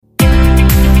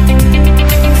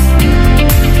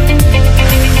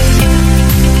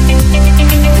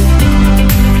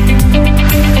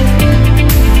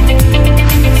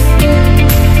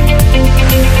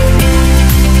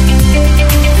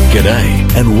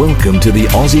Welcome to the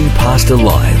Aussie Pastor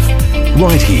Live,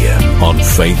 right here on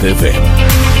Faith FM.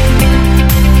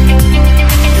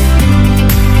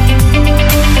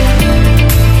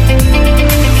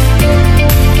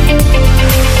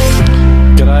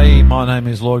 G'day, my name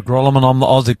is Lloyd and I'm the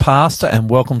Aussie Pastor, and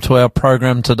welcome to our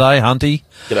program today, Hunty.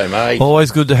 G'day, mate. Always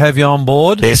good to have you on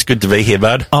board. Yes, good to be here,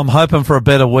 bud. I'm hoping for a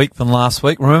better week than last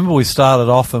week. Remember, we started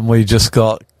off and we just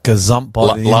got gazumped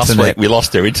by the last internet. week we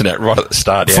lost our internet right at the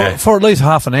start, yeah. For at least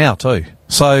half an hour too.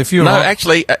 So if you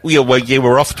actually, we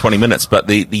were off for 20 minutes, but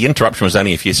the interruption was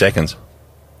only a few seconds.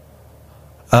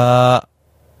 Yeah.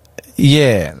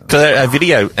 Because our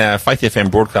video, Faith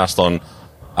FM broadcast on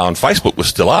Facebook was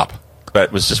still up. But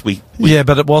it was just yeah,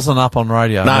 but it wasn't up on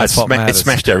radio. No, it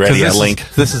smashed our radio link.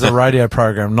 This is a radio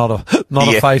program, not a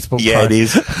Facebook program. Yeah, it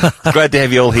is. Glad to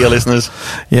have you all here, listeners.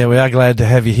 Yeah, we are glad to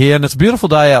have you here, and it's a beautiful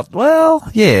day out. Well,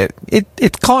 yeah,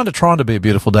 it's kind of trying to be a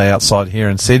beautiful day outside here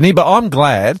in Sydney, but I'm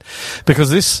glad because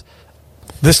this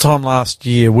time last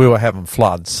year we were having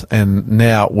floods, and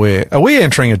now are we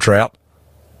entering a drought?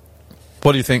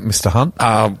 What do you think, Mr. Hunt?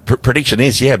 Prediction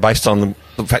is, based on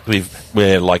the fact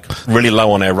we're like really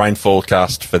low on our rain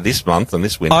forecast for this month and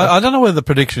this winter. I don't know whether the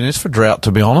prediction is for drought,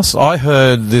 to be honest. I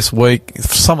heard this week,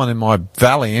 someone in my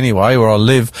valley anyway, where I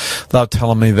live, they were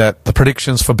telling me that the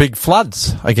prediction's for big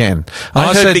floods again. And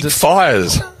I heard big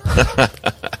fires.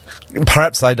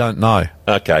 Perhaps they don't know.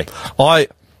 Okay.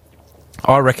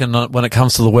 I reckon when it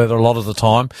comes to the weather, a lot of the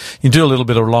time, you do a little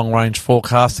bit of long-range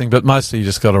forecasting, but mostly you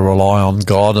just got to rely on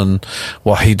God and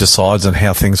what He decides and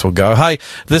how things will go. Hey,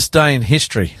 this day in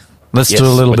history, let's do a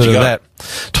little bit of that.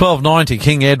 1290,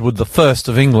 King Edward I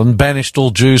of England banished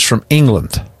all Jews from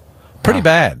England. Pretty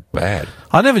bad. Bad.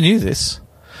 I never knew this.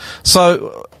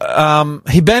 So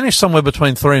he banished somewhere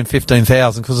between 3,000 and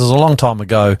 15,000 because it was a long time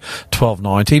ago,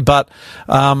 1290, but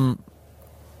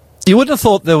you wouldn't have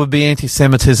thought there would be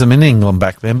anti-Semitism in England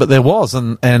back then, but there was.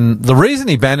 And the reason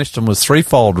he banished them was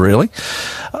threefold, really.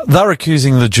 They were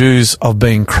accusing the Jews of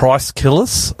being Christ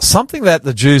killers, something that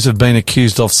the Jews have been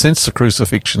accused of since the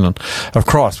crucifixion of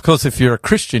Christ. Because if you're a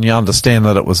Christian, you understand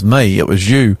that it was me, it was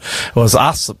you, it was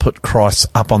us that put Christ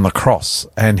up on the cross,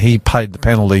 and he paid the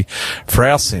penalty for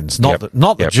our sins, not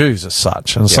the Jews as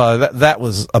such. And so that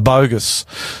was a bogus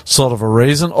sort of a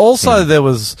reason. Also, there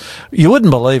was, you wouldn't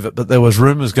believe it, but there was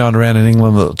rumours going around in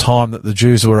England at the time that the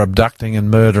Jews were abducting and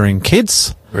murdering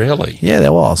kids. Really? Yeah,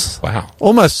 there was. Wow.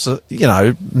 Almost,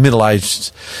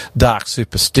 middle-aged, dark,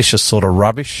 superstitious sort of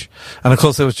rubbish. And, of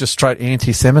course, there was just straight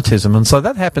anti-Semitism. And so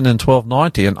that happened in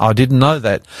 1290, and I didn't know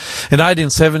that. In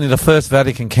 1870, the First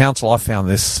Vatican Council, I found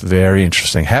this very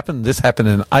interesting, This happened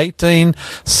in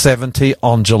 1870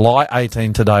 on July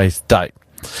 18, today's date.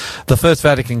 The First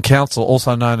Vatican Council,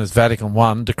 also known as Vatican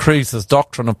I, decrees the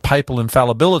doctrine of papal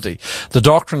infallibility. The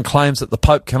doctrine claims that the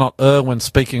Pope cannot err when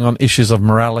speaking on issues of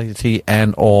morality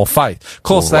and or faith. Of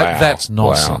course, that's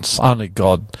nonsense. Wow. Only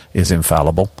God is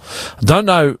infallible. I don't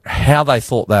know how they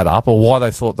thought that up or why they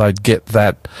thought they'd get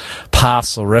that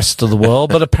past the rest of the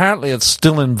world, but apparently it's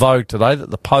still in vogue today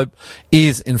that the Pope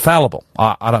is infallible.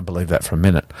 I don't believe that for a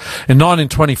minute. In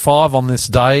 1925, on this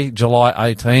day, July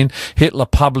 18, Hitler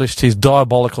published his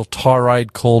diabolical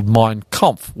tirade called Mein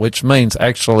Kampf, which means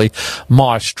actually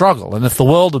My Struggle. And if the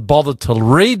world had bothered to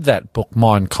read that book,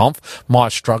 Mein Kampf, My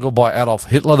Struggle by Adolf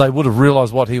Hitler, they would have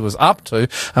realised what he was up to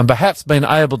and perhaps been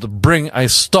able to bring a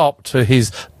stop to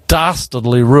his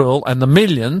dastardly rule and the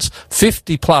millions,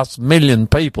 50+ million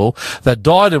people that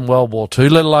died in World War II,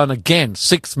 let alone again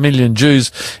 6 million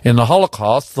Jews in the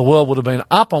Holocaust. The world would have been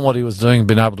up on what he was doing and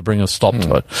been able to bring a stop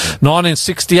to it.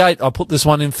 1968, I put this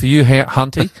one in for you,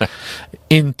 Hunty.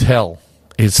 Intel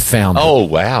is founded. Oh,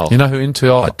 wow. You know who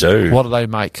Intel? I do. What do they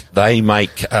make? They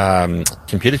make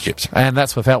computer chips. And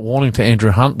that's without warning to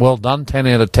Andrew Hunt. Well done, 10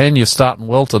 out of 10. You're starting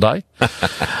well today.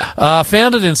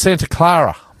 Founded in Santa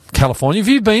Clara, California. Have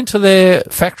you been to their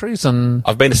factories? And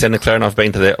I've been to Santa Clara and I've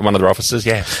been to one of their offices,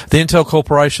 yeah. The Intel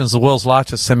Corporation is the world's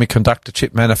largest semiconductor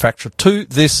chip manufacturer to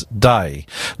this day.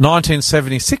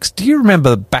 1976, do you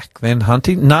remember back then,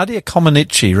 Hunty? Nadia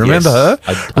Comaneci, remember her?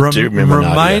 I do remember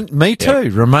Nadia. Me too.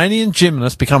 Yep. Romanian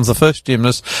gymnast, becomes the first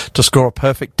gymnast to score a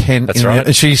perfect 10. That's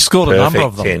right. She scored a number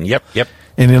of them. 10, yep.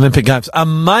 In the Olympic Games.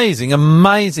 Amazing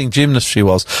gymnast she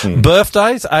was.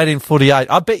 Birthdays,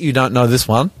 1848. I bet you don't know this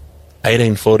one.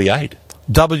 1848.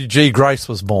 W.G. Grace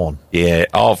was born. Yeah.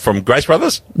 Oh, from Grace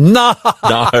Brothers? No.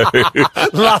 No.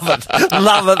 Love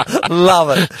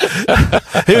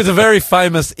it. He was a very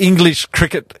famous English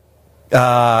cricket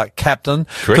captain,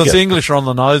 because the English are on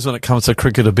the nose when it comes to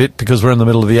cricket a bit, because we're in the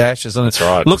middle of the Ashes, and That's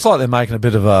right. It looks like they're making a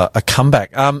bit of a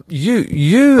comeback.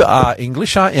 You are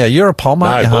English, aren't you? You're a Pom,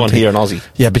 aren't you? No, born here in Aussie.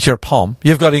 Yeah, but you're a Pom.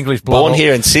 You've got English blood. Born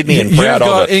here in Sydney and proud of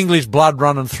it. You've got English blood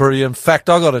running through you. In fact,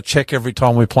 I got to check every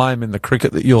time we play them in the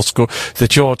cricket that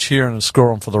you're cheering and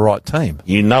scoring for the right team.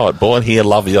 You know it. Born here,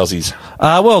 love the Aussies.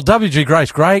 Well, W.G.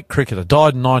 Grace, great cricketer,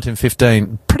 died in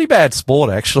 1915. Pretty bad sport,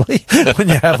 actually, when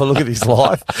you have a look at his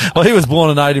life. Well, he was born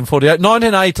in 1848.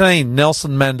 1918,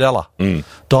 Nelson Mandela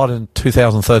died in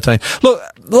 2013. Look,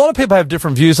 a lot of people have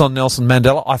different views on Nelson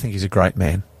Mandela. I think he's a great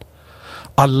man.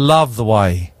 I love the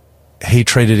way he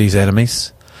treated his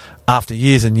enemies after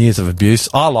years and years of abuse.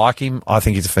 I like him. I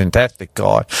think he's a fantastic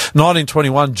guy.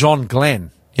 1921, John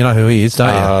Glenn. You know who he is,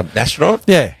 don't you? Astronaut?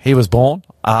 Yeah, he was born.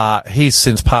 He's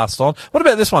since passed on. What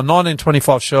about this one?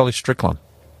 1925, Shirley Strickland.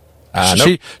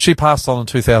 Nope. She passed on in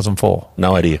 2004.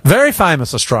 No idea. Very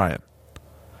famous Australian.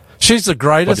 She's the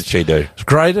greatest. What did she do?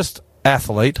 Greatest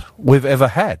athlete we've ever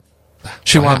had.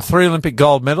 She won 3 Olympic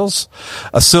gold medals,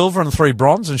 a silver and 3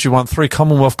 bronze, and she won 3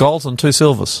 Commonwealth golds and 2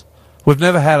 silvers. We've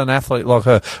never had an athlete like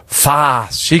her.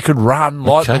 Fast. She could run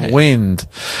like the wind.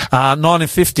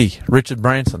 1950, Richard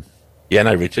Branson. Yeah,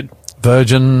 no, Richard.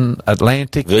 Virgin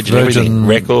Atlantic. Virgin everything.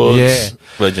 Records. Yeah.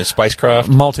 Virgin Spacecraft.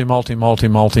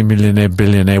 Multi-millionaire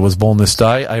billionaire was born this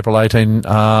day, April 18,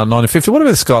 1950. What about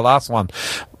this guy? Last one.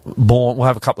 Born. We'll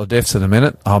have a couple of deaths in a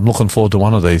minute. I'm looking forward to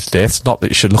one of these deaths. Not that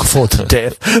you should look forward to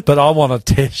death, but I want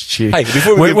to test you. Hey,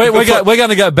 we're going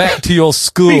to go back to your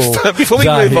school. Before we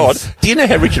move on, do you know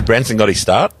how Richard Branson got his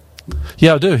start?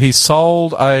 Yeah, I do. He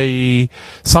sold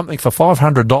something for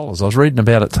 $500. I was reading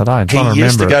about it today. He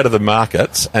used to go to the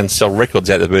markets and sell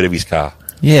records out the boot of his car.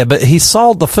 Yeah, but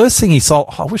the first thing he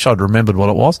sold, I wish I'd remembered what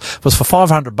it was for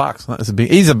 $500. That was a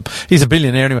big, he's a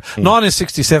billionaire anyway.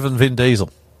 1967, Vin Diesel.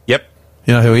 Yep.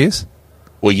 You know who he is?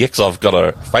 Well, yes, I've got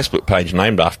a Facebook page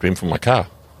named after him for my car.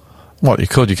 What, you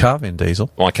called your car Vin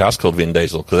Diesel? My car's called Vin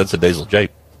Diesel because it's a diesel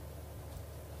Jeep.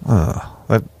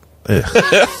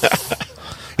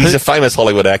 He's a famous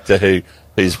Hollywood actor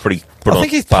who's pretty I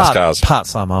think he's fast cars. Part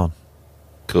Samoan.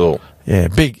 Cool. Yeah,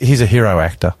 big. He's a hero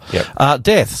actor. Yep.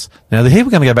 Deaths. Now, here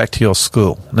we're going to go back to your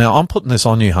school. Now, I'm putting this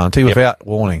on you, Hunty, without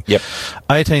warning. Yep.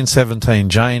 1817,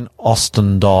 Jane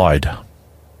Austen died.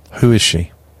 Who is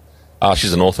she?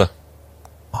 She's an author.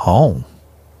 Oh.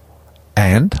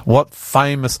 And what's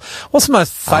the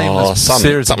most famous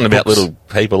series something of about books? little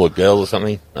people or girls or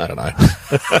something? I don't know.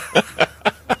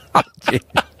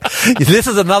 This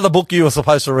is another book you were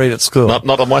supposed to read at school.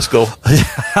 Not at my school.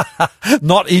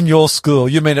 Not in your school.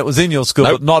 You mean it was in your school,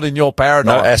 Nope. but not in your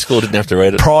paradigm. No, our school didn't have to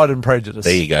read it. Pride and Prejudice.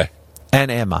 There you go.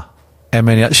 And Emma.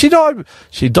 She died.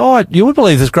 You would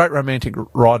believe this great romantic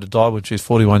writer died when she was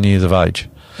 41 years of age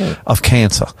of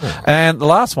cancer. And the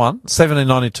last one,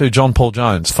 1792, John Paul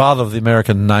Jones, father of the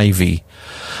American Navy.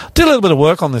 Did a little bit of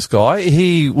work on this guy.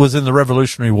 He was in the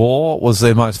Revolutionary War, was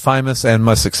their most famous and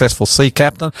most successful sea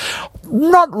captain.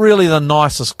 Not really the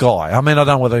nicest guy. I mean, I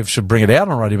don't know whether he should bring it out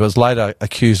already, but was later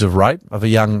accused of rape of a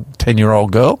young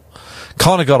 10-year-old girl.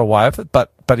 Kind of got away with it,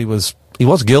 but he was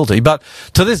guilty. But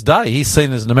to this day, he's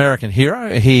seen as an American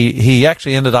hero. He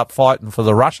actually ended up fighting for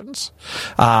the Russians,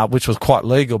 which was quite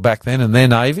legal back then in their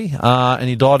navy. And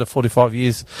he died at 45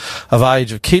 years of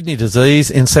age of kidney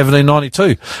disease in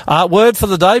 1792. Word for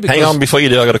the day. Hang on, before you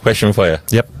do, I got a question for you.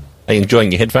 Yep. Are you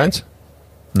enjoying your headphones?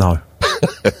 No.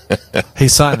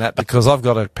 He's saying that because I've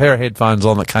got a pair of headphones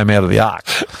on that came out of the ark.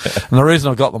 And the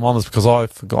reason I got them on is because I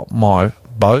forgot my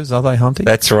Bose, are they, Hunty?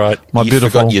 That's right. You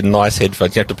forgot your nice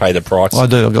headphones. You have to pay the price. I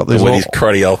do. I've got these. With these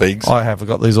cruddy old things. I have. I've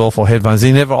got these awful headphones.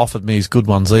 He never offered me his good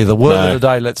ones either. Word of the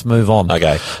day. Let's move on.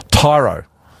 Okay. Tyro.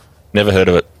 Never heard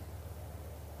of it.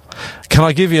 Can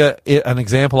I give you an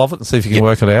example of it and see if you can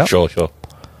work it out? Sure.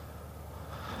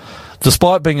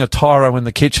 Despite being a tyro in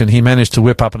the kitchen, he managed to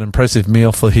whip up an impressive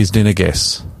meal for his dinner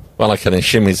guests. Well, I can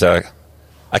assume he's a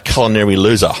culinary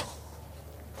loser.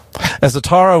 As a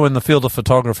tyro in the field of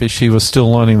photography, she was still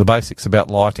learning the basics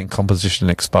about lighting, composition,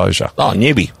 and exposure. Oh,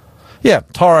 newbie. Yeah,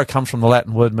 tyro comes from the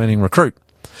Latin word meaning recruit.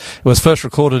 It was first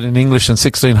recorded in English in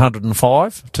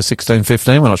 1605 to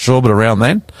 1615, we're not sure, but around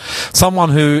then. Someone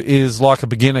who is like a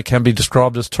beginner can be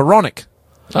described as Tyronic.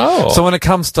 Oh. So when it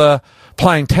comes to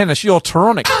playing tennis, you're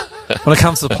Tyronic. When it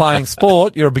comes to playing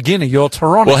sport, you're a beginner, you're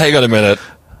Tyronic. Well, hang on a minute.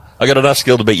 I got enough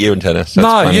skill to beat you in tennis. That's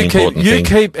No, you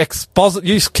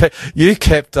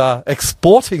kept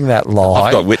exporting that lie.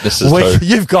 I've got witnesses too.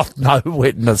 You've got no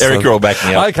witnesses. Eric, you're all back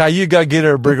me up. Okay, you go get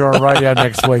her and bring her on radio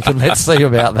next week, and let's see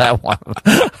about that one.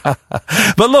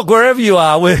 But look, wherever you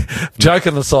are, we're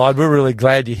joking aside. We're really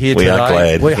glad you're here today. We are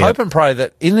glad. We hope and pray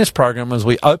that in this program, as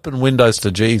we open windows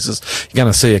to Jesus, you're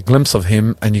going to see a glimpse of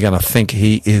him, and you're going to think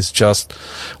he is just,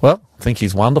 well, think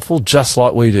he's wonderful, just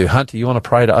like we do. Hunty, you want to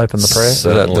pray to open the prayer?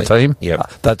 Certainly. The team?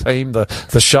 Yep.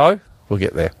 The show? We'll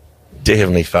get there. Dear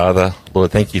Heavenly Father,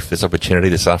 Lord, thank you for this opportunity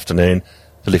this afternoon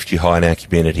to lift you high in our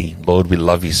community. Lord, we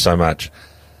love you so much.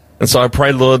 And so I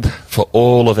pray, Lord, for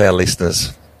all of our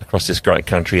listeners across this great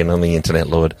country and on the internet,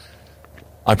 Lord.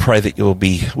 I pray that you'll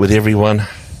be with everyone,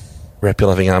 wrap your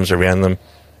loving arms around them,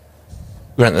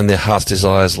 grant them their heart's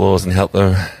desires, Lord, and help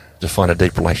them to find a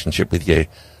deep relationship with you.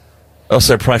 I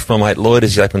also pray for my mate Lloyd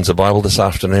as he opens the Bible this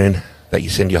afternoon, that you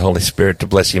send your Holy Spirit to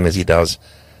bless him as he does.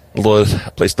 Lord,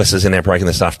 please bless us in our breaking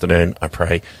this afternoon, I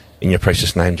pray, in your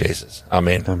precious name, Jesus.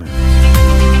 Amen.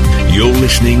 Amen. You're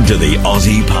listening to the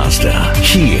Aussie Pastor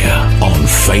here on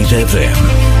Faith FM.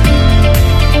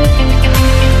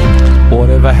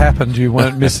 Whatever happened, you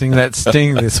weren't missing that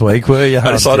sting this week, were you?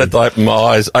 I decided to open my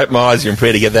eyes and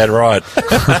pray to get that right.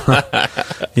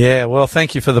 Yeah, well,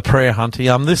 thank you for the prayer,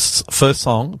 Hunty. This first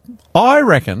song, I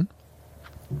reckon,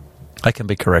 I can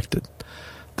be corrected.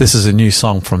 This is a new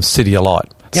song from City of Light.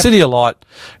 Yep. City of Light,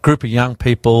 group of young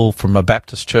people from a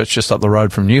Baptist church just up the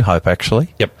road from New Hope,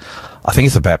 actually. Yep. I think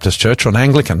it's a Baptist church or an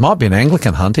Anglican. Might be an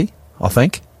Anglican, Hunty, I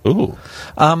think. Ooh.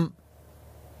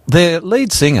 Their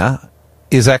lead singer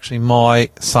is actually my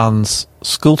son's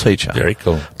school teacher. Very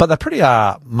cool. But they're pretty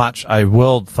much a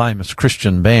world-famous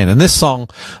Christian band. And this song,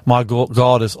 My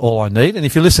God Is All I Need, and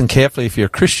if you listen carefully, if you're a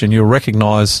Christian, you'll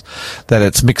recognise that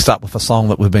it's mixed up with a song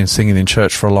that we've been singing in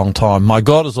church for a long time. My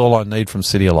God Is All I Need from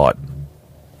City of Light.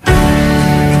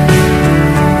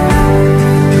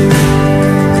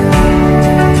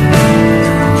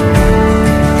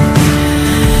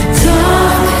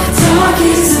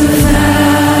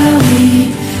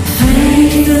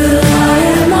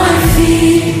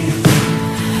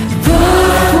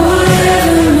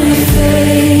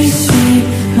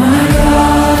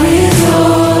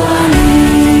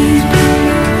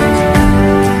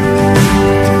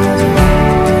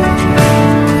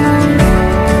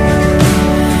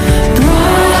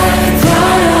 God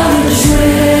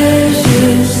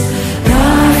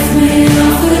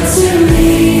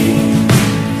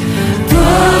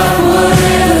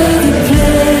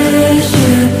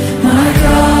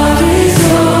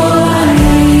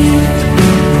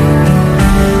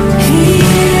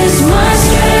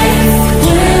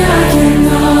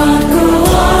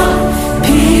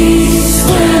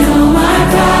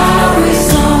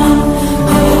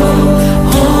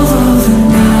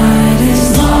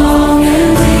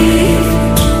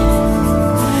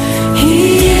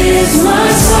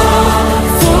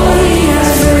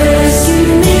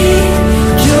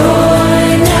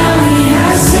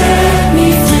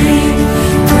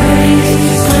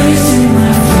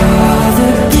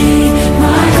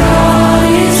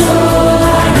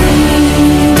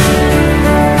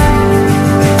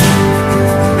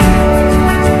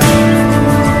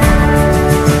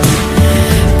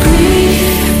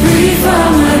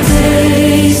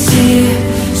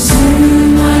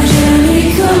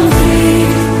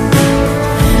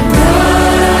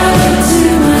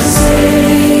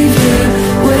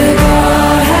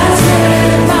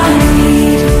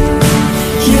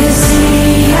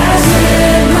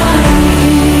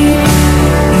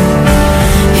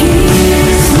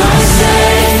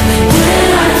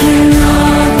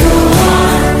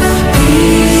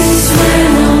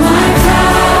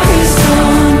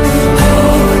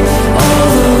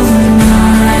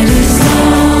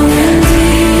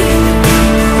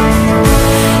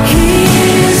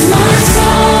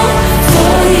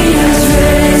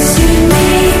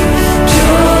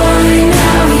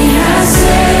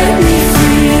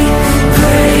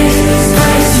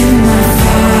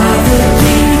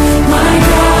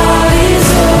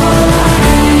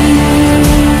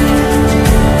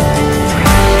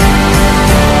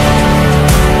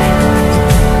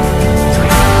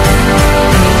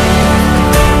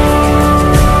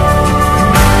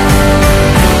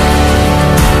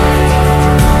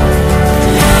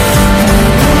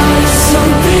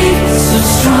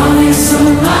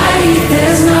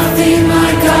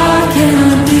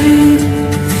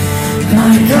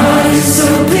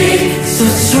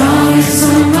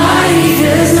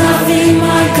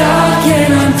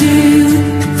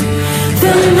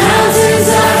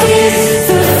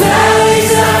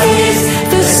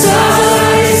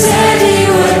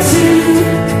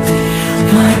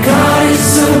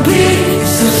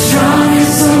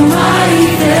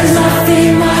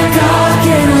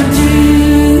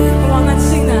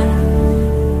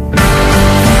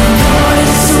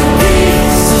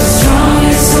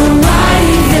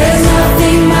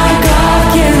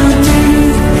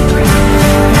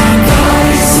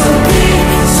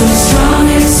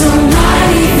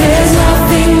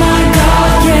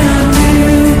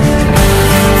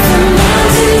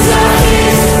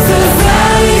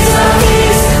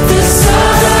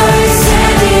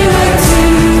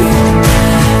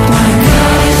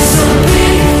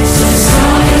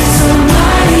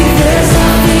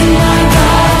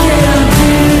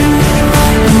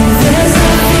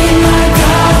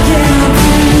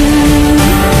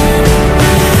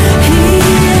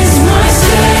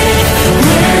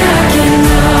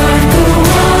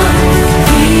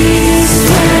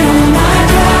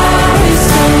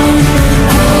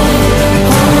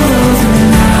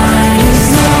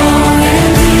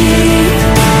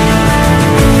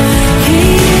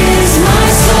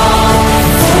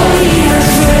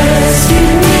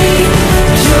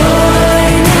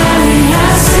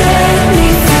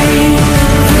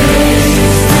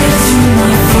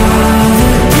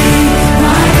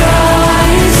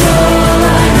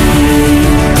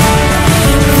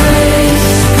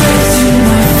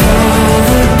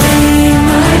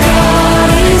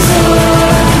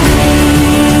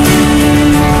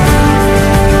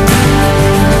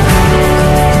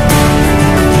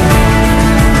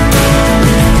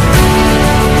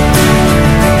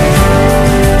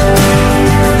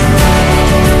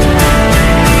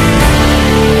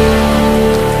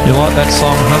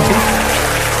song, Hunty?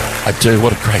 I do.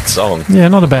 What a great song. Yeah,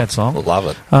 not a bad song. Love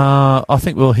it. I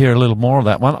think we'll hear a little more of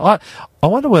that one. I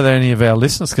wonder whether any of our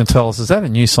listeners can tell us, is that a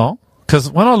new song? Because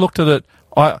when I looked at it,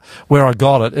 where I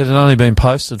got it, it had only been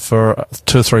posted for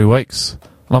 2 or 3 weeks.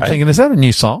 And I'm thinking, is that a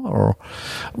new song? Or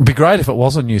it'd be great if it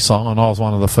was a new song and I was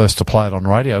one of the first to play it on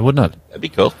radio, wouldn't it? That'd be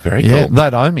cool. Very Yeah, cool.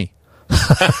 they'd owe me.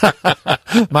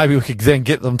 Maybe we could then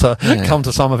get them to come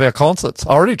to some of our concerts.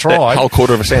 I already tried. Whole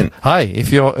 $0.25. Hey,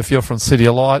 if you're from City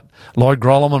of Light, Lloyd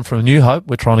Grolleman from New Hope,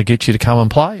 we're trying to get you to come and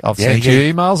play. I've sent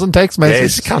you emails and text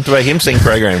messages. Yes, come to our hymn sing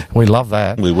program. We love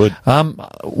that. We would.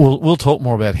 We'll talk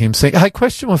more about him sing. Hey,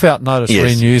 question without notice,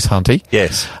 News, Hunty.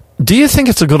 Yes. Do you think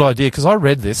it's a good idea? Because I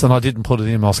read this and I didn't put it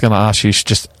in. I was going to ask you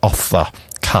just off the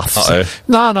cuff.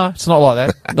 No, it's not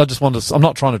like that. I just want to. I'm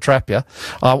not trying to trap you.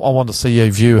 I want to see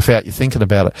your view without you thinking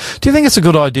about it. Do you think it's a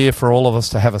good idea for all of us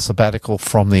to have a sabbatical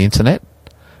from the internet?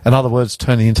 In other words,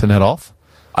 turn the internet off?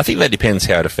 I think that depends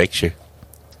how it affects you.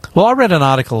 Well, I read an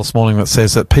article this morning that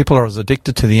says that people are as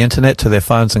addicted to the internet, to their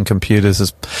phones and computers,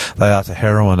 as they are to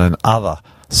heroin and other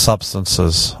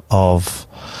substances of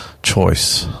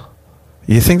choice.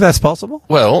 You think that's possible?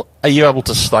 Well, are you able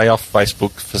to stay off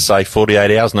Facebook for, say,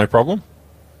 48 hours, no problem?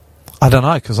 I don't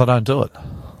know, because I don't do it.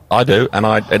 I do, and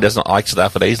I stay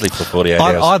off it easily for 48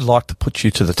 hours. I'd like to put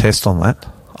you to the test on that.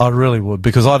 I really would,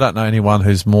 because I don't know anyone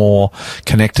who's more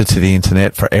connected to the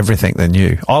internet for everything than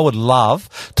you. I would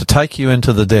love to take you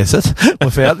into the desert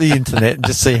without the internet and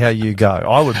just see how you go.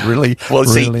 I would really,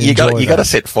 you got to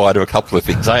set fire to a couple of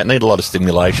things. I need a lot of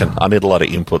stimulation. I need a lot of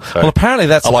input. So well, apparently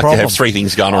that's the problem. I like to have 3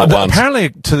 things going on at once.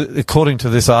 Apparently, according to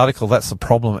this article, that's the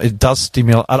problem. It does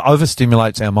stimulate, it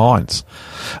overstimulates our minds.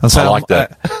 And so I like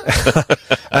that.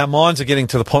 Our minds are getting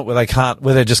to the point where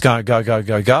they're just going go, go,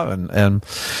 go, go. And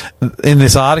in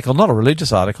this article, not a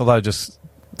religious article, they're just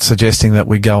suggesting that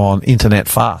we go on internet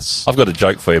fasts. I've got a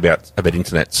joke for you about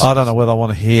internets. I don't know whether I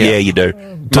want to hear. Yeah, you do.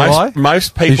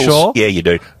 Most people. You sure? Yeah, you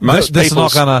do. Most this is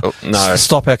not going to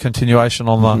stop our continuation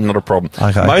on the. Not a problem.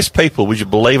 Okay. Most people, would you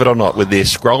believe it or not, with their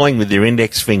scrolling with their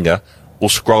index finger, will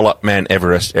scroll up Mount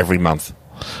Everest every month.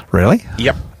 Really?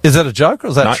 Yep. Is that a joke or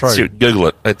is that true? Google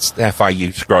it. It's how far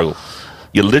you scroll.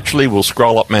 You literally will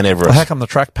scroll up Mount Everest. Well, how come the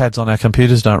trackpads on our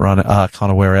computers don't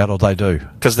kind of wear out, or they do?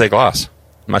 Because they're glass.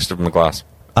 Most of them are glass.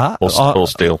 Or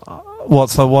steel.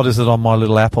 What is it on my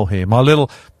little Apple here? My little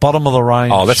bottom of the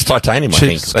range. Oh, that's titanium, I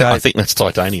think. I think that's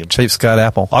titanium. Cheapskate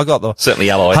Apple. I got the... Certainly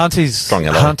alloy. Strong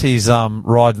alloy. Hunty's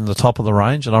riding the top of the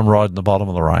range and I'm riding the bottom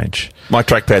of the range. My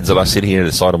trackpads that I sit here at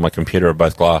the side of my computer are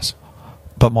both glass.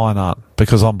 But mine aren't,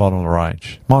 because I'm bottom of the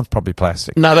range. Mine's probably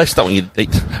plastic. No, they still want you to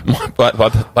eat.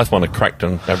 Both one are cracked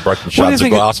and have broken shards of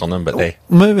glass on them, but they're...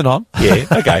 Moving on. Yeah,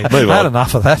 okay, move on. Had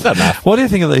enough of that. Not enough. What do you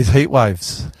think of these heat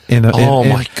waves?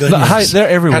 My goodness. Hey, they're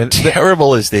everywhere. How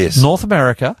terrible is this? North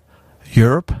America,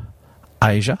 Europe,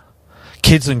 Asia.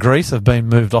 Kids in Greece have been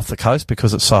moved off the coast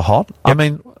because it's so hot. Yep. I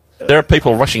mean... There are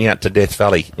people rushing out to Death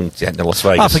Valley in Las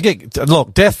Vegas.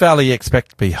 Look, Death Valley you expect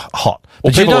to be hot.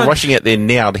 Well, people are rushing out there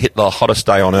now to hit the hottest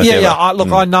day on Earth ever.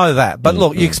 I know that. But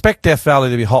look, you expect Death Valley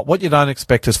to be hot. What you don't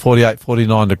expect is 48,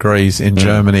 49 degrees in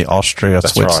Germany, Austria,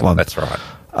 Switzerland. That's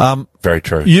right. Very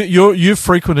true. You've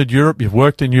frequented Europe. You've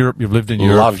worked in Europe. You've lived in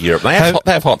Europe. Love Europe. They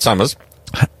have hot summers.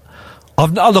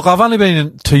 I've only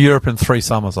been to Europe in 3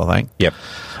 summers, I think. Yep.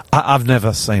 I've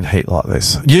never seen heat like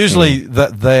this. Usually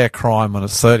they're crying when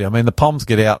it's 30. I mean, the Poms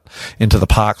get out into the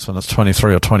parks when it's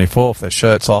 23 or 24 with their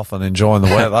shirts off and enjoying the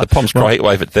weather. The Poms cry heat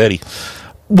wave at 30.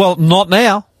 Well, not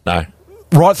now. No.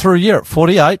 Right through Europe,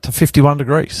 48 to 51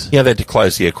 degrees. Yeah, they had to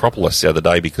close the Acropolis the other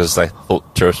day because they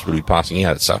thought tourists would be passing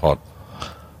out. It's so hot.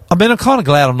 I mean, I'm kind of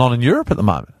glad I'm not in Europe at the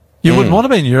moment. You wouldn't want to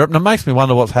be in Europe, and it makes me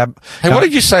wonder what's happening. Hey, what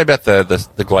did you say about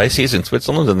the glaciers in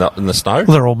Switzerland and the snow? Well,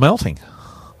 they're all melting.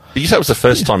 Did you say it was the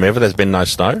first time ever there's been no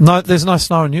snow? No, there's no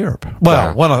snow in Europe.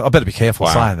 Well, Wow. I better be careful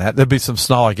saying that. There'll be some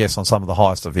snow, I guess, on some of the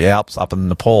highest of the Alps up in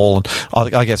Nepal, and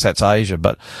I guess that's Asia.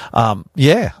 But,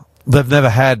 they've never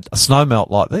had a snow melt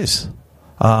like this.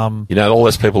 All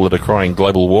those people that are crying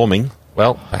global warming,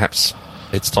 well, perhaps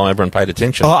it's time everyone paid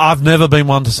attention. I've never been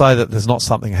one to say that there's not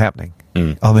something happening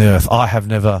on the Earth. I have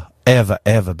never,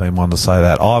 ever been one to say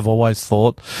that. I've always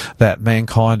thought that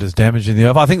mankind is damaging the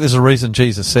Earth. I think there's a reason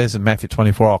Jesus says in Matthew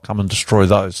 24, I'll come and destroy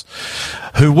those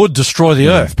who would destroy the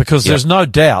Earth, because there's no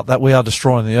doubt that we are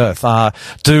destroying the Earth.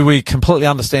 Do we completely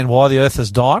understand why the Earth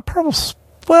is dying? Probably.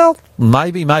 Well,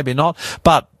 maybe not.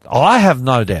 But I have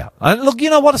no doubt. And look, you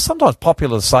know what? It's sometimes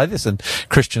popular to say this in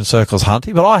Christian circles,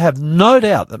 Hunty, but I have no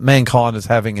doubt that mankind is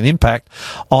having an impact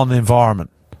on the environment,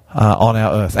 on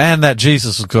our Earth, and that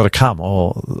Jesus has got to come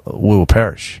or we will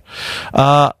perish.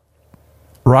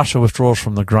 Russia withdraws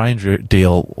from the grain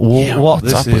deal. What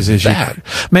this is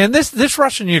man, this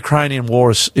Russian-Ukrainian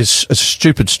war is a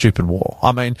stupid war.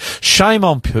 I mean, shame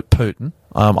on Putin.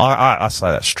 I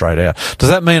say that straight out. Does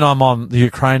that mean I'm on the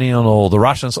Ukrainian or the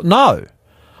Russians? No,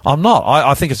 I'm not.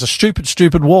 I think it's a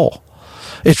stupid war.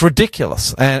 It's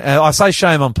ridiculous. And I say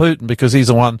shame on Putin because he's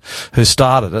the one who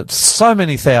started it. So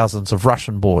many thousands of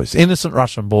Russian boys, innocent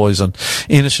Russian boys and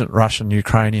innocent Russian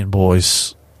Ukrainian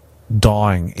boys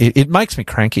dying. It makes me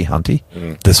cranky, Hunty,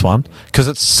 this one, because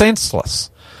it's senseless.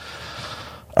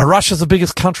 Russia's the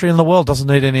biggest country in the world, doesn't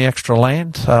need any extra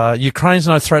land. Ukraine's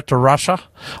no threat to Russia.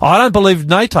 I don't believe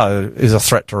NATO is a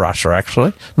threat to Russia,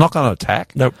 actually. Not going to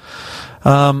attack. Nope.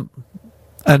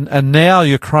 And now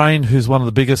Ukraine, who's one of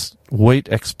the biggest wheat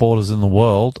exporters in the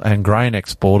world and grain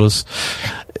exporters,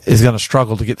 is going to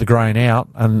struggle to get the grain out.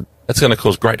 And that's going to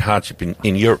cause great hardship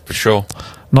in Europe for sure.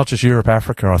 Not just Europe,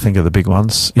 Africa, I think, are the big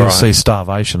ones. You'll see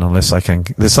starvation unless they can.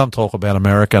 There's some talk about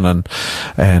American and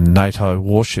NATO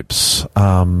warships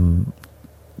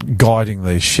guiding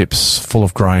these ships full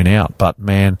of grain out. But,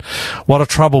 man, what a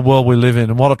troubled world we live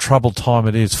in and what a troubled time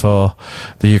it is for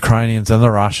the Ukrainians and the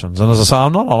Russians. And as I say,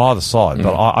 I'm not on either side,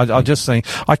 but I just think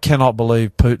I cannot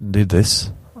believe Putin did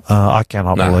this. I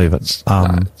cannot believe it.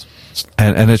 And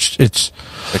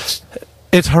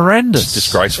it's horrendous. It's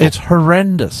disgraceful. It's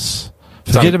horrendous.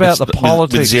 Forget about the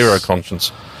politics. With zero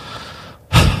conscience.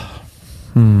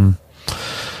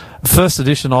 First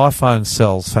edition iPhone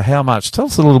sells for how much? Tell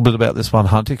us a little bit about this one,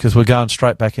 Hunty, because we're going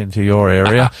straight back into your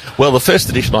area. Well, the first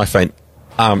edition iPhone,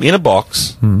 in a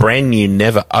box, brand new,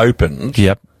 never opened,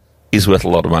 is worth a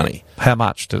lot of money. How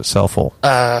much did it sell for?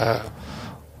 Do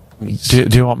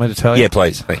you want me to tell you? Yeah,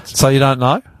 please. Thanks. So you don't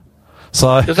know?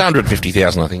 So it was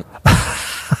 150,000, I think.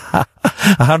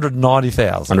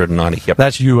 190,000. 190, yep.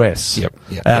 That's US. Yep.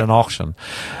 At an auction.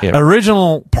 Yep.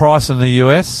 Original price in the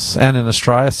US and in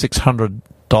Australia,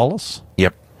 $600.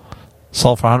 Yep.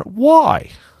 Sold for 100. Why?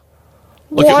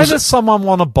 Look, why does someone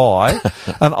want to buy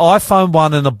an iPhone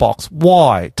 1 in a box?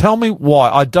 Why? Tell me why.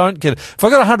 I don't get it. If I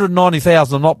got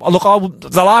 190,000, I'm not. Look,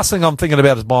 the last thing I'm thinking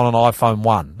about is buying an iPhone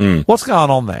 1. What's going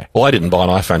on there? Well, I didn't buy an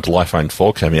iPhone till iPhone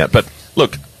 4 came out. But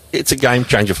look, it's a game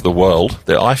changer for the world.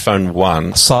 The iPhone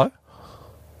 1. So?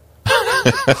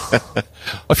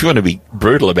 If you want to be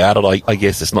brutal about it, I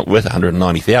guess it's not worth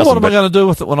 190,000. What am I going to do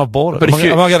with it when I've bought it? But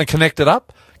am I going to connect it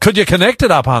up? Could you connect it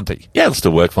up, Hunty? Yeah, it'll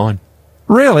still work fine.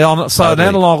 Really? So an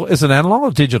analog is an analog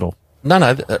or digital? No,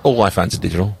 all iPhones are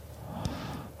digital.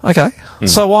 Okay.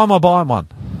 So why am I buying one?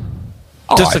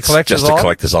 Just a collector's item? Just a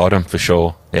collector's item, for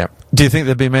sure. Yeah. Do you think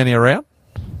there'd be many around?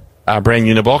 Brand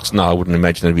new in a box? No, I wouldn't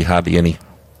imagine there'd be hardly any.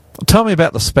 Tell me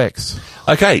about the specs.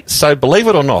 Okay, so believe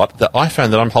it or not, the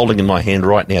iPhone that I'm holding in my hand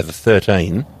right now, the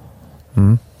 13,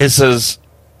 is as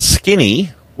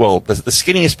skinny. Well, the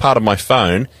skinniest part of my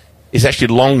phone is actually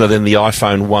longer than the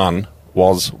iPhone 1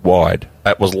 was wide.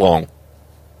 It was long.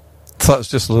 So it's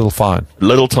just a little phone.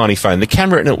 Little tiny phone. The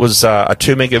camera in it was a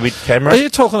 2 megabit camera. Are you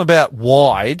talking about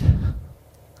wide?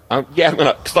 Yeah,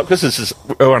 because this is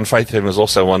we're on Facebook is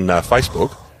also on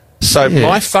Facebook. So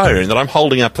my phone that I'm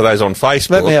holding up to those on Facebook.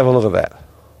 Let me have a look at that.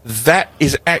 That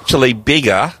is actually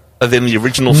bigger than the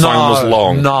original phone was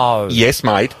long. No. Yes,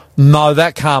 mate. No,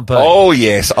 that can't be. Oh,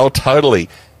 yes. Oh, totally.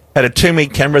 Had a 2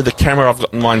 meg camera. The camera I've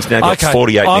got in mine's now got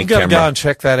 48 meg camera. I'm going to go and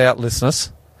check that out,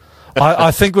 listeners.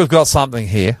 I think we've got something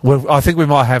here. I think we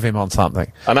might have him on something.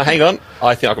 Oh, no, hang on.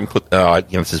 I think I can put.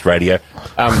 This is radio.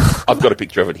 I've got a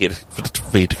picture of it here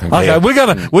for you to compare.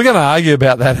 Okay, we're gonna argue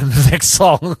about that in the next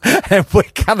song, and we're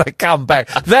gonna come back.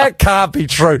 That can't be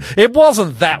true. It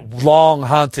wasn't that long,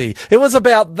 Hunty. It was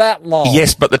about that long.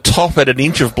 Yes, but the top had an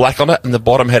inch of black on it, and the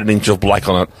bottom had an inch of black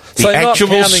on it.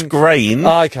 The screen.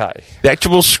 Okay. The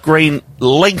actual screen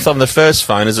length on the first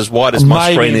phone is as wide as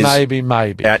my screen is. Maybe.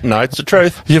 No, it's the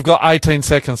truth. You've got 18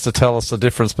 seconds to tell us the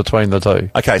difference between the two.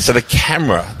 Okay, so the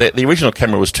camera, the original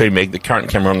camera was 2 meg. The current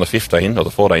camera on the 15 or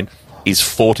the 14 is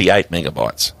 48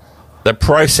 megabytes. The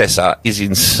processor is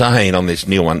insane on this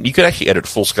new one. You could actually edit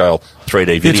full-scale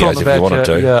 3D videos if you wanted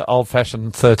to. Your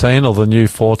old-fashioned 13 or the new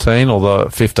 14 or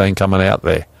the 15 coming out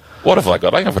there? What have I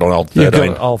got? I have it on old 13. You've got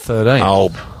an old 13.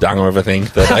 Old dung or everything.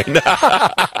 13.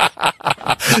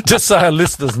 Just so our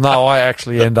listeners know, I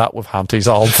actually end up with Hunty's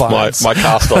old phones. My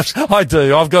cast-offs. I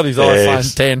do. I've got his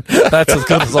iPhone 10. That's as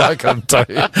good as I can do.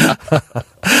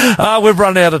 We've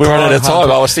run out of time. We're running out of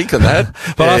time. I was thinking that.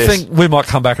 But I think we might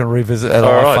come back and revisit that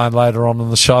iPhone later on in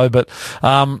the show. But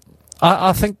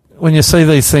I think when you see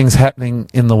these things happening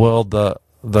in the world, the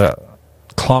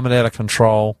climate out of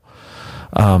control,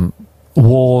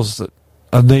 wars that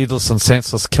are needless and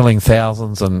senseless, killing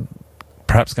thousands and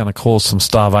perhaps going to cause some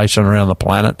starvation around the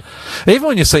planet. Even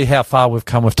when you see how far we've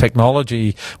come with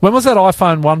technology. When was that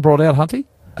iPhone 1 brought out, Hunty?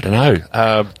 I don't know.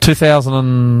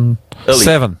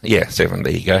 2007. Yeah, 7.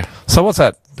 There you go. So what's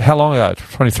that? How long ago?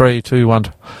 23, 2,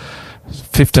 1,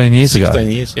 15 years ago.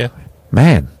 15 years, yeah.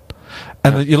 Man.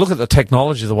 And you look at the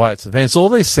technology, the way it's advanced, all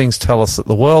these things tell us that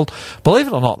the world, believe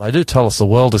it or not, they do tell us the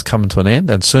world is coming to an end,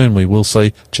 and soon we will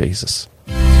see Jesus.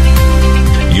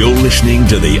 You're listening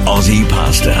to the Aussie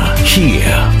Pastor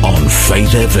here on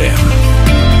Faith FM.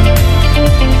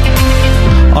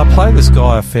 I play this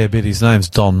guy a fair bit. His name's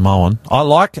Don Moen. I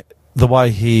like the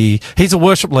way he's a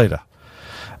worship leader.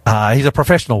 He's a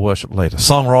professional worship leader,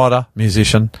 songwriter,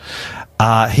 musician.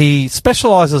 He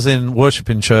specialises in worship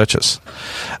in churches.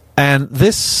 And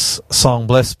this song,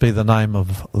 Blessed Be the Name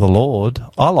of the Lord,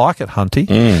 I like it, Hunty.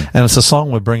 And it's a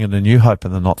song we're bringing to New Hope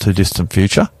in the not-too-distant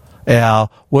future. Our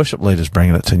worship leader's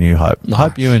bringing it to New Hope. Nice. I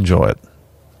hope you enjoy it.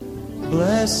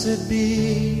 Blessed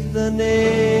be the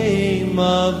name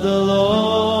of the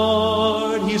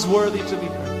Lord. He's worthy to be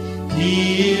praised.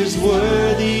 He is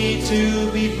worthy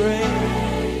to be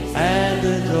praised and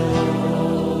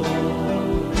adored.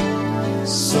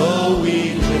 So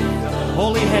we lift up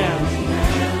holy hands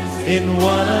in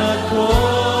one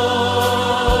accord,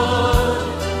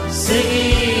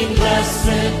 singing,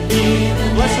 blessed be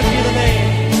the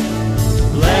name,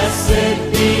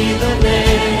 blessed be the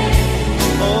name,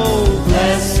 oh,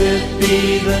 blessed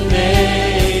be the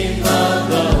name of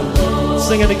the Lord.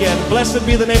 Sing it again, blessed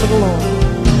be the name of the Lord.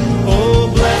 Oh,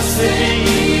 blessed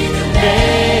be the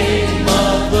name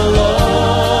of the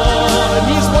Lord.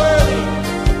 He's worthy,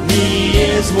 He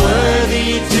is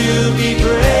worthy to be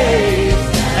praised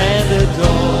and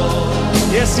adored.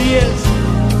 Yes, He is.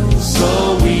 So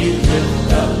we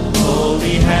lift up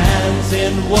holy hands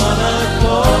in one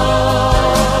accord,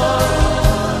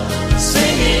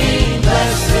 singing,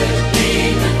 blessed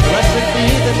be the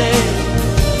name,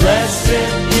 blessed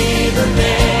be the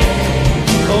name,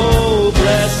 oh,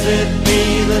 blessed be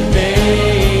the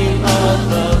name of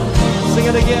the Lord. Sing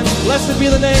it again, blessed be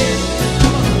the name,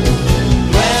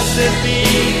 blessed be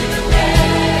the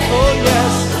name, oh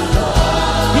yes,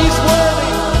 He's worthy,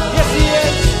 yes He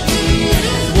is,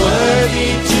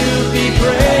 worthy to be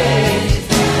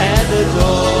praised and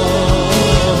adored.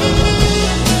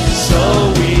 So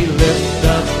we lift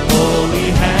up holy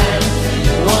hands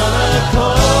in one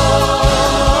accord,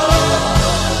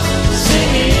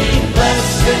 singing,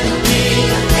 blessed be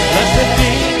the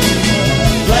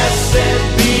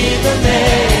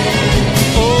name,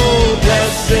 oh,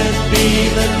 blessed be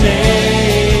the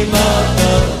name of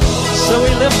the Lord. So we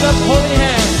lift up holy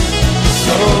hands,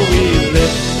 so we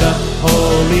lift up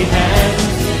holy hands,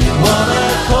 one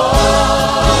accord,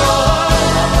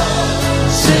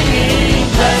 singing,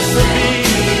 blessed be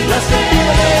the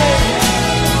name,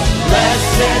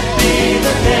 blessed be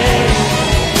the name,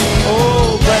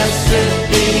 oh, blessed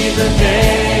be the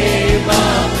name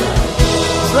of the Lord.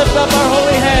 Let's lift up our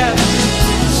holy hands,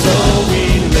 so we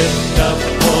lift up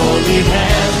holy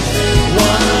hands,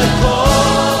 one accord.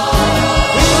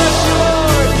 We bless you,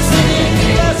 Lord,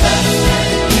 singing, blessed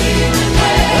be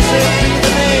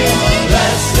the name,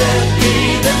 blessed be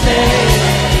the name,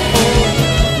 oh,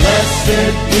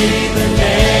 blessed be the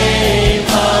name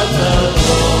of the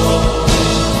Lord.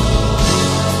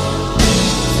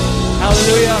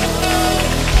 Hallelujah.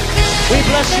 We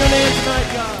bless your name tonight,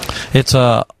 God. It's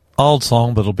a old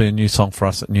song, but it'll be a new song for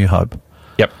us at New Hope.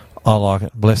 Yep. I like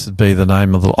it. Blessed be the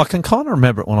name of the Lord. I can kind of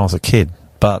remember it when I was a kid,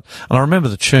 and I remember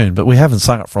the tune, but we haven't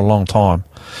sung it for a long time.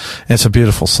 It's a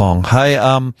beautiful song. Hey,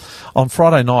 on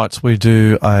Friday nights we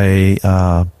do a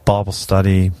Bible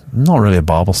study. Not really a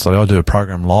Bible study. I do a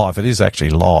program live. It is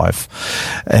actually live,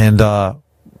 and the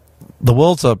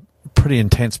world's a pretty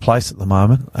intense place at the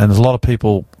moment, and there's a lot of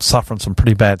people suffering some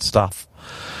pretty bad stuff,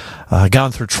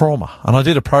 going through trauma. And I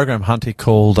did a program, Hunty,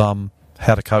 called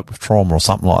How to Cope with Trauma or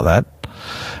something like that.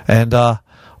 And I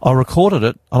recorded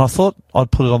it, and I thought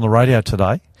I'd put it on the radio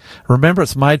today. Remember,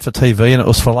 it's made for TV, and it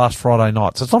was for last Friday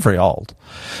night, so it's not very old.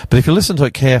 But if you listen to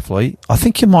it carefully, I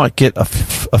think you might get a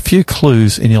few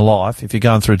clues in your life. If you're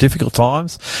going through difficult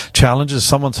times, challenges,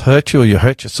 someone's hurt you, or you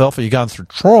hurt yourself, or you're going through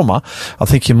trauma, I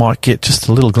think you might get just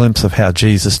a little glimpse of how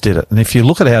Jesus did it. And if you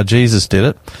look at how Jesus did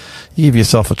it, you give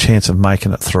yourself a chance of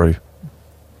making it through.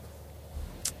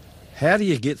 How do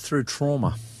you get through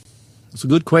trauma? It's a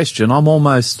good question. I'm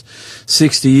almost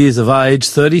 60 years of age,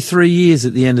 33 years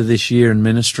at the end of this year in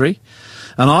ministry,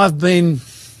 and I've been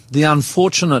the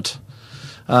unfortunate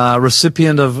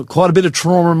recipient of quite a bit of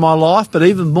trauma in my life, but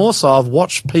even more so, I've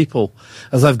watched people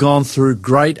as they've gone through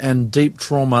great and deep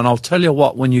trauma. And I'll tell you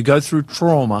what, when you go through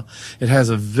trauma, it has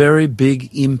a very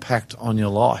big impact on your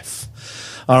life.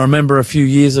 I remember a few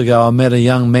years ago, I met a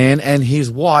young man and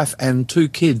his wife and 2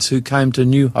 kids who came to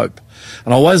New Hope.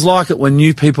 And I always like it when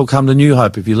new people come to New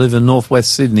Hope. If you live in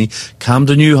northwest Sydney, come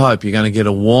to New Hope. You're going to get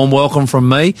a warm welcome from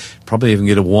me, probably even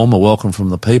get a warmer welcome from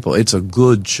the people. It's a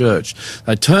good church.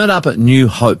 They turned up at New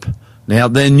Hope. Now,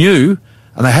 they're new,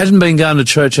 and they hadn't been going to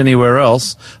church anywhere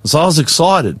else, so I was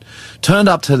excited. Turned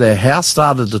up to their house,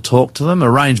 started to talk to them,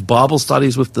 arranged Bible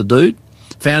studies with the dude.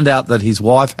 Found out that his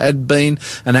wife had been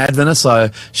an Adventist, so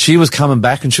she was coming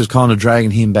back and she was kind of dragging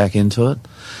him back into it.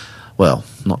 Well,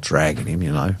 not dragging him,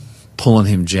 you know, pulling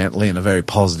him gently in a very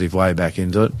positive way back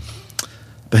into it.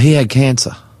 But he had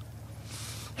cancer.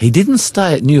 He didn't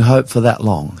stay at New Hope for that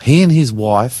long. He and his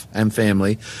wife and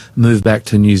family moved back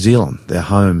to New Zealand, their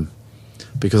home,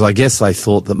 because I guess they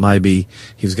thought that maybe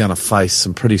he was going to face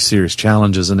some pretty serious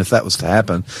challenges, and if that was to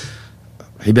happen,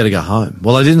 he better go home.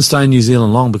 Well, they didn't stay in New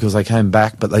Zealand long because they came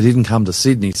back, but they didn't come to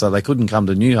Sydney, so they couldn't come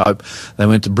to New Hope. They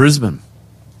went to Brisbane.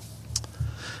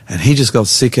 And he just got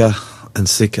sicker and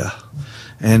sicker.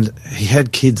 And he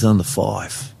had kids under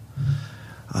 5.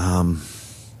 He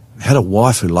had a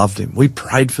wife who loved him. We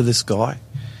prayed for this guy.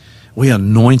 We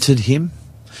anointed him.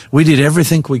 We did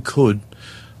everything we could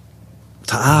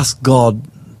to ask God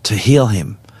to heal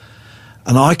him.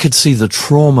 And I could see the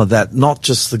trauma that not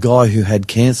just the guy who had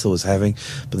cancer was having,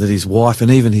 but that his wife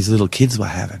and even his little kids were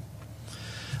having.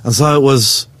 And so it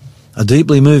was a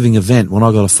deeply moving event when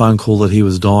I got a phone call that he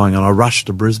was dying, and I rushed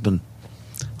to Brisbane.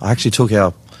 I actually took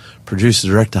our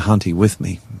producer-director, Hunty, with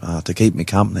me to keep me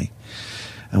company.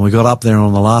 And we got up there, and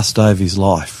on the last day of his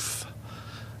life,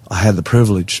 I had the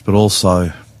privilege, but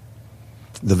also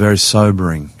the very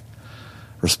sobering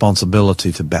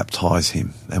responsibility to baptise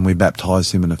him. And we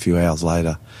baptised him, and a few hours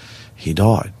later he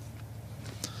died.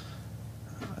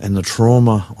 And the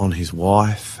trauma on his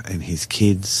wife and his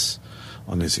kids,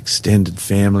 on his extended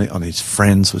family, on his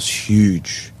friends was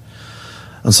huge.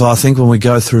 And so I think when we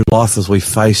go through life as we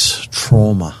face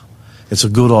trauma, it's a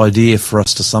good idea for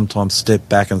us to sometimes step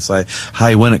back and say,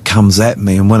 hey, when it comes at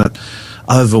me and when it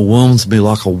overwhelms me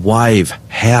like a wave,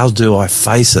 how do I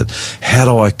face it? How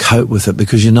do I cope with it?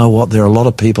 Because you know what? There are a lot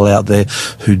of people out there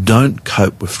who don't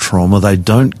cope with trauma. They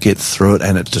don't get through it,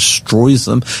 and it destroys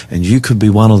them, and you could be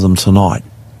one of them tonight.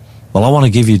 Well, I want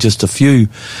to give you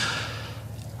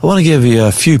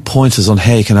a few pointers on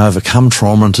how you can overcome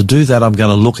trauma, and to do that, I'm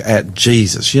going to look at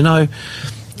Jesus. You know,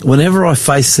 whenever I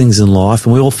face things in life,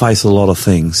 and we all face a lot of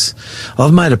things,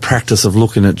 I've made a practice of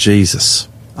looking at Jesus.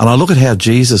 And I look at how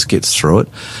Jesus gets through it,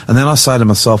 and then I say to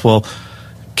myself, well,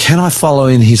 can I follow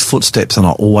in his footsteps? And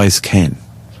I always can.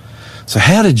 So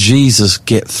how did Jesus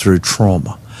get through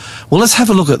trauma? Well, let's have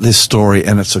a look at this story,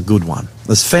 and it's a good one.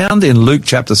 It's found in Luke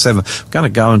chapter 7. I'm going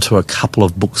to go into a couple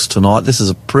of books tonight. This is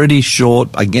a pretty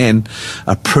short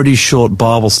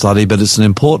Bible study, but it's an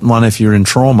important one if you're in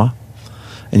trauma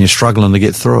and you're struggling to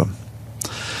get through it.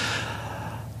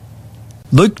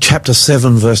 Luke chapter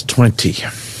 7, verse 20.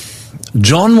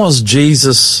 John was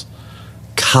Jesus'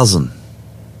 cousin.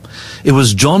 It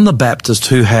was John the Baptist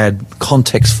who had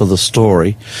context for the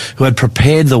story, who had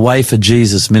prepared the way for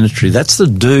Jesus' ministry. That's the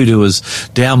dude who was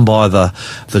down by the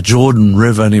Jordan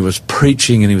River, and he was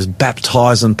preaching and he was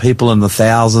baptizing people in the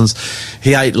thousands.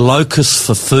 He ate locusts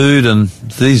for food, and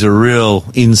these are real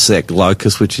insect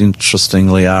locusts, which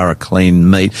interestingly are a clean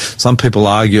meat. Some people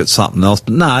argue it's something else,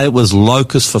 but no, it was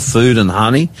locusts for food and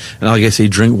honey, and I guess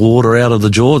he'd drink water out of the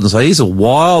Jordan. So he's a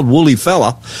wild, woolly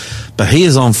fella. But he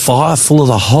is on fire, full of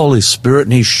the Holy Spirit,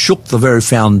 and he shook the very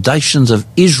foundations of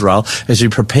Israel as he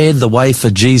prepared the way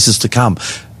for Jesus to come.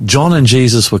 John and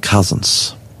Jesus were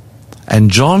cousins,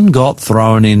 and John got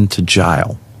thrown into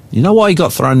jail. You know why he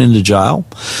got thrown into jail?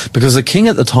 Because the king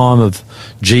at the time of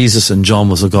Jesus and John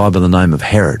was a guy by the name of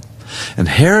Herod. And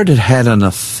Herod had had an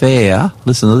affair,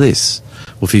 listen to this,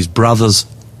 with his brother's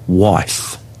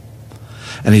wife.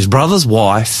 And his brother's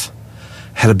wife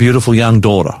had a beautiful young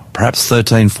daughter, perhaps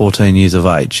 13, 14 years of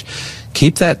age.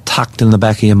 Keep that tucked in the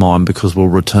back of your mind because we'll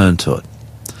return to it.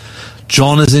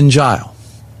 John is in jail.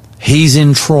 He's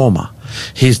in trauma.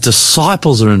 His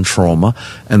disciples are in trauma,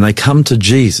 and they come to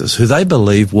Jesus, who they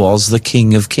believe was the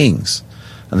King of Kings.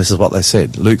 And this is what they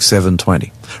said, Luke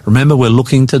 7:20. Remember, we're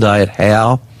looking today at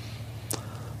how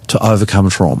to overcome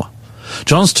trauma.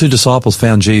 John's 2 disciples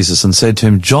found Jesus and said to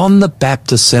him, John the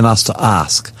Baptist sent us to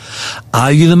ask,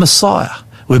 are you the Messiah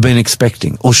we've been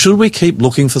expecting, or should we keep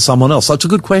looking for someone else? That's a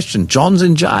good question. John's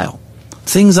in jail.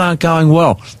 Things aren't going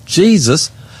well.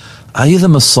 Jesus, are you the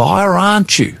Messiah or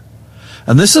aren't you?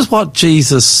 And this is what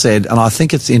Jesus said, and I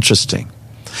think it's interesting.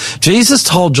 Jesus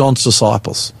told John's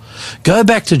disciples, go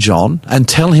back to John and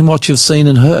tell him what you've seen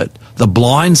and heard. The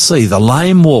blind see, the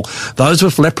lame walk, those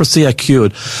with leprosy are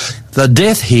cured. The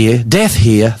deaf hear,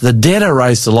 the dead are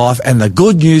raised to life, and the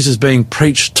good news is being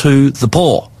preached to the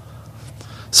poor.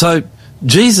 So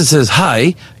Jesus says,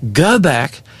 hey, go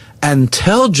back and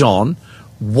tell John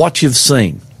what you've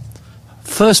seen.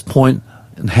 First point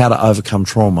in how to overcome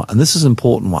trauma, and this is an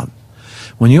important one.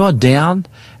 When you are down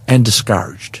and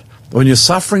discouraged, when you're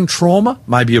suffering trauma,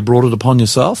 maybe you brought it upon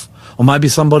yourself, or maybe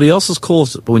somebody else has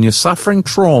caused it, but when you're suffering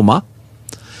trauma,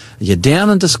 you're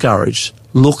down and discouraged,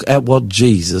 look at what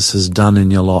Jesus has done in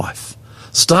your life.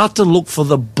 Start to look for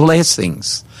the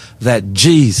blessings that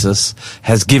Jesus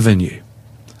has given you.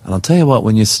 And I'll tell you what,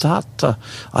 when you start to,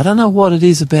 I don't know what it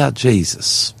is about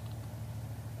Jesus.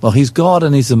 Well, he's God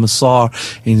and he's the Messiah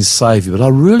and he's Saviour, but I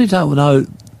really don't know,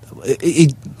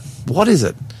 what is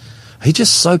it? He's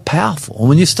just so powerful. And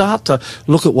when you start to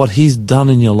look at what he's done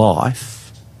in your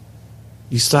life,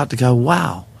 you start to go,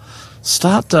 wow.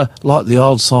 Start to, like the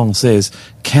old song says,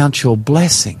 count your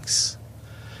blessings.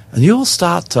 And you'll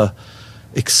start to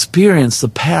experience the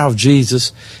power of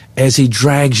Jesus as he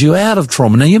drags you out of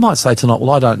trauma. Now, you might say tonight,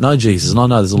 well, I don't know Jesus. And I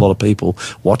know there's a lot of people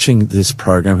watching this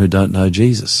program who don't know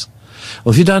Jesus.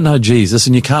 Well, if you don't know Jesus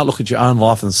and you can't look at your own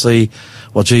life and see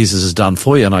what Jesus has done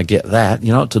for you, and I get that,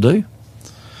 you know what to do?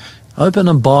 Open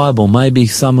a Bible, maybe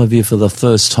some of you for the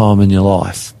first time in your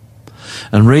life,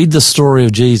 and read the story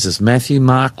of Jesus. Matthew,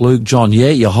 Mark, Luke, John. Yeah,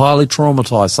 you're highly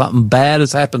traumatized. Something bad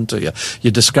has happened to you.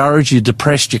 You're discouraged, you're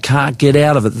depressed, you can't get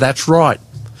out of it. That's right.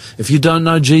 If you don't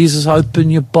know Jesus, open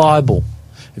your Bible.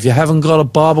 If you haven't got a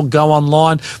Bible, go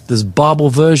online. There's Bible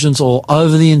versions all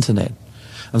over the internet.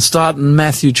 And start in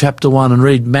Matthew chapter 1 and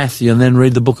read Matthew, and then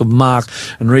read the book of Mark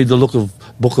and read the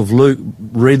book of Luke,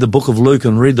 read the book of Luke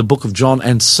and read the book of John,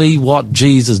 and see what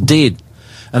Jesus did.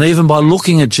 And even by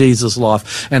looking at Jesus'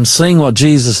 life and seeing what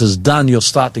Jesus has done, you'll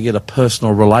start to get a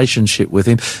personal relationship with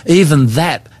him. Even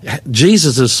that,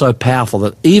 Jesus is so powerful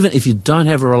that even if you don't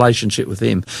have a relationship with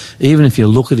him, even if you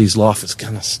look at his life, it's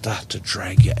going to start to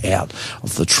drag you out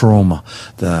of the trauma,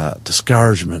 the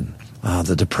discouragement,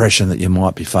 the depression that you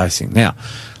might be facing. Now,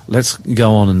 let's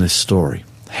go on in this story.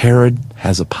 Herod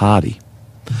has a party.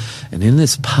 And in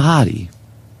this party,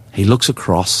 he looks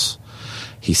across,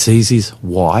 he sees his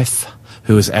wife,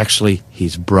 who is actually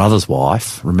his brother's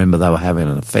wife. Remember, they were having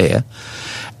an affair.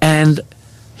 And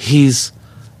his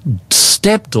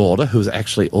stepdaughter, who is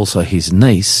actually also his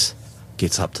niece,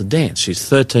 gets up to dance. She's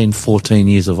 13, 14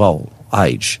 years of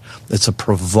age. It's a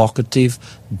provocative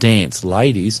dance.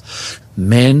 Ladies,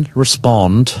 men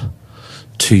respond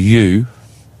to you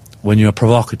when you're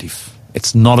provocative.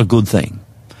 It's not a good thing.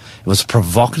 It was a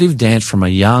provocative dance from a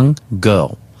young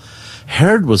girl.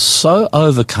 Herod was so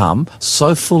overcome,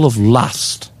 so full of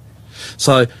lust.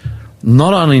 So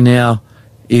not only now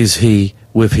is he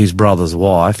with his brother's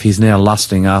wife, he's now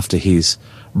lusting after his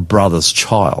brother's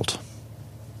child.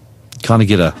 Kind of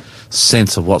get a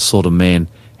sense of what sort of man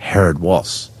Herod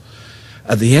was.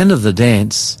 At the end of the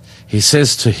dance, he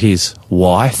says to his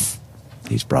wife,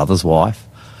 his brother's wife,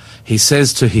 he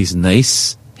says to his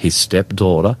niece, his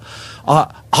stepdaughter,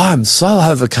 I'm so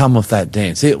overcome with that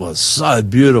dance. It was so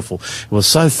beautiful. It was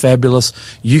so fabulous.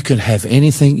 You can have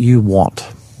anything you want.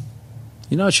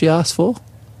 You know what she asked for?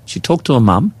 She talked to her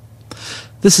mum.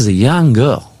 This is a young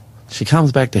girl. She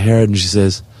comes back to Herod and she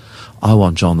says, I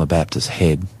want John the Baptist's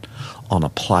head on a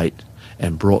plate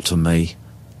and brought to me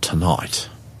tonight.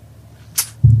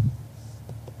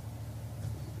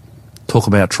 Talk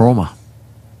about trauma.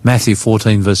 Matthew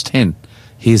 14 verse 10.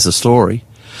 Here's the story.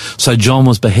 So John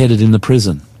was beheaded in the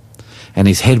prison, and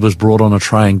his head was brought on a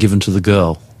tray and given to the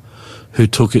girl, who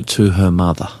took it to her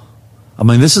mother. I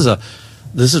mean, this is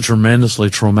a tremendously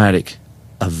traumatic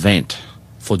event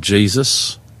for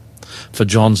Jesus, for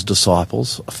John's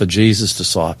disciples, for Jesus'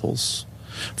 disciples,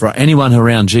 for anyone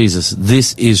around Jesus.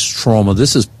 This is trauma.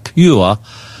 This is pure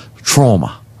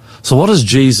trauma. So what does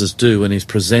Jesus do when he's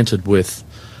presented with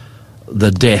the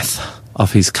death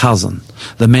of his cousin,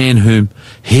 the man whom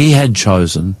he had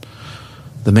chosen,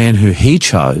 the man who he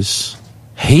chose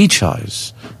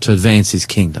to advance his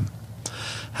kingdom?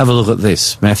 Have a look at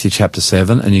this, Matthew chapter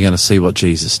 7, and you're going to see what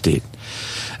Jesus did.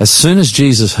 As soon as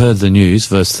Jesus heard the news,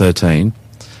 verse 13,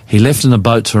 he left in a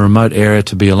boat to a remote area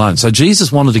to be alone. So Jesus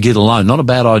wanted to get alone. Not a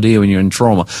bad idea when you're in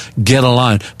trauma. Get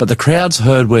alone. But the crowds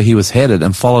heard where he was headed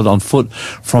and followed on foot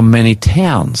from many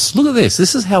towns. Look at this.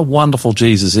 This is how wonderful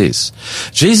Jesus is.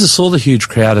 Jesus saw the huge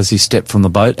crowd as he stepped from the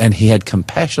boat, and he had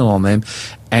compassion on them,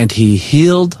 and he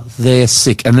healed their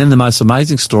sick. And then the most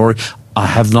amazing story, I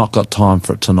have not got time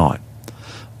for it tonight.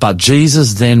 But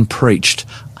Jesus then preached.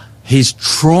 He's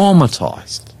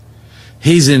traumatized.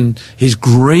 He's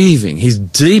grieving. He's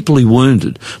deeply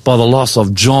wounded by the loss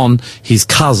of John, his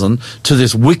cousin, to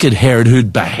this wicked Herod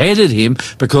who'd beheaded him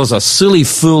because a silly,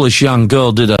 foolish young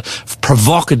girl did a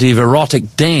provocative,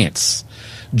 erotic dance.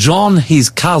 John, his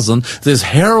cousin, this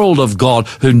herald of God,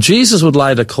 whom Jesus would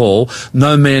later call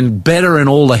no man better in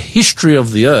all the history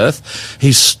of the earth.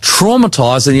 He's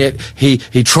traumatized, and yet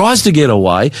he tries to get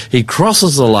away. He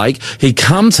crosses the lake. He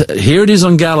comes, here it is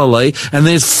on Galilee, and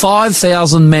there's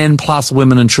 5,000 men plus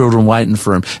women and children waiting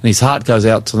for him. And his heart goes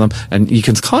out to them, and you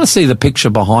can kind of see the picture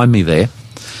behind me there.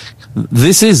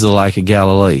 This is the Lake of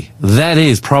Galilee. That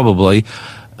is probably...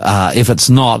 if it's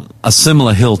not a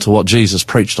similar hill to what Jesus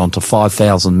preached on to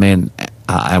 5,000 men,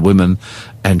 and women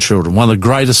and children. One of the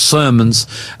greatest sermons,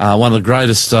 one of the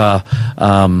greatest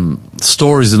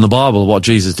stories in the Bible of what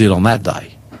Jesus did on that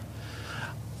day.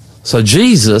 So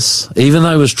Jesus, even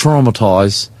though he was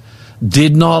traumatized,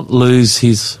 did not lose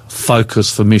his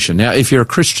focus for mission. Now, if you're a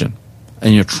Christian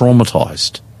and you're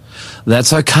traumatized,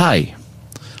 that's okay.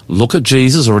 Look at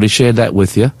Jesus, already shared that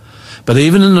with you. But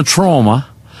even in the trauma,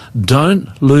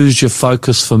 don't lose your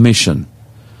focus for mission.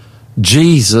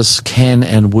 Jesus can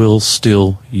and will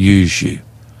still use you.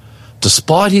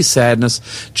 Despite his sadness,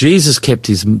 Jesus kept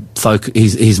his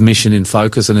mission in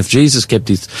focus, and if Jesus kept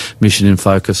his mission in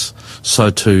focus, so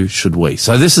too should we.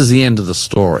 So this is the end of the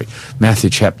story, Matthew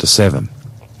chapter 7.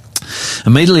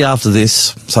 Immediately after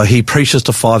this, so he preaches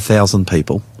to 5,000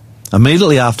 people.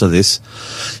 Immediately after this,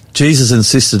 Jesus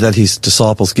insisted that his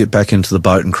disciples get back into the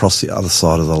boat and cross the other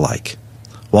side of the lake,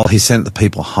 while he sent the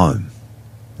people home.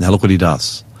 Now look what he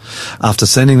does. After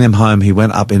sending them home, he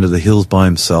went up into the hills by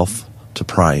himself to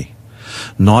pray.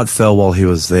 Night fell while he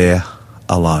was there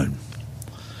alone.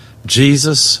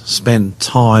 Jesus spent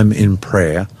time in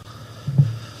prayer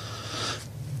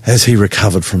as he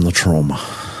recovered from the trauma.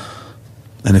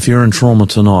 And if you're in trauma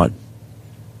tonight,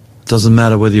 it doesn't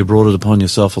matter whether you brought it upon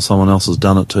yourself or someone else has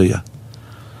done it to you.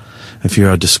 If you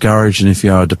are discouraged and if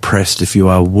you are depressed, if you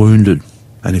are wounded,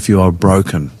 and if you are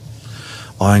broken,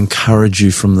 I encourage you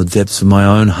from the depths of my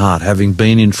own heart, having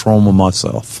been in trauma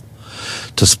myself,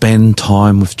 to spend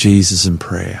time with Jesus in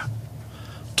prayer.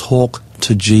 Talk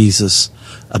to Jesus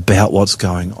about what's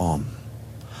going on.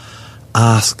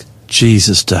 Ask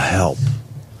Jesus to help.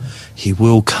 He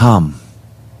will come.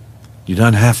 You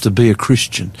don't have to be a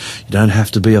Christian. You don't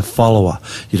have to be a follower.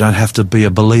 You don't have to be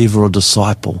a believer or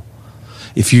disciple.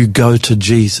 If you go to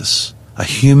Jesus, a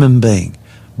human being,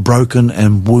 broken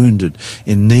and wounded,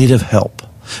 in need of help,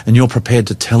 and you're prepared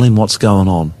to tell him what's going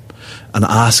on and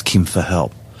ask him for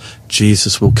help,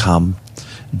 Jesus will come,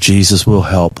 Jesus will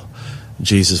help,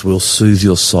 Jesus will soothe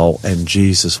your soul, and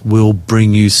Jesus will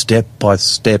bring you step by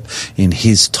step in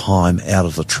his time out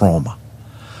of the trauma.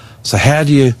 So how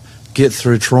do you get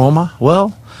through trauma?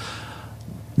 Well,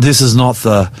 this is not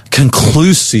the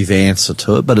conclusive answer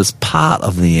to it, but it's part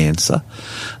of the answer.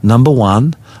 Number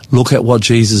one, look at what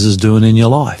Jesus is doing in your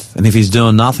life. And if he's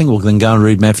doing nothing, well, then go and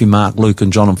read Matthew, Mark, Luke,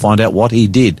 and John and find out what he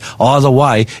did. Either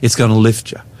way, it's going to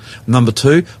lift you. Number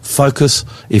two, focus,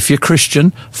 if you're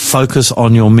Christian, focus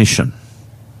on your mission.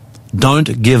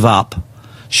 Don't give up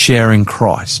sharing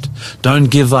Christ. Don't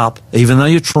give up, even though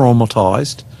you're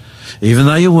traumatized, even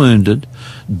though you're wounded,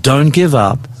 don't give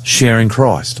up sharing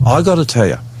Christ. I got to tell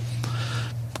you,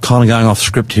 kind of going off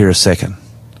script here a second,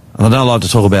 and I don't like to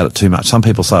talk about it too much. Some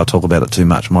people say I talk about it too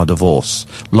much. My divorce,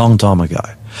 long time ago.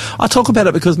 I talk about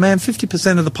it because, man,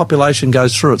 50% of the population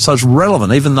goes through it, so it's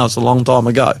relevant, even though it's a long time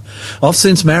ago. I've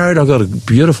since married. I've got a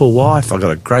beautiful wife. I've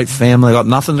got a great family. I've got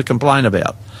nothing to complain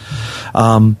about.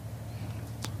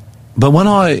 But when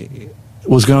I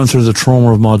was going through the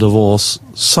trauma of my divorce,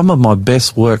 some of my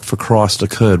best work for Christ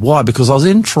occurred. Why? Because I was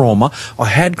in trauma. I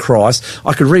had Christ.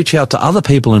 I could reach out to other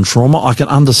people in trauma. I could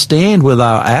understand where they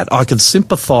were at. I could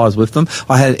sympathise with them.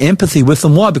 I had empathy with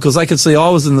them. Why? Because they could see I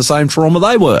was in the same trauma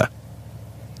they were.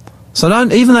 So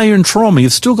don't, even though you're in trauma,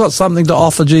 you've still got something to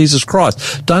offer Jesus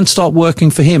Christ. Don't stop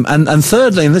working for him. And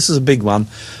thirdly, and this is a big one,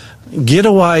 get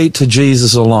away to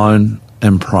Jesus alone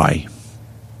and pray.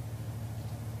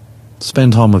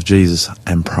 Spend time with Jesus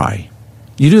and pray.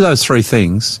 You do those three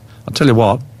things, I'll tell you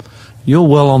what, you're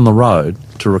well on the road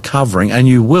to recovering, and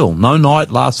you will. No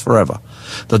night lasts forever.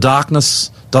 The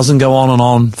darkness doesn't go on and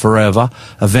on forever.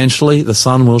 Eventually, the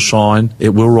sun will shine. It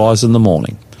will rise in the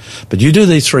morning. But you do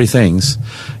these three things,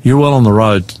 you're well on the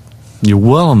road. You're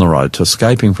well on the road to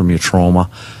escaping from your trauma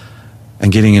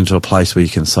and getting into a place where you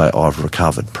can say, I've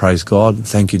recovered. Praise God.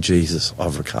 Thank you, Jesus.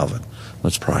 I've recovered.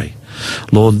 Let's pray.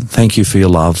 Lord, thank you for your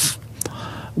love.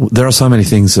 There are so many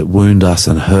things that wound us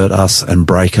and hurt us and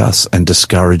break us and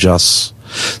discourage us.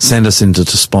 send us into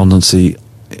despondency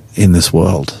in this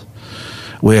world.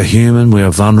 We are human, we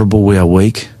are vulnerable, we are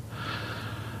weak.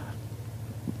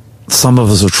 Some of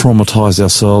us are traumatised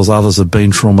ourselves, others have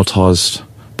been traumatised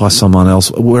by someone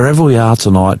else. Wherever we are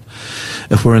tonight,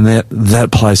 if we're in that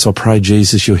place, I pray,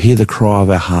 Jesus, you'll hear the cry of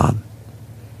our heart.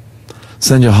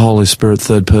 Send your Holy Spirit,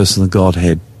 third person of the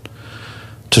Godhead,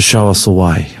 to show us the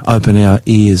way. Open our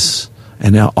ears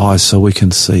and our eyes so we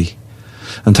can see.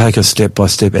 And take us step by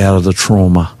step out of the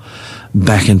trauma,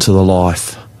 back into the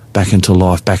life, back into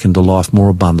life, back into life more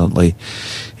abundantly,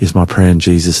 is my prayer in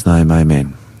Jesus' name.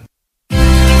 Amen.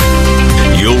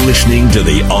 You're listening to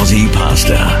the Aussie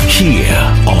Pastor here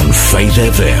on Faith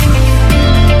FM.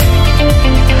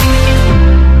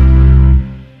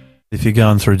 If you're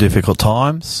going through difficult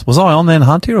times, was I on then,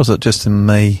 Hunty, or was it just in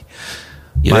me?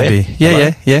 You Maybe.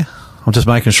 there? Yeah. I'm just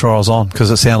making sure I was on because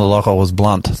it sounded like I was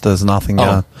blunt. There's nothing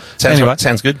going.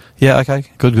 Sounds good. Yeah, okay.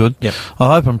 Good. Yep.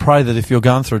 I hope and pray that if you're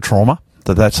going through trauma,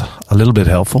 that's a little bit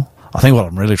helpful. I think what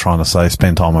I'm really trying to say is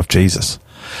spend time with Jesus.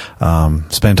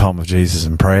 Spend time with Jesus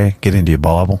in prayer. Get into your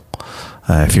Bible.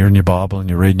 If you're in your Bible and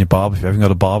you're reading your Bible, if you haven't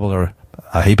got a Bible, there are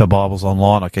a heap of Bibles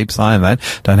online. I keep saying that.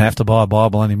 Don't have to buy a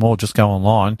Bible anymore. Just go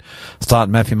online. Start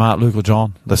Matthew, Mark, Luke or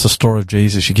John. That's the story of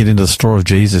Jesus. You get into the story of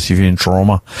Jesus if you're in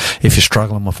trauma, if you're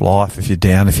struggling with life, if you're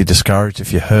down, if you're discouraged,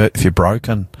 if you're hurt, if you're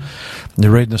broken.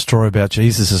 You're reading a story about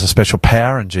Jesus. There's a special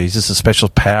power in Jesus, a special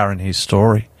power in his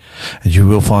story. And you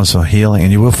will find some healing,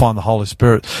 and you will find the Holy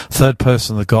Spirit, third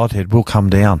person of the Godhead, will come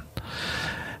down.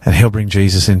 And he'll bring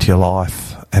Jesus into your life.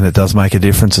 And it does make a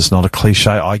difference. It's not a cliche.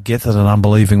 I get that an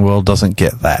unbelieving world doesn't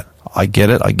get that. I get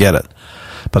it.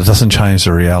 But it doesn't change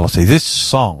the reality. This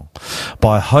song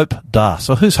by Hope Das.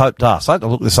 Well, who's Hope Das? I had to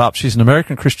look this up. She's an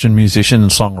American Christian musician and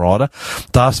songwriter.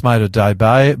 Das made a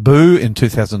debut in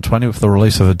 2020 with the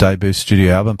release of a debut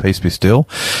studio album, Peace Be Still,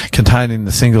 containing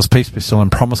the singles Peace Be Still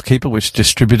and Promise Keeper, which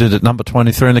distributed at number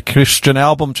 23 in the Christian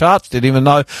album charts. Didn't even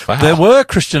know there were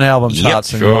Christian album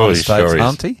charts in the United States,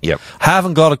 Hunty. Yep.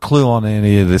 Haven't got a clue on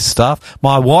any of this stuff.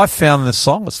 My wife found this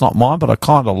song. It's not mine, but I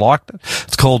kind of liked it.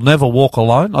 It's called Never Walk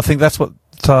Alone. I think that's what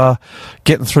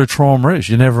getting through trauma is.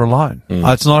 You're never alone.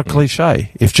 It's not a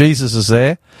cliche. If Jesus is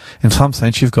there, in some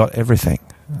sense, you've got everything.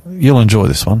 You'll enjoy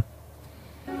this one.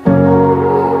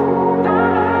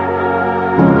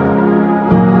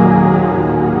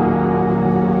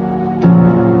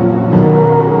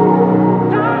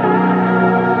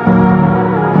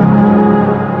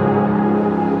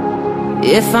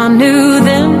 If I knew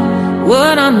then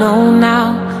what I know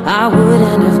now, I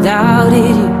wouldn't have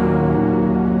doubted you.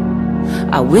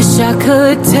 I wish I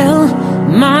could tell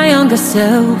my younger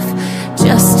self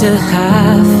just to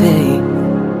have faith.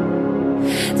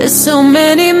 There's so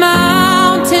many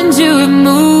mountains you have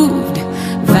moved,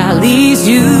 valleys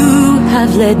you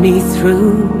have led me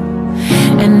through,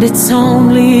 and it's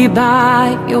only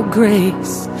by your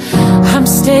grace I'm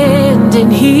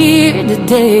standing here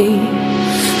today.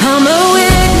 I'm a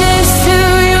witness to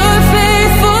your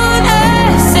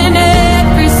faithfulness in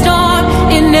every storm,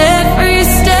 in every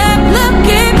step.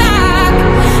 Looking back,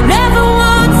 never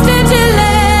once did you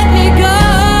let me go.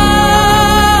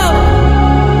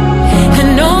 And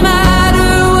no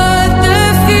matter what the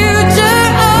future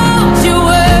holds, you're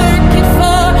working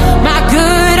for my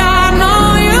good. I know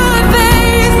you're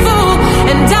faithful,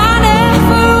 and I'll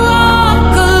never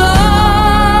walk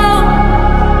alone.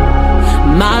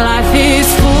 My life is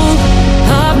full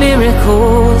of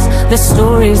miracles, the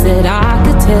stories that I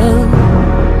could tell.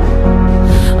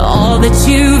 All that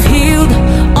you've healed,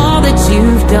 all that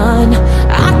you've done,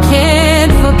 I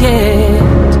can't forget.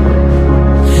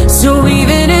 So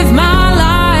even if my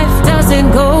life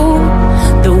doesn't go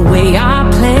the way I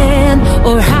plan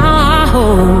or how I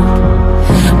hope,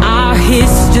 our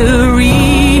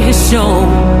history has shown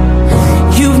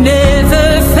you've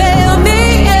never failed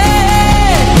me yet.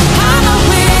 I'm a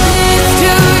witness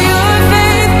to your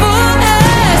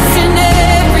faithfulness in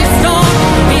every storm,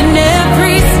 in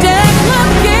every step.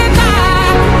 Looking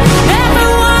back, never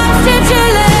once did you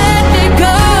let me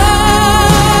go.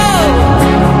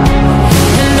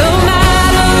 And no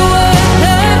matter what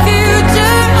the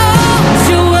future holds,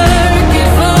 you're working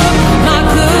for my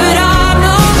good. I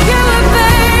know you're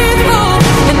faithful,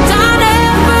 and I'll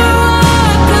never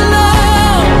walk alone.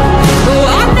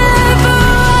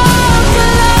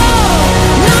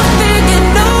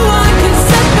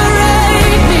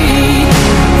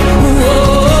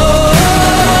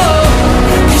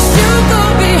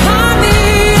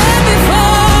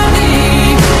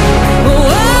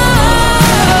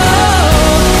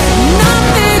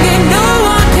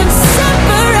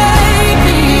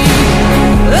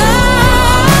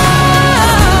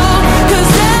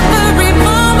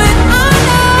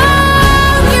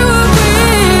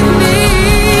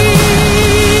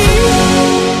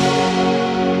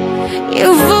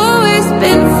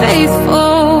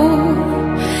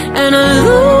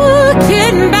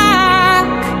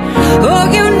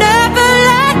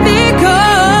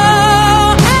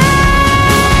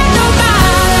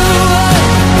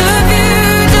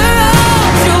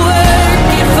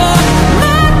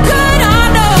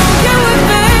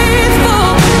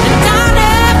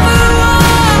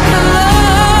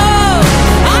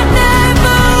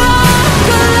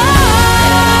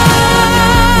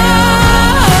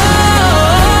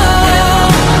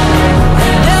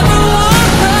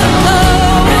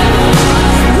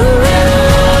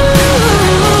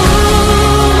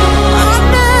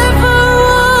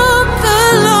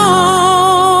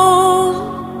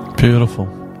 Beautiful.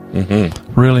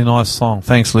 Mm-hmm. Really nice song.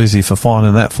 Thanks, Lizzie, for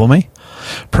finding that for me.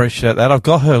 Appreciate that. I've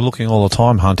got her looking all the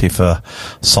time, Hunty, for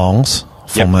songs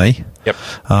for me. Yep.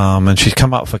 And she's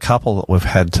come up with a couple that we've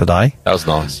had today. That was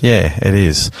nice. Yeah, it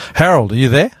is. Harold, are you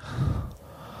there?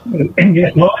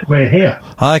 Yes, Lloyd, we're here.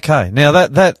 Okay. Now,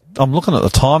 that I'm looking at the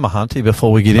timer, Hunty,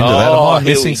 before we get into that. Am I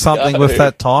missing something with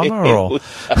that timer? Or?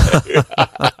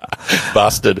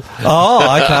 Busted.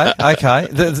 Oh, okay.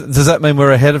 Does that mean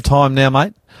we're ahead of time now,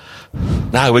 mate?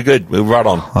 No, we're good. We're right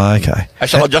on. Okay.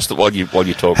 Actually, I'll adjust it while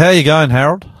you talk. How are you going,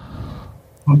 Harold?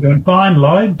 I'm doing fine,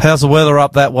 Lloyd. How's the weather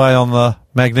up that way on the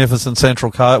magnificent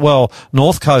Central Coast? Well,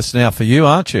 North Coast now for you,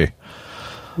 aren't you?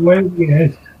 Well,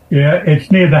 yes. Yeah,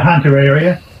 it's near the Hunter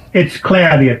area. It's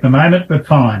cloudy at the moment, but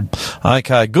fine.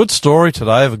 Okay, good story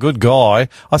today of a good guy.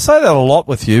 I say that a lot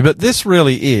with you, but this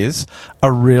really is a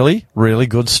really, really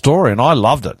good story, and I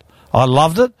loved it.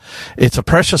 It's a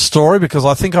precious story because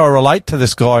I think I relate to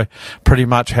this guy pretty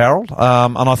much, Harold,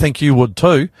 and I think you would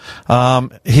too.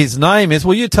 His name is,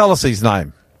 will you tell us his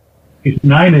name? His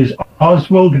name is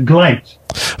Oswald Glates.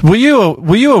 Were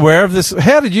you aware of this?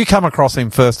 How did you come across him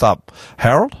first up,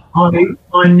 Harold?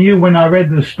 I knew when I read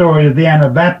the story of the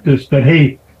Anabaptist that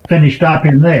he finished up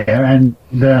in there, and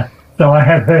so I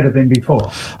have heard of him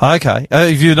before. Okay.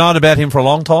 Have you known about him for a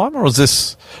long time, or is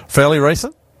this fairly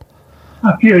recent?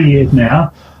 A few years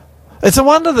now. It's a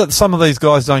wonder that some of these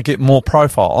guys don't get more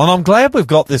profile. And I'm glad we've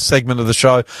got this segment of the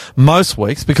show most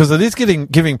weeks because it is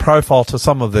giving profile to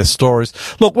some of their stories.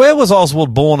 Look, where was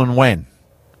Oswald born and when?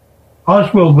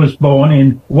 Oswald was born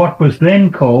in what was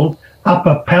then called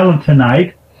Upper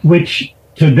Palatinate, which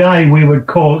today we would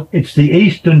call, it's the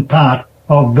eastern part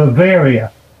of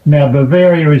Bavaria. Now,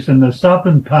 Bavaria is in the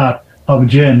southern part of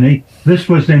Germany. This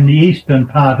was in the eastern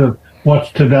part of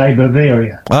what's today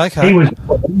Bavaria. Okay. He was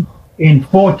born in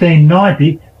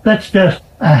 1490. That's just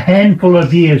a handful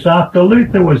of years after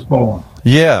Luther was born.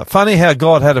 Yeah, funny how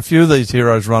God had a few of these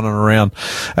heroes running around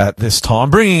at this time,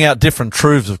 bringing out different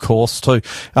truths, of course, too.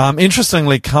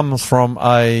 Interestingly, comes from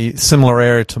a similar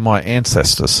area to my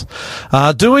ancestors.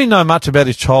 Do we know much about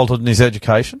his childhood and his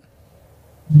education?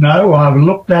 No, I've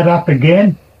looked that up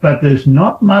again, but there's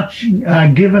not much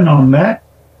given on that,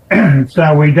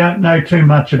 so we don't know too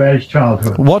much about his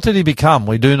childhood. What did he become?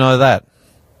 We do know that.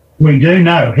 We do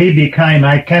know he became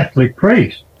a Catholic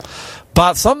priest.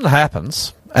 But something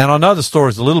happens, and I know the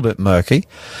story's a little bit murky,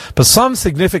 but some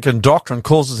significant doctrine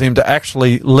causes him to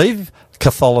actually leave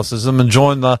Catholicism and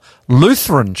join the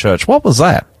Lutheran Church. What was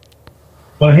that?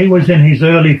 Well, he was in his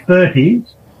early 30s,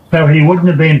 so he wouldn't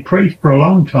have been priest for a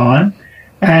long time,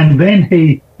 and then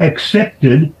he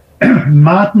accepted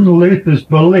Martin Luther's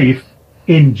belief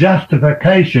in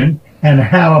justification and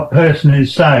how a person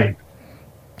is saved.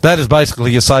 That is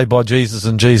basically you're saved by Jesus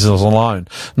and Jesus alone,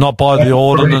 not by the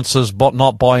ordinances, but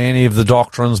not by any of the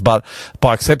doctrines, but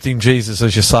by accepting Jesus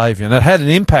as your Saviour. And it had an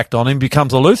impact on him,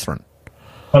 becomes a Lutheran.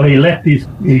 Well, he left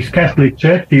his Catholic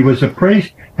church, he was a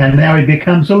priest, and now he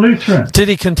becomes a Lutheran. Did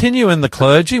he continue in the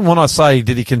clergy? When I say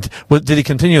did he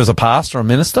continue as a pastor, a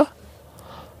minister?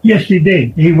 Yes, he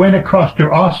did. He went across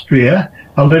to Austria,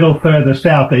 a little further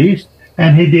southeast,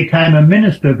 and he became a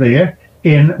minister there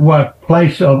in what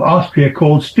place of Austria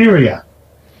called Styria.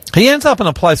 He ends up in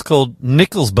a place called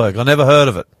Nickelsburg. I never heard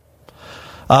of it.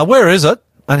 Where is it?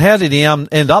 And how did he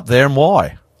end up there and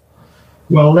why?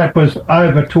 Well, that was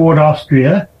over toward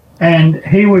Austria, and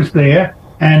he was there,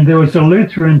 and there was a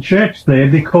Lutheran church there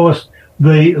because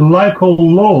the local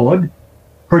lord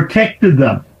protected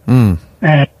them.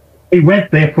 And he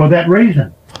went there for that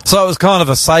reason. So it was kind of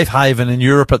a safe haven in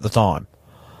Europe at the time.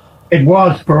 It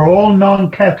was for all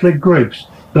non-Catholic groups.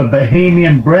 The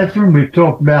Bohemian Brethren, we've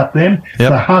talked about them,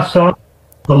 Yep. the Hussites,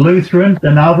 the Lutherans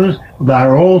and others,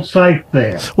 they're all safe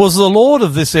there. Was the lord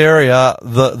of this area,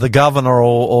 the governor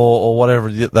or whatever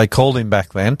they called him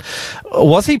back then,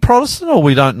 was he Protestant or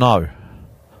we don't know?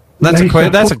 That's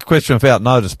a question without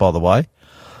notice, by the way.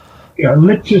 Yeah,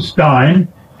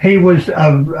 Liechtenstein, he was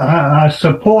a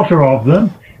supporter of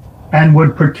them and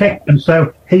would protect them,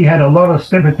 so he had a lot of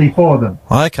sympathy for them.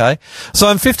 Okay. So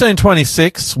in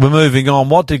 1526, we're moving on.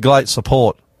 What did Glate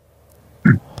support?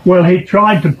 Well, he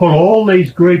tried to pull all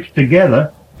these groups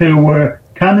together who were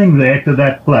coming there to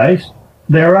that place.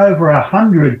 There are over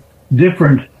 100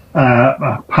 different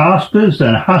pastors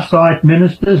and Hussite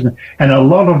ministers and a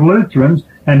lot of Lutherans,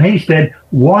 and he said,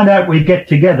 why don't we get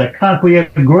together? Can't we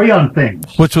agree on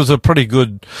things? Which was a pretty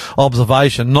good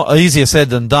observation. Not easier said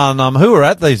than done. Who were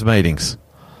at these meetings?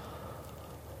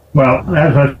 Well,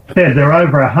 as I said, there are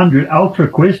over 100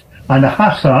 Ultraquists and the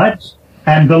Hussites,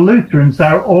 and the Lutherans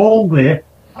are all there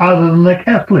other than the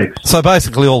Catholics. So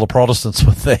basically all the Protestants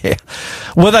were there.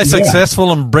 Were they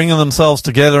successful in bringing themselves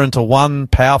together into one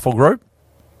powerful group?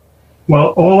 Well,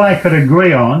 all they could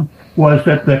agree on was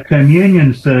that the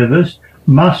communion service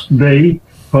must be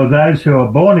for those who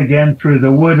are born again through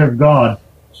the Word of God.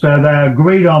 So they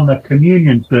agreed on the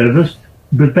communion service,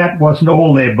 but that wasn't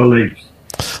all their beliefs.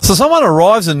 So someone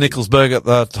arrives in Nicholsburg at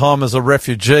the time as a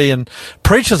refugee and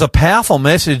preaches a powerful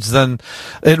message, then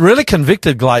it really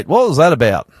convicted Glate. What was that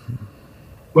about?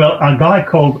 Well, a guy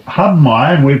called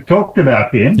Hubmeyer, and we've talked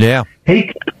about him. Yeah. He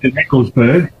came to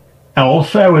Nicholsburg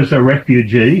also as a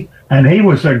refugee, and he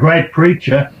was a great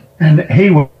preacher, and he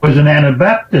was an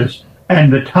Anabaptist.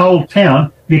 And the whole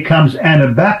town becomes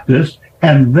Anabaptist,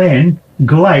 and then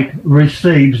Glate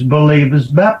receives believers'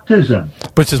 baptism.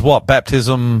 Which is what?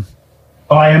 Baptism?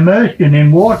 By immersion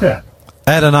in water.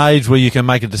 At an age where you can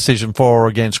make a decision for or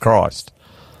against Christ.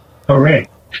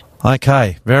 Correct.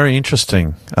 Okay, very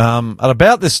interesting. At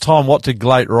about this time, what did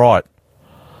Glate write?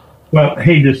 Well,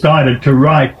 he decided to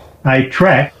write a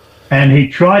tract, and he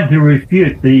tried to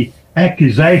refute the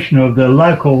accusation of the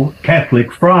local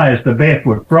Catholic friars, the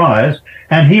Barefoot Friars,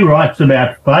 and he writes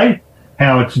about faith,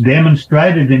 how it's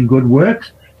demonstrated in good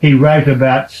works. He wrote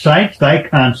about saints, they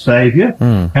can't save you,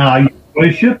 how you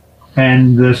worship,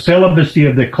 and the celibacy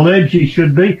of the clergy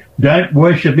should be, don't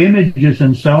worship images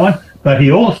and so on. But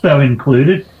he also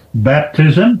included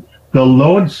baptism, the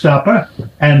Lord's Supper,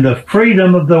 and the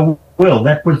freedom of the will.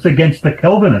 That was against the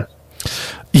Calvinists.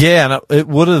 Yeah, and it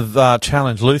would have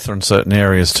challenged Luther in certain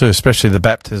areas too, especially the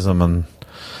baptism. And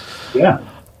Yeah.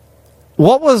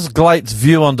 what was Glate's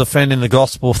view on defending the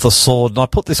gospel with the sword? And I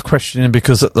put this question in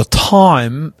because at the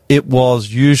time it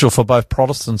was usual for both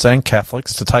Protestants and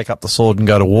Catholics to take up the sword and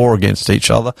go to war against each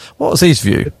other. What was his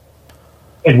view?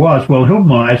 It was. Well,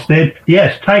 Hubmeyer said,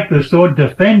 yes, take the sword,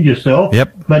 defend yourself.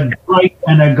 Yep. But Glate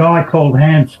and a guy called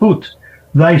Hans Hut,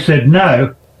 they said,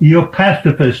 no, you're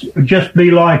pacifists, just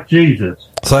be like Jesus.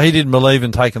 So he didn't believe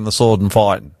in taking the sword and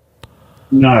fighting.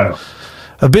 No.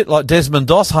 A bit like Desmond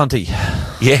Doss, Hunty.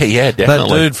 Yeah, definitely. That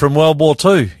dude from World War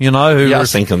II, you know, who I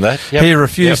was thinking that. Yep. he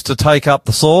refused to take up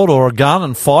the sword or a gun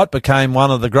and fight, became one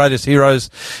of the greatest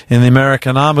heroes in the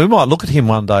American army. We might look at him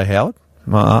one day, Howard.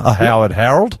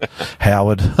 Harold.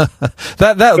 Howard.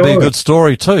 that would be a good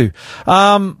story too.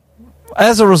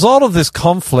 As a result of this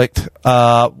conflict,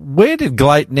 where did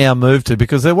Glate now move to?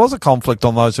 Because there was a conflict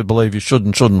on those who believe you should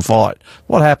and shouldn't fight.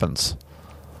 What happens?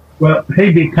 Well,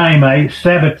 he became a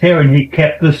Sabbatarian. He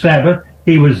kept the Sabbath.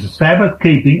 He was a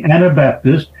Sabbath-keeping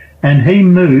Anabaptist, and he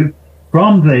moved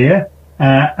from there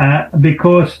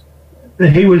because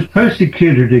he was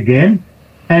persecuted again,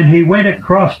 and he went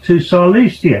across to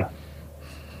Silesia.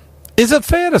 Is it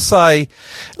fair to say,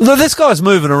 look, this guy's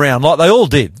moving around like they all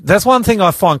did. That's one thing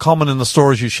I find common in the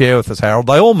stories you share with us, Harold.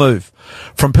 They all move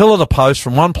from pillar to post,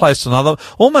 from one place to another,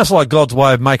 almost like God's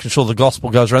way of making sure the gospel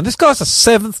goes around. This guy's a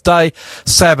seventh-day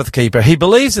Sabbath keeper. He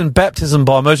believes in baptism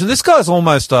by immersion. This guy's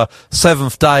almost a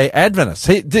seventh-day Adventist.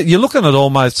 You're looking at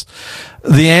almost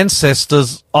the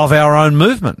ancestors of our own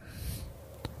movement.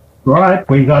 Right,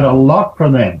 we got a lot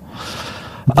from them.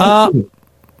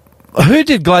 Who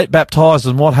did Glate baptise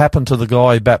and what happened to the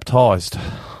guy he baptised?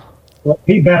 Well,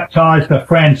 he baptised a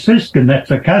Franciscan,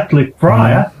 that's a Catholic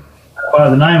friar, by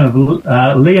the name of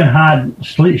Leonhard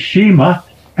Schiemer,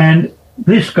 and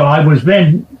this guy was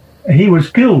he was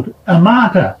killed, a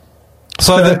martyr.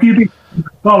 So if you became a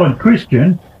solid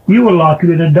Christian, you were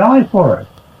likely to die for it.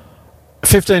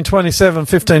 1527,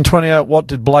 1528, what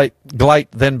did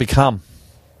Glate then become?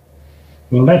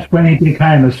 Well, that's when he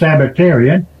became a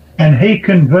Sabbatarian, and he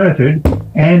converted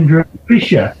Andrew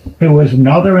Fisher, who was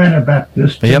another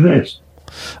Anabaptist, to this.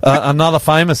 Another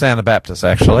famous Anabaptist,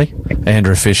 actually,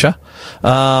 Andrew Fisher.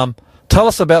 Tell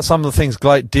us about some of the things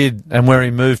Glate did and where he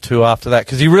moved to after that,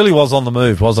 because he really was on the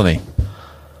move, wasn't he?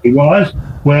 He was.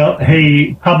 Well,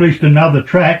 he published another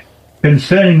tract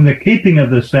concerning the keeping of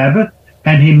the Sabbath,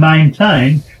 and he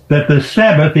maintained that the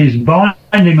Sabbath is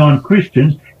binding on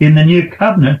Christians in the New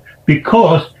Covenant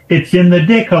because it's in the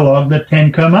Decalogue, the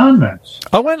Ten Commandments.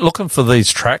 I went looking for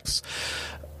these tracts.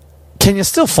 Can you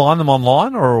still find them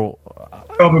online, or...?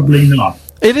 Probably not.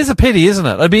 It is a pity, isn't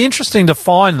it? It'd be interesting to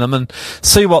find them and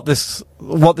see what this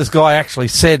guy actually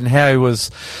said and how he was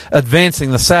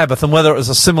advancing the Sabbath and whether it was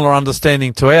a similar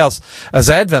understanding to ours as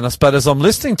Adventists. But as I'm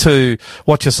listening to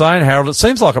what you're saying, Harold, it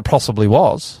seems like it possibly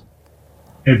was.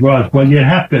 It was. Well, you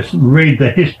have to read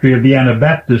the history of the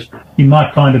Anabaptists. You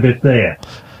might find a bit there.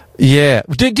 Yeah.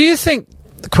 Do you think,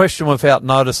 the question without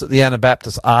notice, that the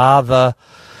Anabaptists are the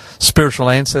spiritual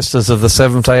ancestors of the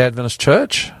Seventh-day Adventist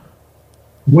Church?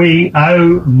 we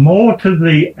owe more to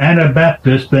the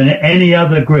Anabaptists than any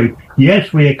other group.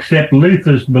 Yes, we accept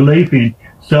Luther's belief in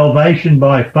salvation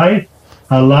by faith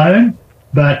alone,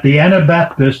 but the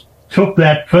Anabaptists took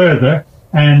that further,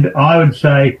 and I would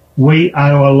say we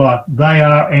owe a lot. They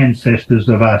are ancestors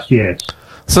of us, yes.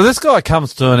 So this guy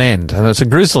comes to an end, and it's a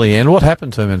grisly end. What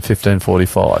happened to him in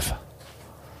 1545?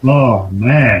 Oh,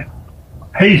 man.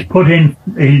 He's put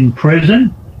in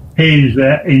prison. He's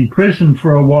in prison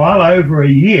for a while, over a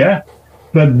year,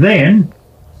 but then,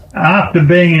 after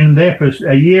being in there for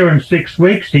a year and 6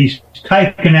 weeks, he's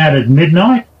taken out at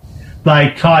midnight.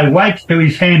 They tie weights to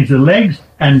his hands and legs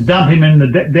and dump him in the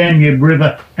Danube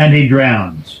River, and he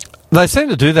drowns. They seem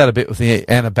to do that a bit with the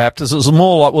Anabaptists. It was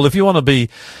more like, well, if you want to be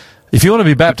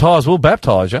baptised, we'll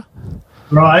baptise you.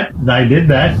 Right, they did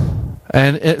that.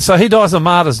 And so he dies a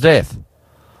martyr's death.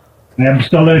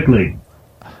 Absolutely.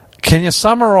 Can you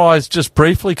summarise just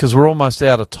briefly, because we're almost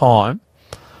out of time,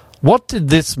 what did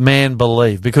this man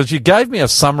believe? Because you gave me a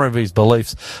summary of his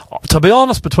beliefs. To be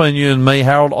honest, between you and me,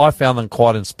 Harold, I found them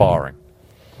quite inspiring.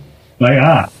 They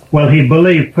are. Well, he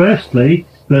believed, firstly,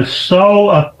 the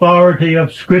sole authority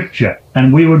of Scripture,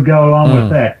 and we would go along with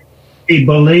that. He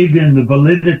believed in the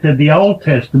validity of the Old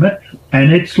Testament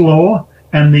and its law,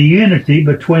 and the unity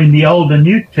between the Old and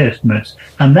New Testaments,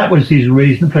 and that was his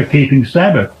reason for keeping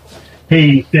Sabbath.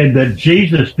 He said that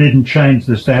Jesus didn't change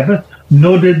the Sabbath,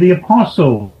 nor did the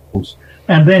apostles.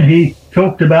 And then he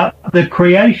talked about the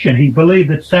creation. He believed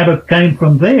that Sabbath came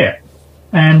from there.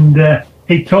 And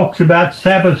he talks about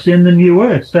Sabbaths in the new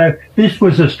earth. So this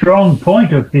was a strong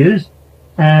point of his,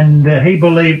 and he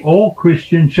believed all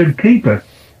Christians should keep it.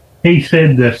 He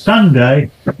said that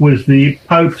Sunday was the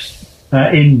Pope's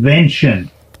invention.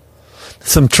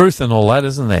 Some truth in all that,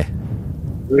 isn't there?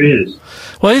 There is.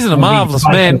 Well, he's a marvellous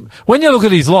man. When you look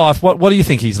at his life, what do you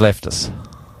think he's left us?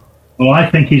 Well, I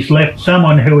think he's left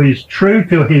someone who is true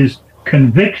to his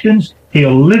convictions.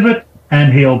 He'll live it,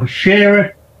 and he'll share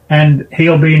it, and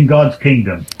he'll be in God's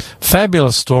kingdom.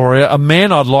 Fabulous story. A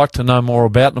man I'd like to know more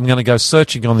about. I'm going to go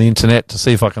searching on the internet to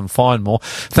see if I can find more.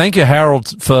 Thank you,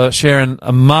 Harold, for sharing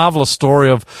a marvellous story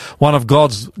of one of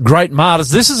God's great martyrs.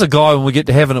 This is a guy, when we get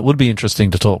to heaven, it would be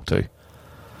interesting to talk to.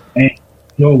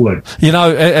 Sure would. You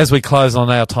know, as we close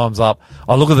on our time's up,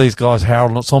 I look at these guys,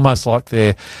 Harold, and it's almost like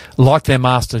they're like their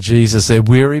Master Jesus. They're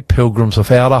weary pilgrims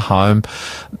without a home.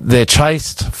 They're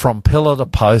chased from pillar to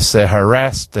post. They're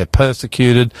harassed. They're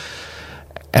persecuted.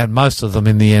 And most of them,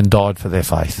 in the end, died for their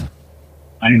faith.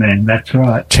 Amen. That's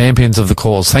right. Champions of the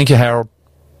cause. Thank you, Harold.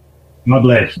 God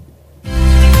bless.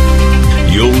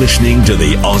 You're listening to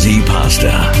the Aussie Pastor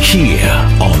here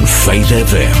on Faith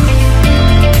FM.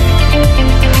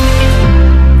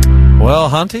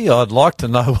 Well, Hunty, I'd like to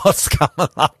know what's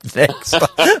coming up next,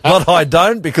 but I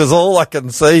don't, because all I can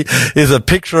see is a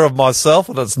picture of myself,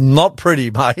 and it's not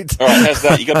pretty, mate. All right, how's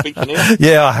that? You got a picture now?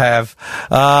 Yeah, I have.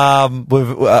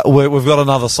 We've got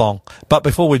another song, but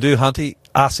before we do, Hunty,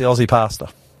 ask the Aussie Pastor.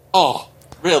 Oh,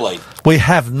 really? We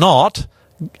have not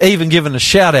even given a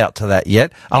shout out to that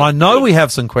yet, and I know we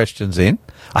have some questions in.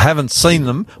 I haven't seen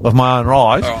them with my own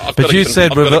eyes, but you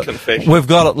said we've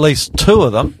got at least two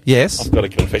of them. Yes, I've got a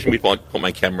confession. We might put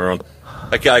my camera on.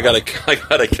 Okay, I got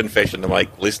a confession to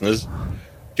make, listeners.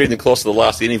 During the course of the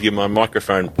last interview, my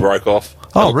microphone broke off.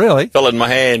 Oh, really? Fell in my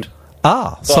hand.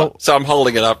 So I'm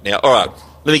holding it up now. All right,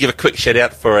 let me give a quick shout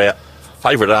out for our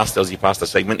favourite Ask the Aussie Pastor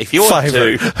segment. If you want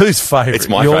to... Whose favourite? It's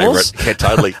my Yours? favourite. Yeah,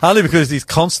 totally. Only because he's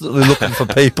constantly looking for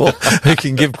people who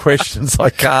can give questions I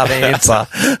can't answer.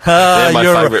 They're my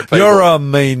favourite people. You're a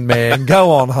mean man.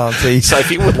 Go on, Hunty. So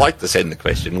if you would like to send the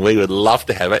question, we would love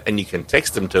to have it, and you can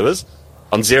text them to us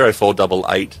on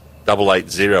 0488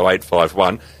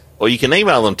 880851, or you can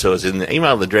email them to us, and the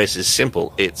email address is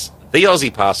simple. It's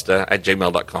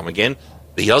theaussiepastor@gmail.com. Again,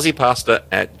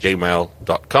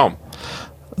 theaussiepastor@gmail.com.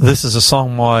 This is a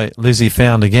song my Lizzie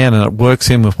found again, and it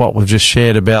works in with what we've just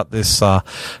shared about this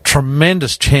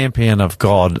tremendous champion of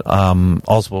God,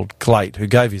 Oswald Glate, who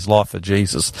gave his life for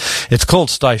Jesus. It's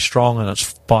called Stay Strong, and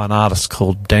it's by an artist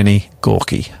called Danny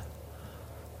Gorky.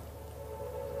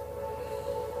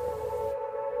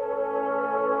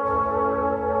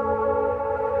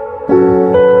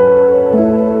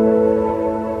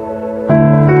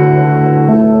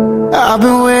 I've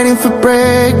been waiting for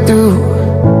breakthrough.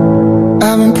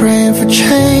 I've been praying for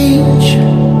change.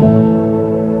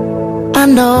 I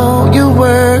know you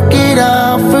work it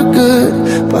out for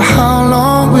good, but how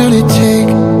long will it take?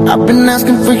 I've been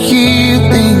asking for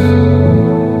healing,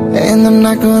 and I'm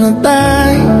not gonna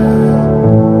die.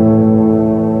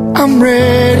 I'm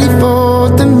ready for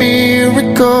the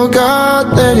miracle,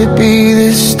 God, let it be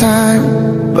this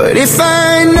time. But if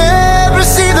I never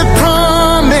see the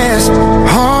promise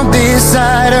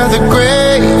side of the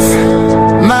grave.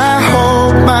 My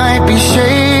hope might be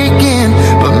shaken,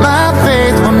 but my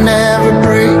faith will never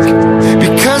break.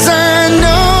 Because I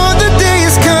know the day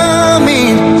is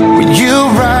coming when you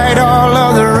right all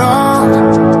of the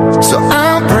wrong. So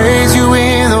I'll praise you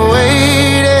in the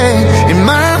waiting, and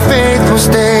my faith will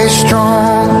stay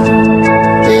strong.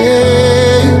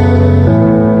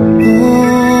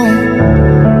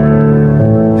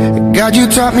 God, you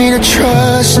taught me to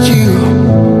trust you.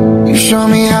 You show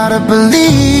me how to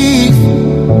believe.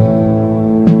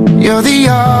 You're the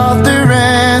author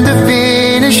and the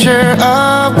finisher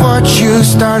of what you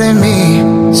started me.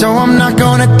 So I'm not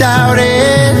gonna doubt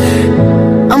it.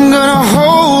 I'm gonna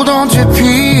hold on to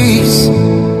peace.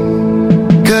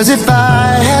 'Cause if I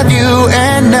have you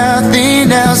and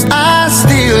nothing else, I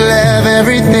still have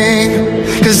everything.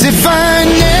 'Cause if I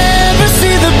never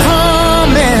see the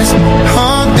promise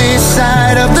on this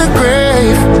side of the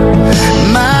grave,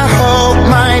 my hope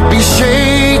might be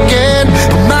shaken,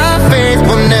 but my faith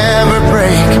will never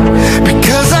break.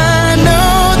 Because I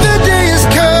know the day is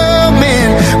coming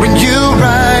when you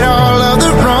right all of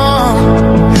the wrong.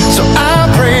 So I'll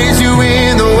praise you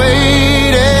in the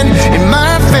waiting, and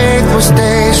my faith will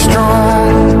stay strong.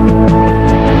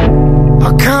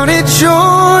 I'll count it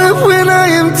joy when I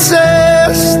am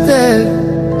tested,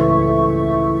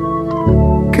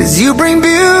 'cause you bring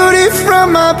beauty from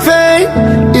my pain.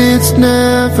 It's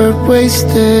never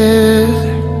wasted.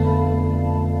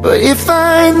 But if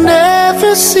I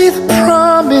never see the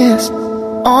promise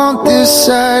on this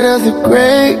side of the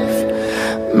grave,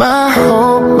 my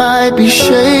hope might be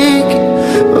shaken,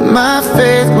 but my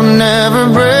faith will never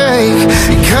break.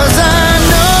 Because I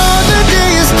know the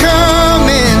day is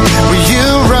coming when you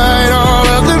right all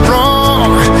of the wrong.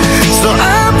 So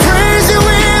I praise you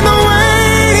in the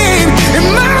waiting, and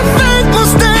my faith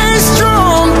will stay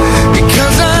strong.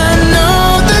 Because I know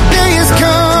the day is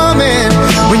coming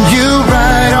when you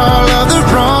right all of the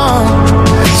wrong.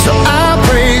 So I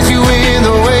praise you in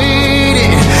the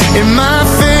waiting, and my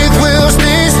faith will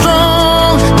stay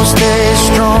strong, will stay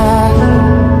strong.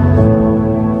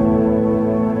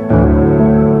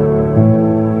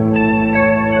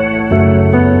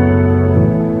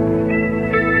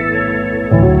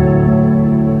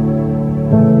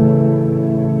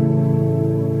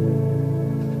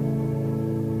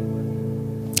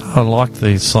 I like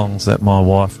these songs that my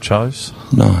wife chose.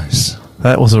 Nice.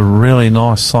 That was a really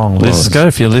nice song. Let's go.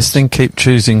 If you're listening, keep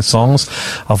choosing songs.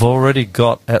 I've already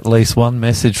got at least one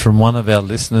message from one of our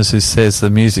listeners who says the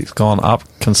music's gone up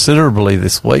considerably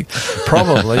this week,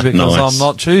 probably because Nice. I'm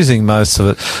not choosing most of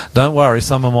it. Don't worry,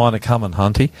 some of mine are coming,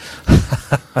 Hunty.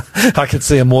 I can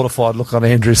see a mortified look on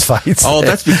Andrew's face. Oh,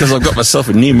 that's because I've got myself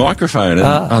a new microphone and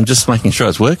I'm just making sure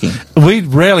it's working. We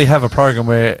rarely have a program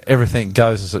where everything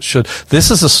goes as it should. This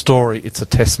is a story. It's a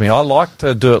test me. I like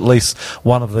to do at least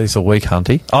one of these a week,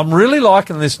 Hunty. I'm really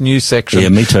liking this new section. Yeah,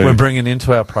 me too. We're bringing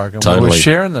into our program. Totally. We're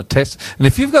sharing the test. And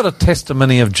if you've got a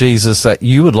testimony of Jesus that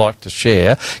you would like to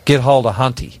share, get hold of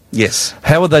Hunty. Yes.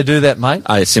 How would they do that, mate?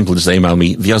 It's simple. Just email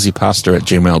me,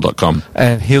 theaussiepastor@gmail.com.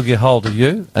 And he'll get hold of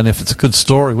you. And if it's a good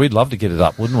story, we'd love to get it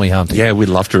up, wouldn't we, Hunty? Yeah, we'd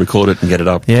love to record it and get it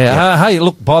up. Yeah. Hey,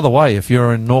 look, by the way, if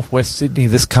you're in northwest Sydney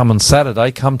this coming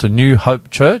Saturday, come to New Hope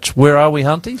Church. Where are we,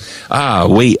 Hunty?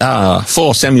 We are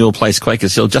 4 Samuel Place,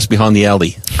 Quakers Hill, just behind the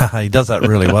Aldi. He does that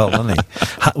really well, doesn't he?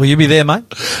 Will you be there, mate?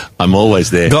 I'm always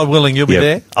there. God willing, you'll be Yep,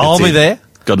 there. that's I'll be it. there.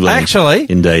 God willing. Actually,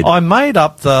 Indeed. I made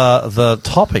up the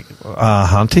topic,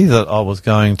 Hunty, that I was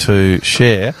going to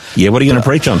share. Yeah, what are you going to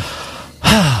preach on?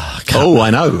 I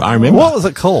know. I remember. What was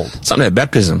it called? Something about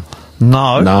baptism.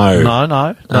 No.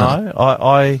 No.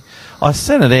 I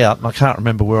sent it out, and I can't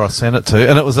remember where I sent it to.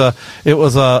 And it was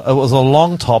a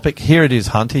long topic. Here it is,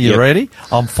 Hunty. You Yep. ready?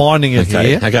 I'm finding it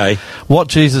here. Okay. What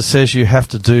Jesus says you have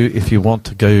to do if you want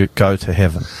to go to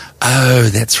heaven. Oh,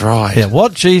 that's right. Yeah,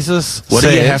 what Jesus What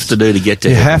says do you have to do to get to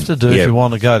you heaven? have to do Yep. if you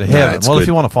want to go to No, heaven. that's Well, if good.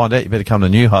 you want to find out, you better come to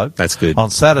New Hope. That's good.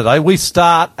 On Saturday, we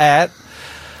start at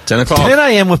 10 o'clock. 10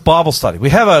 a.m. with Bible study.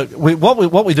 We have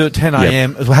what we do at 10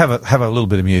 a.m. is we have a little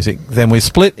bit of music. Then we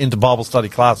split into Bible study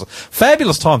classes.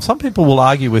 Fabulous time. Some people will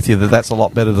argue with you that that's a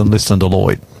lot better than listening to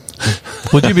Lloyd.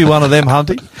 Would you be one of them,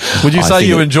 Hunty? Would you I say think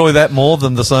you enjoy that more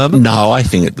than the sermon? No, I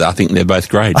think they're both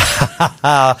great.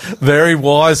 Very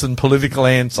wise and political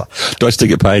answer. Do I still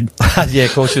get paid? Yeah,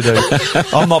 of course you do.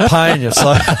 I'm not paying you,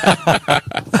 so.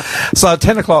 So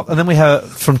 10 o'clock, and then we have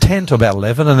from 10 to about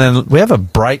 11, and then we have a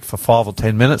break for 5 or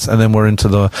 10 minutes, and then we're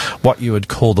into what you would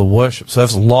call the worship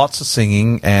service. Lots of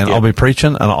singing, and Yep. I'll be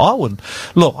preaching, and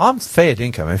I'm fair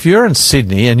income. If you're in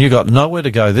Sydney and you got nowhere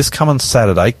to go this coming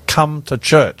Saturday, come to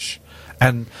church.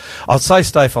 And I'd say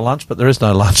stay for lunch, but there is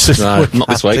no lunch this No, week. not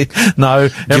this week. No.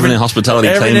 Giving our hospitality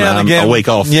team a week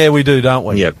off. Yeah, we do, don't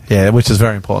we? Yep. Yeah, which is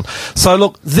very important. So,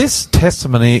 look, this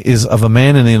testimony is of a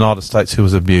man in the United States who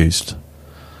was abused.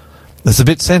 It's a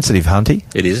bit sensitive, Hunty.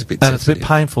 It is a bit And sensitive. it's a bit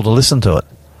painful to listen to it.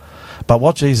 But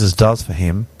what Jesus does for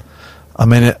him, I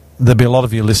mean, there'll be a lot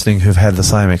of you listening who've had the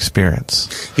same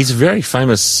experience. He's a very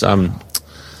famous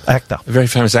Actor.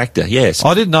 actor, yes.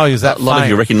 I didn't know he was that A lot of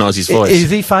you famous. recognise his voice. Is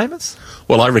he famous?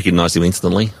 Well, I recognised him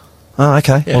instantly. Oh,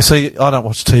 okay. Yeah. Well, see, I don't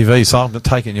watch TV, so I'm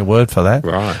taking your word for that.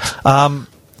 Right.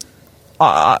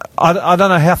 I don't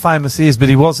know how famous he is, but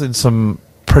he was in some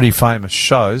pretty famous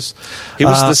shows. He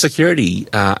was the security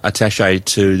attaché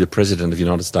to the President of the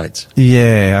United States.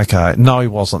 Yeah, okay. No, he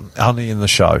wasn't. Only in the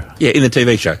show. Yeah, in the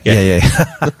TV show. Yeah.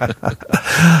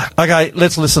 Okay,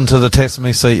 let's listen to the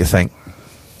testimony, see what you think.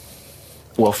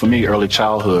 Well, for me, early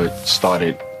childhood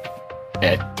started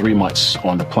at 3 months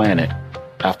on the planet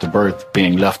after birth,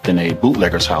 being left in a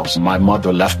bootlegger's house. My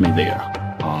mother left me there,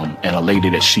 and a lady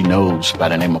that she knows by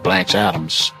the name of Blanche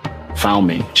Adams found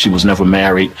me. She was never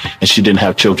married, and she didn't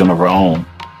have children of her own.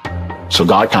 So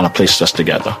God kind of placed us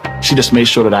together. She just made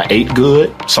sure that I ate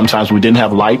good. Sometimes we didn't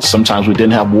have lights, sometimes we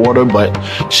didn't have water, but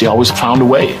she always found a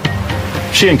way.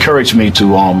 She encouraged me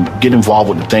to get involved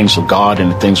with the things of God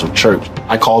and the things of church.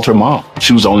 I called her mom.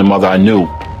 She was the only mother I knew.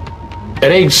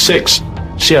 At age 6,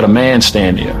 she had a man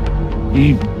stand there.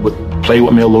 He would play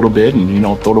with me a little bit and,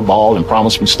 throw the ball and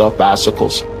promise me stuff,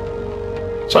 bicycles.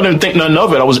 So I didn't think nothing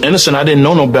of it. I was innocent. I didn't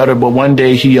know no better. But one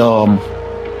day he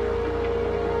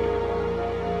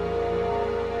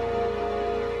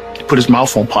put his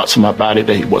mouth on parts of my body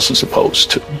that he wasn't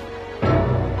supposed to.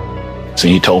 So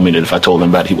he told me that if I told him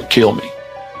about it, he would kill me.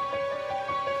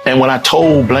 And when I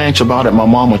told Blanche about it, my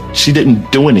mama, she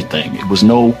didn't do anything. It was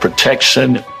no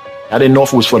protection. I didn't know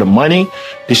if it was for the money.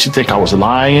 Did she think I was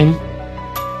lying?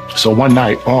 So one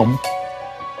night, I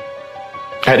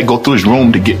had to go through his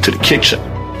room to get to the kitchen.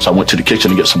 So I went to the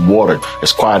kitchen to get some water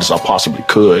as quiet as I possibly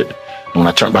could. And when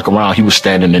I turned back around, he was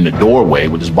standing in the doorway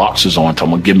with his boxers on,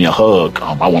 telling me, give me a hug.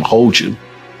 I want to hold you.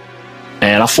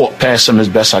 And I fought past him as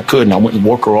best I could. And I went and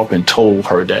woke her up and told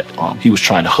her that he was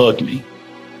trying to hug me.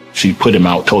 She put him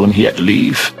out, told him he had to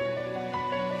leave.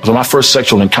 So my first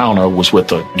sexual encounter was with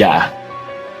a guy.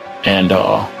 And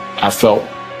I felt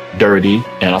dirty,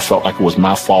 and I felt like it was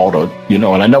my fault, and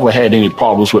I never had any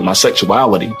problems with my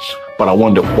sexuality, but I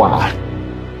wondered why.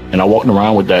 And I walked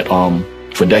around with that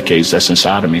for decades. That's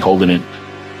inside of me, holding it.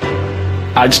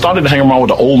 I started to hang around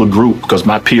with the older group because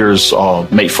my peers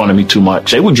made fun of me too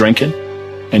much. They were drinking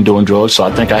and doing drugs. So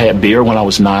I think I had beer when I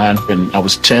was 9, and I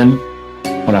was 10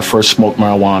 when I first smoked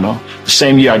marijuana. The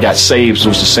same year I got saved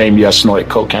was the same year I snorted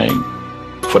cocaine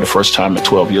for the first time at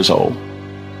 12 years old.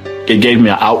 It gave me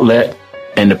an outlet,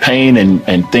 and the pain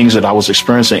and things that I was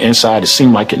experiencing inside, it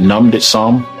seemed like it numbed it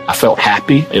some. I felt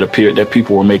happy. It appeared that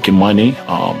people were making money.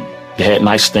 They had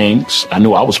nice things. I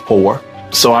knew I was poor.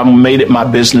 So I made it my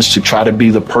business to try to be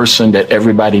the person that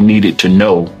everybody needed to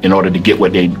know in order to get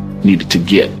what they needed to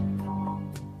get.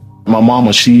 My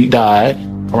mama, she died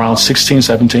around 16,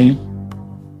 17.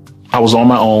 I was on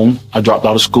my own. I dropped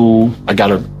out of school. I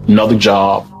got another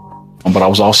job, but I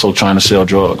was also trying to sell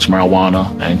drugs,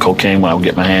 marijuana and cocaine when I would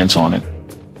get my hands on it.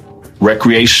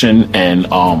 Recreation and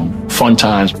fun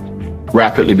times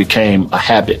rapidly became a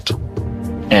habit.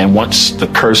 And once the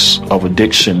curse of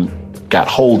addiction got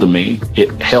hold of me, it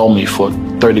held me for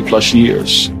 30 plus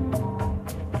years.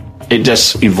 It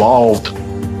just evolved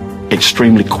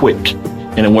extremely quick,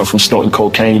 and it went from snorting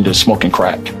cocaine to smoking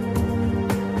crack.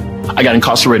 I got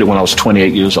incarcerated when I was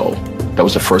 28 years old. That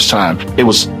was the first time. It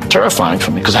was terrifying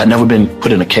for me because I'd never been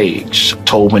put in a cage,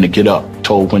 told when to get up,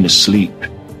 told when to sleep.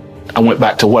 I went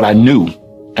back to what I knew,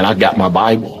 and I got my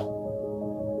Bible.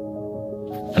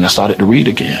 And I started to read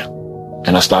again,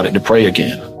 and I started to pray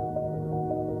again.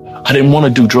 I didn't want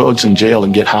to do drugs in jail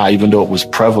and get high, even though it was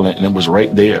prevalent and it was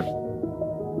right there.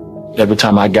 Every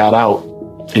time I got out,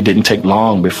 it didn't take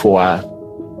long before I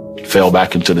fell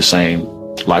back into the same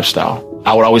lifestyle.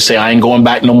 I would always say, I ain't going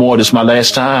back no more. This is my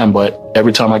last time. But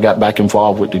every time I got back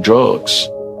involved with the drugs,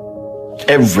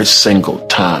 every single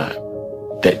time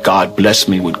that God blessed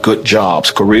me with good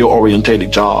jobs,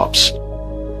 career-orientated jobs,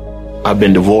 I've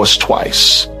been divorced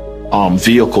twice,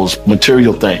 vehicles,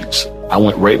 material things. I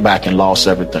went right back and lost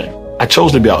everything. I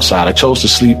chose to be outside. I chose to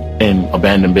sleep in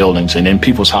abandoned buildings and in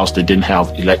people's houses that didn't have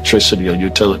electricity or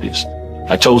utilities.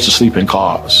 I chose to sleep in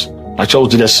cars. I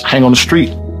chose to just hang on the street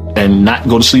and not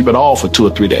go to sleep at all for 2 or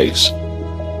 3 days.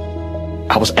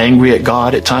 I was angry at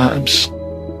God at times.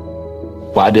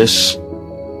 Why this?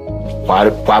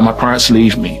 Why my parents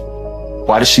leave me?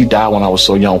 Why did she die when I was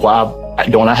so young? Why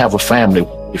Don't I have a family?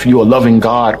 If you're a loving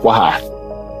God, why?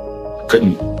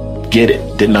 Couldn't get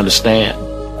it, didn't understand.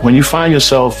 When you find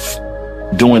yourself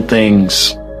doing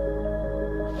things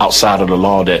outside of the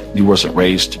law that you wasn't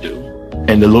raised to do,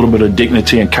 and the little bit of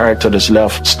dignity and character that's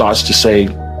left starts to say,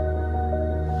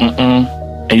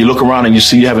 and you look around and you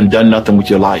see you haven't done nothing with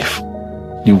your life.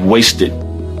 You've wasted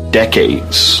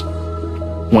decades.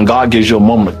 When God gives you a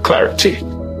moment of clarity,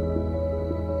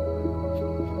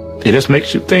 it just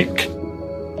makes you think,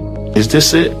 is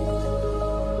this it?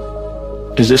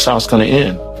 Is this how it's going to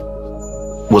end?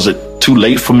 Was it too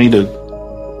late for me to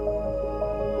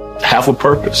have a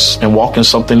purpose and walk in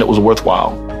something that was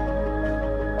worthwhile?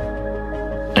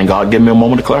 And God gave me a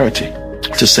moment of clarity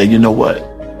to say, you know what?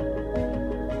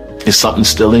 There's something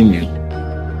still in you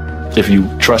if you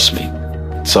trust me.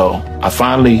 So I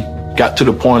finally got to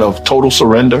the point of total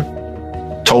surrender,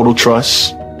 total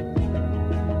trust.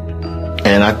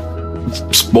 And I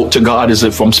spoke to God as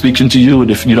if I'm speaking to you,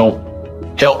 and if you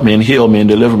don't help me and heal me and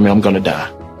deliver me, I'm going to die.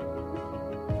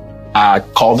 I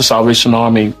called the Salvation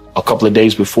Army a couple of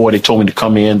days before. They told me to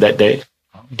come in that day,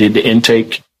 did the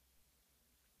intake.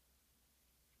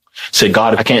 Said,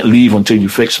 God, I can't leave until you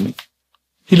fix me.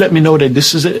 He let me know that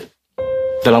this is it,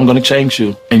 that I'm going to change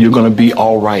you and you're going to be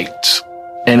all right.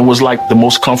 And it was like the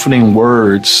most comforting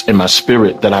words in my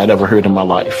spirit that I had ever heard in my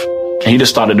life. And he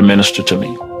just started to minister to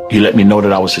me. He let me know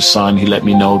that I was his son. He let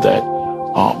me know that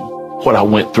what I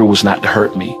went through was not to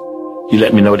hurt me. He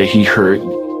let me know that he heard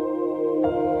me.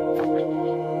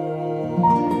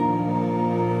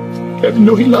 Let me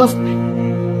know he loved me.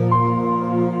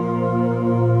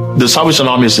 The Salvation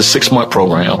Army is a 6-month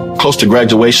program. Close to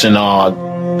graduation, the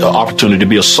opportunity to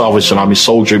be a Salvation Army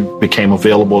soldier became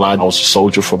available. I was a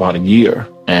soldier for about a year.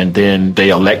 And then they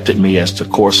elected me as the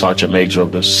Corps Sergeant Major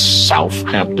of the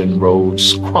Southampton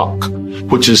Roads Croc,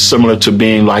 which is similar to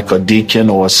being like a deacon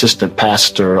or assistant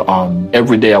pastor.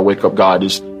 Every day I wake up, God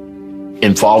is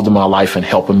involved in my life and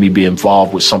helping me be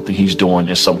involved with something he's doing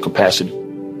in some capacity.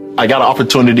 I got an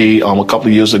opportunity a couple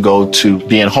of years ago to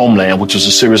be in Homeland, which was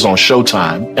a series on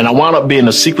Showtime. And I wound up being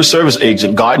a Secret Service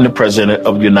agent guarding the President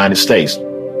of the United States.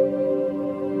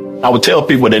 I would tell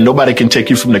people that nobody can take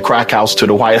you from the crack house to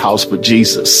the White House but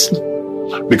Jesus.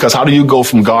 Because how do you go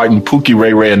from guarding Pookie,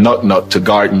 Ray Ray, and Nuck Nuck to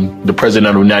guarding the President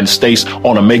of the United States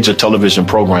on a major television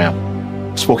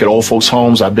program? I spoke at old folks'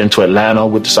 homes. I've been to Atlanta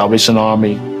with the Salvation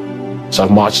Army. So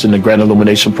I've marched in the Grand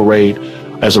Illumination Parade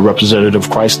as a representative of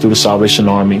Christ through the Salvation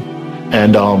Army.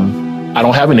 And I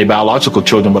don't have any biological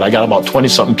children, but I got about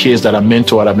 20-something kids that I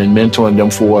mentored. I've been mentoring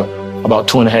them for about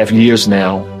 2.5 years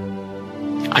now.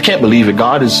 I can't believe it.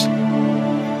 God is,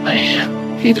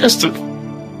 man, he does the,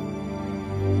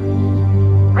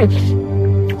 what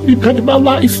he done in my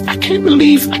life. I can't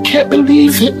believe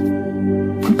it.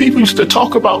 When people used to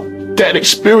talk about that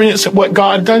experience and what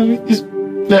God done,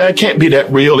 it can't be that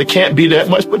real. It can't be that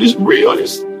much, but it's real.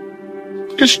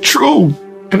 It's true.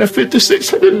 And at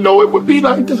 56, I didn't know it would be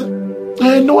like that. I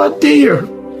had no idea.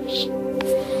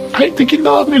 I didn't think he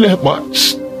loved me that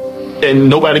much. And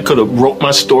nobody could have wrote my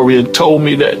story and told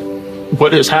me that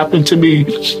what has happened to me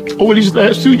over these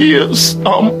last 2 years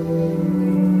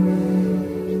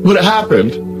would have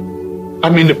happened. I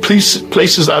mean, the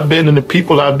places I've been and the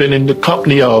people I've been in the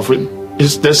company of,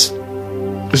 it's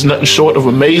nothing short of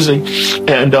amazing.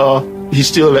 And he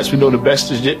still lets me know the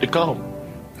best is yet to come.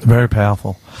 Very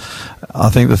powerful. I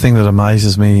think the thing that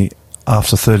amazes me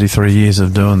after 33 years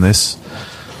of doing this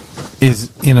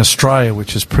is in Australia,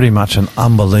 which is pretty much an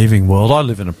unbelieving world. I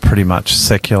live in a pretty much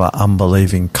secular,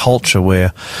 unbelieving culture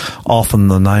where often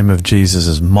the name of Jesus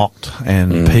is mocked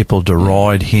and people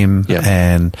deride him. Yep.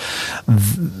 And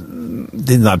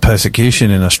there's no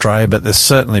persecution in Australia, but there's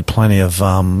certainly plenty of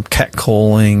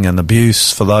catcalling and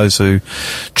abuse for those who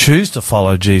choose to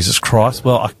follow Jesus Christ.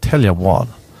 Well, I tell you what,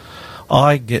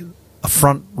 I get a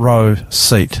front row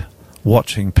seat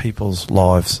watching people's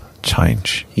lives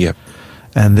change. Yep.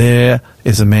 And there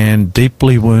is a man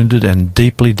deeply wounded and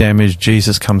deeply damaged.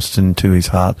 Jesus comes into his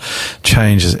heart,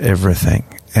 changes everything.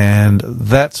 And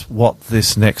that's what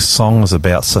this next song is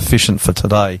about, Sufficient for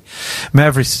Today.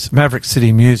 Maverick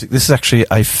City Music, this is actually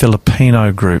a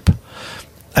Filipino group,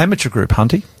 amateur group,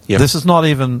 Hunty. Yep. This is not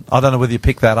even, I don't know whether you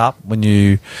picked that up when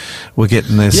you were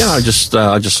getting this. Yeah, I just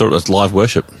thought it was live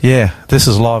worship. Yeah, this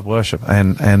is live worship.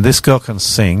 And this girl can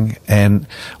sing. And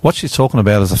what she's talking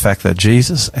about is the fact that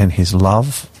Jesus and his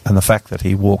love and the fact that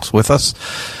he walks with us,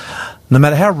 no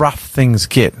matter how rough things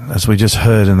get, as we just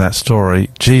heard in that story,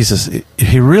 Jesus,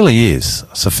 he really is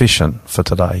sufficient for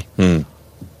today.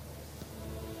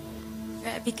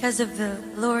 Because of the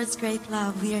Lord's great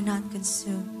love, we are not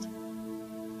consumed.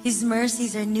 His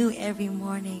mercies are new every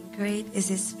morning. Great is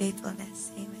His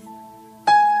faithfulness. Amen.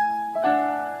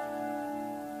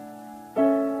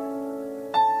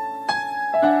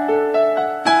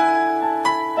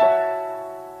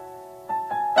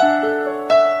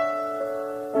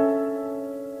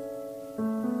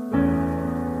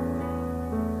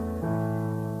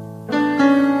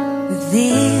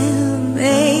 There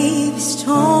may be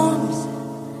storms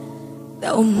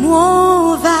that will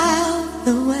move out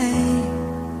the way,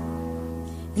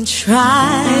 and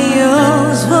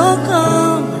trials will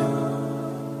come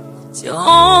to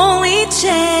only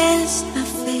test my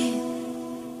faith.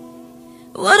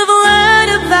 What I've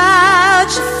learned about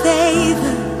your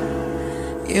favor,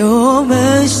 your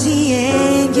mercy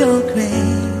and your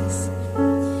grace,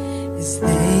 as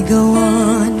they go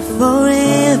on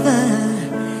forever,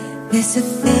 they're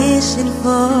sufficient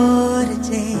for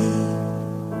today.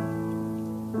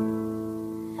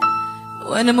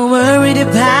 When I'm worried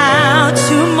about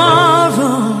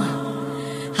tomorrow,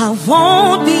 I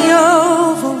won't be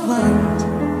overwhelmed.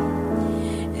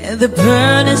 And the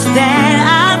burdens that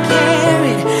I've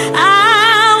carried,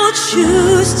 I will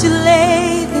choose to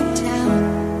lay them down.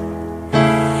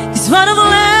 'Cause what I've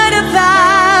learned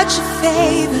about your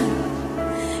favor,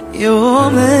 your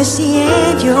mercy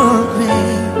and your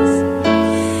grace,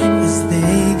 as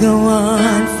they go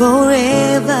on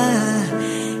forever,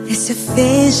 it's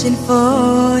sufficient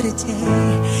for today.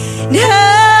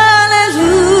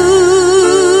 Hallelujah,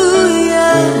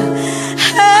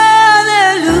 hallelujah,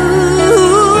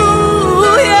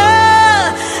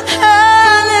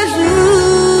 hallelujah.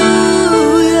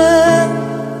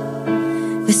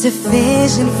 It's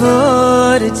sufficient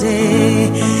for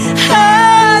today.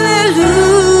 Hallelujah,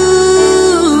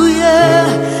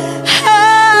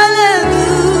 hallelujah,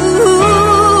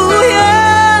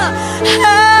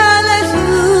 hallelujah.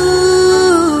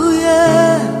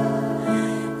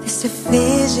 It's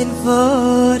sufficient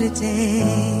for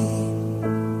today.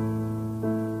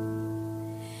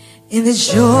 In the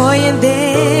joy and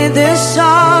then the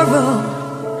sorrow,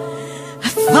 I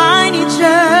find you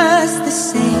just the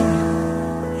same.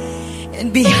 And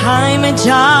behind my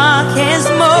darkest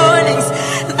mornings,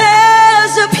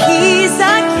 there's a peace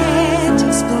I can't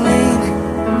explain.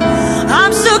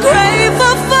 I'm so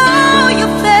grateful for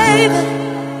your favor,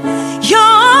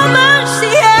 your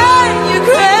mercy and your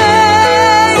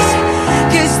grace,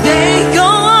 'cause they go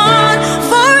on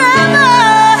forever.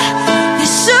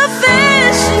 It's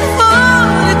sufficient for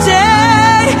the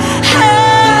day.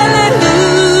 Hallelujah,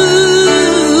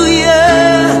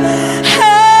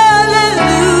 hallelujah,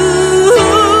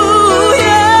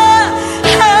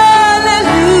 hallelujah.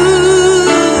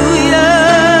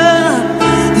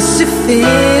 It's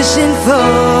sufficient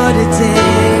for the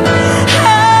day.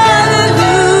 Hallelujah,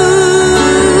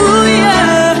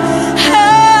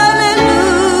 hallelujah,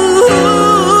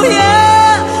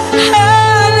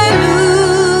 hallelujah.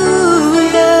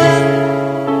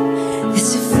 It's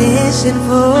sufficient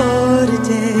for the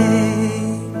day.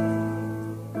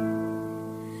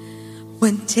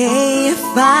 One day I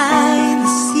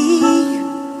finally see you,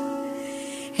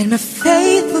 and my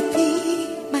faith will be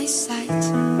my sight.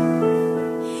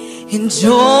 And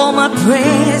all my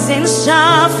prayers and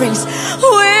sufferings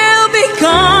will be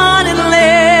gone and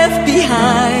left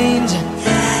behind.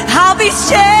 I'll be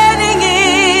standing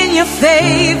in your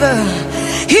favor,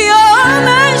 your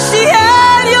mercy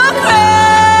and your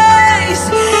grace,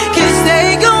 'cause they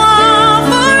go on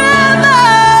forever,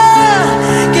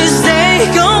 'cause they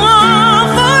go on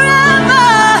forever.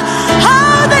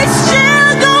 Oh, they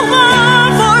still go on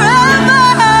forever.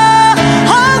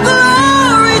 Oh,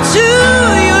 glory to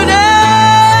your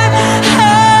name.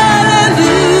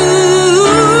 Hallelujah,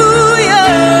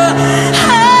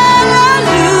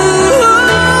 hallelujah,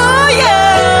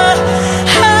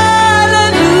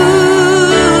 hallelujah.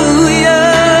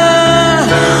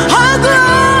 Oh,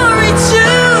 glory to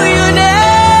your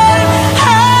name.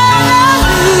 Hallelujah,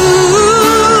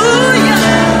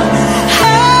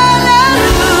 hallelujah,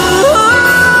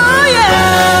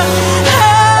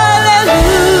 hallelujah.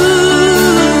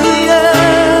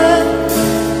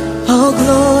 Oh,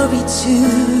 glory to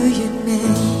your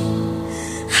name.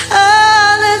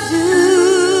 Hallelujah,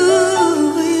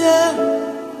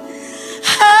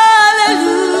 hallelujah,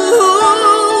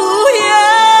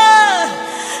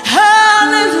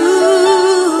 hallelujah.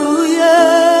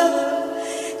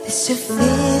 It's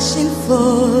sufficient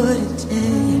for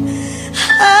today.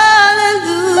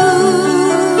 Hallelujah,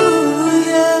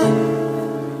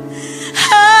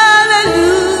 hallelujah,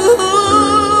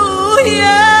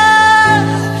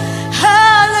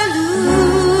 hallelujah.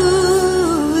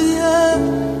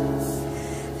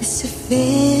 It's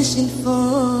sufficient for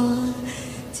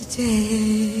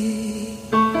today.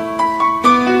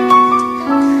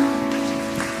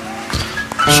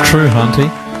 It's true, Hunty.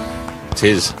 It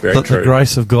is very That true. the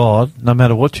grace of God, no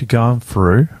matter what you're going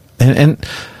through, and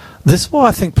this is why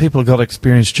I think people have got to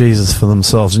experience Jesus for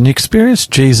themselves. And you experience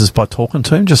Jesus by talking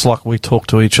to him, just like we talk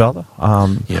to each other,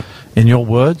 in your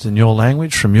words, in your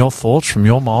language, from your thoughts, from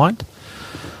your mind.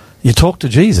 You talk to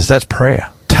Jesus. That's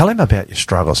prayer. Tell him about your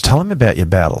struggles. Tell him about your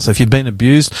battles. If you've been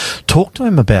abused, talk to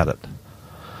him about it.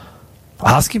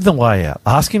 Ask him the way out.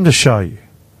 Ask him to show you.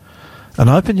 And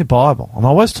open your Bible. And I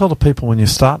always tell the people when you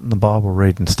start in the Bible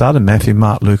reading, start in Matthew,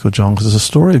 Mark, Luke or John, because it's a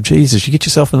story of Jesus. You get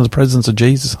yourself into the presence of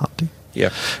Jesus, Hunty. Yeah.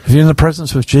 If you're in the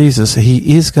presence with Jesus,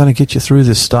 he is going to get you through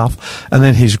this stuff. And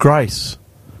then his grace,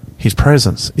 his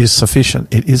presence is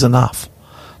sufficient. It is enough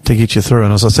to get you through.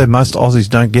 And as I said, most Aussies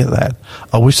don't get that.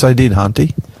 I wish they did,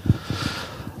 Hunty.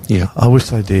 Yeah. I wish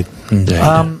they did.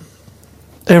 Indeed.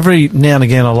 Every now and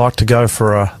again I like to go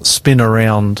for a spin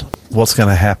around what's going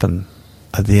to happen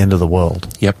at the end of the world.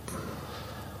 Yep.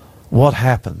 What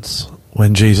happens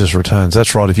when Jesus returns?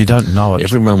 That's right, if you don't know it,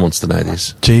 Everyone wants to know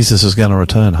this. Jesus is going to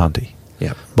return, Hunty.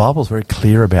 Yep. Bible's very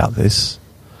clear about this.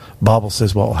 Bible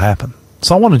says what will happen.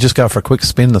 So I want to just go for a quick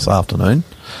spin this afternoon.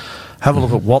 Have a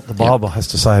look at what the Bible has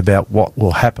to say about what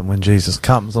will happen when Jesus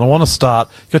comes. And I want to start...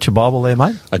 You got your Bible there,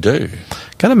 mate? I do.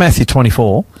 Go to Matthew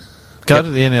 24. Go to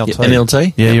the NLT. Yeah,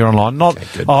 NLT? Yeah, Yep. you're online. Not.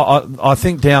 Okay, good. I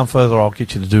think down further I'll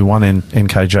get you to do one in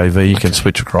NKJV. You can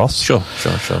switch across. Sure.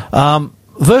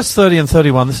 Verse 30 and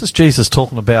 31, this is Jesus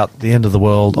talking about the end of the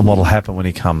world and what will happen when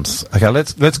he comes. Okay,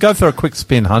 let's go for a quick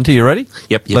spin, Hunty. You ready?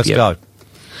 Yep. Let's go.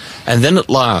 And then at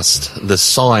last, the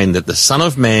sign that the Son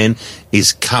of Man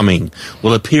is coming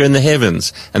will appear in the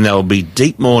heavens, and there will be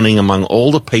deep mourning among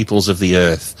all the peoples of the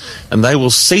earth. And they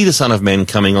will see the Son of Man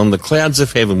coming on the clouds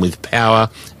of heaven with power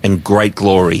and great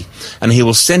glory. And he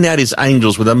will send out his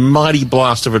angels with a mighty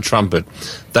blast of a trumpet.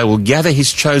 They will gather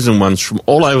his chosen ones from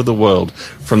all over the world,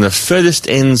 from the furthest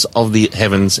ends of the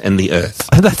heavens and the earth.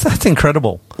 That's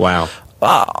incredible. Wow.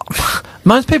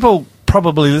 Most people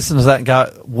probably listen to that and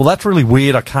go, well, that's really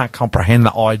weird. I can't comprehend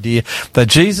the idea that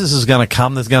Jesus is going to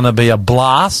come. There's going to be a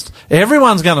blast.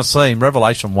 Everyone's going to see him.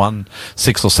 Revelation 1,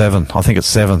 6 or 7. I think it's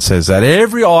 7 says that.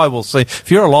 Every eye will see. If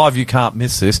you're alive, you can't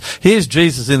miss this. Here's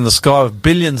Jesus in the sky with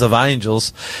billions of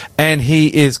angels, and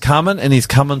he is coming, and he's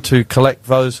coming to collect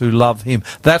those who love him.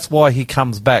 That's why he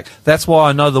comes back. That's why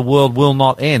I know the world will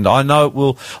not end. I know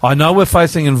we're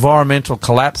facing environmental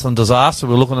collapse and disaster.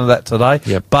 We're looking at that today.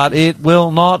 Yep. But it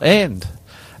will not end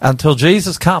until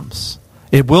Jesus comes.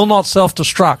 It will not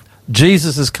self-destruct.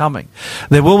 Jesus is coming.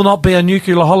 There will not be a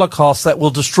nuclear holocaust that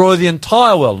will destroy the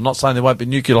entire world. I'm not saying there won't be a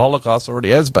nuclear holocaust, already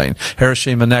has been,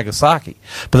 Hiroshima and Nagasaki.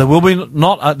 But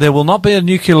there will not be a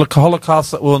nuclear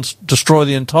holocaust that will destroy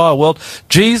the entire world.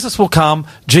 Jesus will come.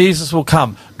 Jesus will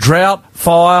come. Drought,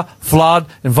 fire, flood,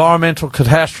 environmental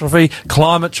catastrophe,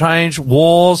 climate change,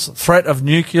 wars, threat of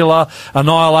nuclear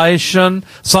annihilation.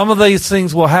 Some of these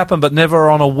things will happen, but never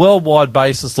on a worldwide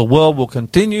basis. The world will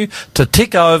continue to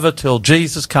tick over till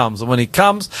Jesus comes. And when he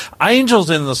comes, angels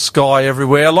in the sky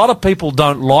everywhere. A lot of people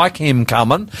don't like him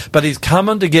coming, but he's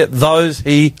coming to get those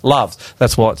he loves.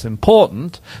 That's why it's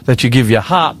important that you give your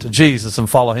heart to Jesus and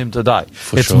follow him today.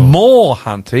 It's sure. more,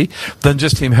 Hunty, than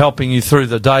just him helping you through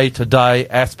the day-to-day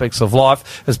aspects of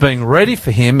life, as being ready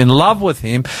for him, in love with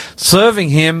him, serving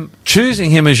him, choosing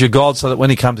him as your God, so that when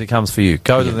he comes for you.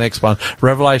 Go to the next one.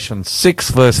 Revelation 6,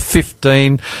 verse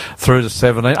 15 through to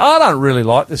 17. I don't really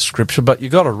like this scripture, but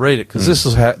you've got to read it, because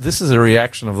this is a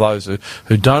reaction of those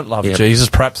who don't love Jesus,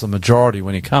 perhaps the majority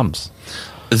when he comes.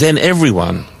 Then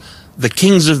everyone, the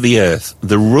kings of the earth,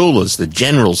 the rulers, the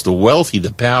generals, the wealthy,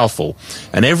 the powerful,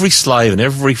 and every slave and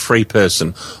every free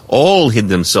person, all hid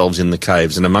themselves in the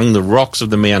caves and among the rocks of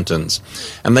the mountains.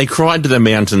 And they cried to the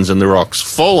mountains and the rocks,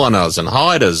 fall on us and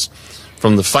hide us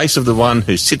from the face of the one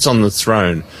who sits on the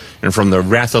throne and from the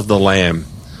wrath of the Lamb.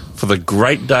 For the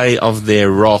great day of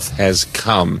their wrath has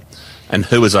come, and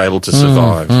who is able to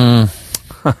survive?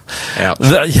 Ouch.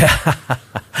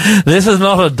 This is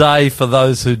not a day for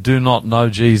those who do not know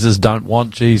Jesus, don't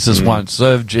want Jesus, won't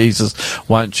serve Jesus,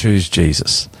 won't choose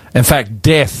Jesus. In fact,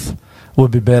 death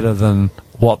would be better than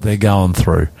what they're going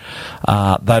through.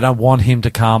 They don't want him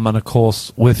to come, and of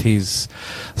course, with his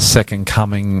second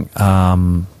coming,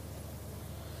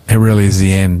 it really is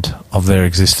the end of their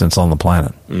existence on the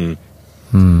planet.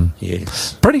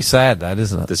 Yes. Pretty sad, that,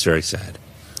 isn't it? That's very sad.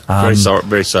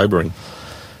 Very sobering.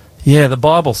 Yeah, the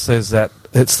Bible says that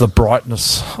it's the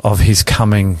brightness of his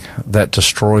coming that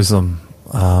destroys them.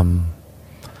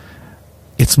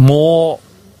 It's more,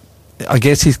 I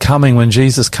guess his coming, when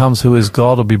Jesus comes, who is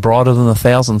God, will be brighter than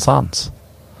 1,000 suns.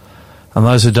 And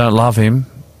those who don't love him,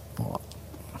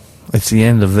 It's the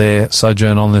end of their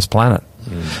sojourn on this planet.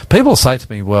 People say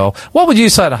to me, well, what would you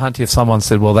say to Hunty if someone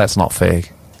said, well, that's not fair,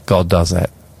 God does that?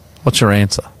 What's your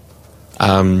answer?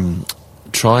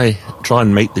 Try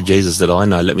and meet the Jesus that I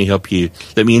know. Let me help you.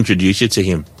 Let me introduce you to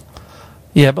him.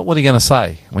 Yeah, but what are you going to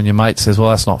say when your mate says, well,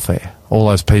 that's not fair? All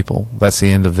those people, that's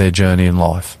the end of their journey in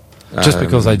life. Just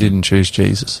because they didn't choose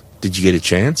Jesus. Did you get a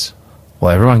chance?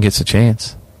 Well, everyone gets a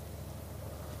chance.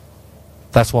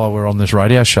 That's why we're on this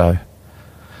radio show.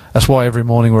 That's why every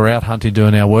morning we're out, Hunty,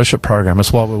 doing our worship program.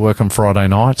 That's why we're working Friday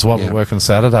night. It's why we're working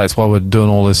Saturday. It's why we're doing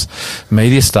all this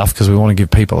media stuff, because we want to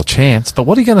give people a chance. But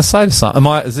what are you going to say to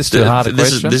someone? Is this too hard a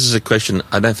question? This is a question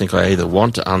I don't think I either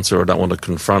want to answer or don't want to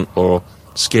confront, or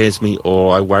scares me,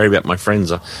 or I worry about my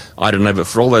friends. I don't know, but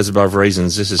for all those above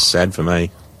reasons, this is sad for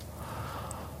me.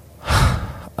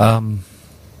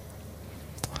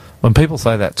 When people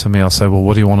say that to me, I say, well,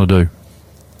 what do you want to do?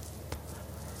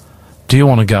 Do you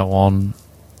want to go on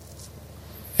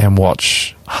and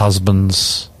watch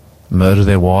husbands murder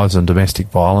their wives in domestic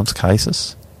violence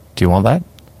cases? Do you want that?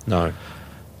 No.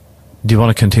 Do you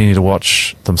want to continue to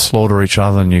watch them slaughter each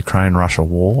other in the Ukraine-Russia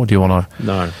war? Do you want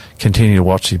to continue to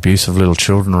watch the abuse of little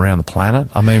children around the planet?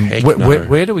 I mean,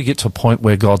 where do we get to a point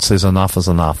where God says enough is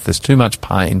enough? There's too much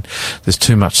pain. There's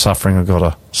too much suffering. I've got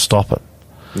to stop it.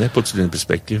 That puts it in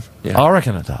perspective. Yeah. I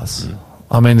reckon it does.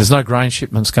 I mean, there's no grain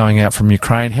shipments going out from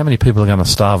Ukraine. How many people are going to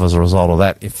starve as a result of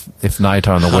that if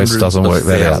NATO and the West doesn't work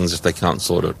that out? Thousands if they can't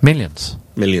sort it. Millions.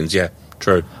 Millions, yeah.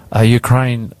 True.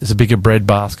 Ukraine is a bigger bread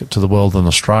basket to the world than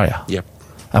Australia. Yep.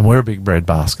 And we're a big bread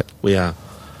basket. We are.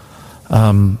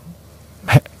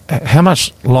 How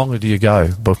much longer do you go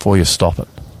before you stop it?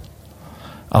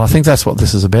 And I think that's what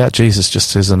this is about. Jesus just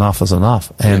says enough is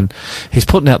enough. And he's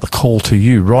putting out the call to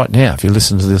you right now, if you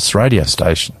listen to this radio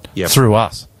station, through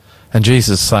us. And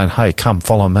Jesus is saying, hey, come,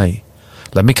 follow me.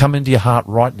 Let me come into your heart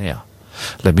right now.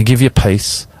 Let me give you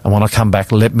peace. And when I come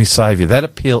back, let me save you. That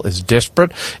appeal is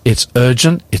desperate. It's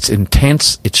urgent. It's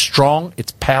intense. It's strong.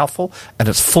 It's powerful. And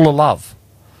it's full of love.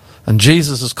 And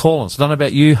Jesus is calling. It's not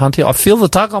about you, Hunty. I feel the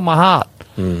tug on my heart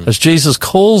as Jesus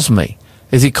calls me,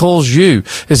 as he calls you,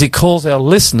 as he calls our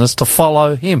listeners to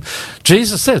follow him.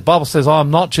 Jesus says, Bible says,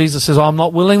 Jesus says, I'm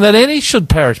not willing that any should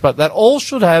perish, but that all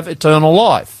should have eternal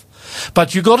life.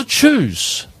 But you've got to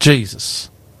choose Jesus.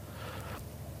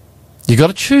 You've got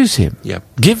to choose him. Yep.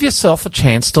 Give yourself a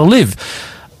chance to live.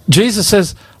 Jesus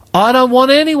says, I don't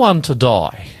want anyone to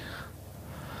die.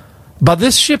 But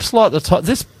this ship's like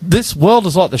this world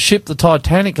is like the ship, the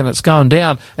Titanic, and it's going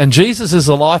down. And Jesus is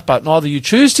the lifeboat. And either you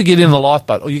choose to get in the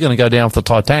lifeboat, or you're going to go down with the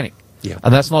Titanic. Yeah.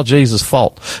 And that's not Jesus'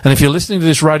 fault. And if you're listening to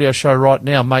this radio show right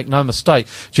now, make no mistake,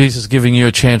 Jesus is giving you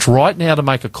a chance right now to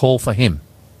make a call for him.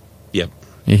 Yep.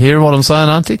 You hear what I'm saying,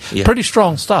 Auntie? Yep. Pretty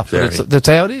strong stuff. But that's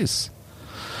how it is.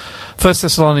 1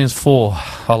 Thessalonians 4.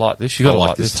 I like this. You got to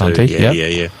like this, Hunty.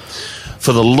 Yeah.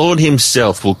 For the Lord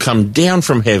himself will come down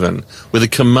from heaven with a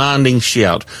commanding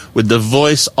shout, with the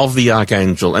voice of the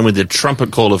archangel, and with the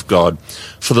trumpet call of God.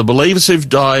 For the believers who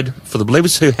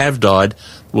have died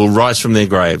will rise from their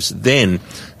graves. Then,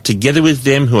 together with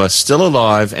them who are still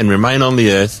alive and remain on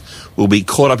the earth, will be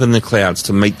caught up in the clouds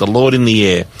to meet the Lord in the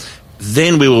air.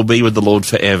 Then we will be with the Lord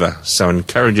forever. So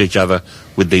encourage each other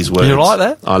with these words. You like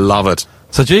that? I love it.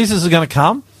 So Jesus is going to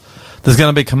come. There's going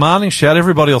to be a commanding shout.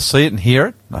 Everybody will see it and hear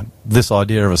it. No, this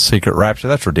idea of a secret rapture,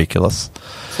 that's ridiculous.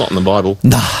 It's not in the Bible.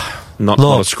 No. Not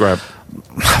a scrap.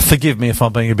 Forgive me if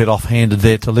I'm being a bit offhanded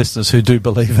there to listeners who do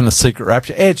believe in a secret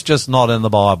rapture. It's just not in the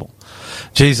Bible.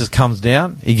 Jesus comes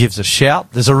down. He gives a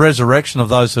shout. There's a resurrection of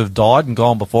those who have died and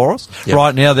gone before us. Yep.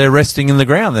 Right now they're resting in the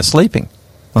ground. They're sleeping.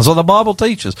 That's what the Bible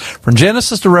teaches. From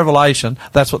Genesis to Revelation,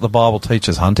 that's what the Bible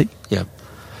teaches, Hunty. Yep.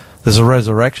 There's a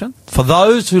resurrection for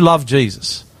those who love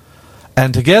Jesus.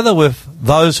 And together with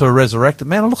those who are resurrected,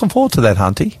 man, I'm looking forward to that,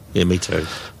 Hunty. Yeah, me too.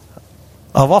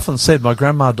 I've often said my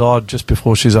grandma died just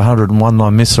before she's 101, and I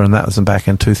miss her, and that was back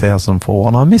in 2004,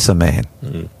 and I miss her, man.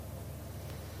 Mm.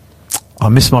 I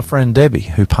miss my friend Debbie,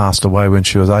 who passed away when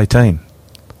she was 18.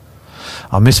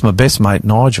 I miss my best mate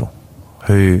Nigel,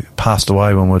 who passed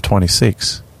away when we were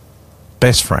 26.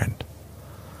 Best friend.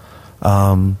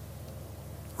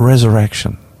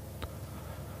 Resurrection.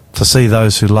 To see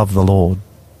those who love the Lord.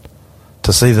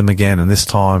 To see them again, and this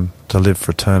time to live for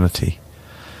eternity.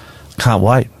 Can't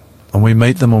wait. And we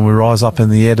meet them and we rise up in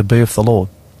the air to be with the Lord.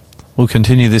 We'll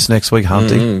continue this next week,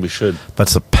 Hunty. We should. But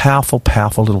it's a powerful,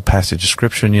 powerful little passage of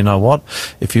Scripture. And you know what?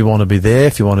 If you want to be there,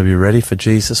 if you want to be ready for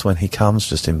Jesus when he comes,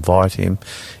 just invite him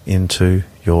into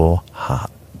your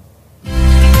heart.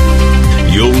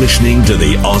 You're listening to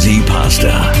the Aussie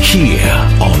Pastor here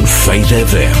on Faith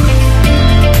FM.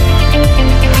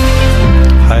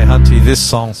 Hey, Hunty, this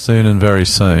song Soon and Very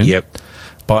Soon. Yep.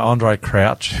 By Andre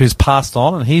Crouch, who's passed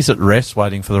on, and he's at rest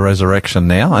waiting for the resurrection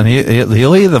now, and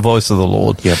he'll hear the voice of the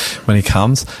Lord when he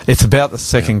comes. It's about the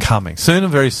second coming. Soon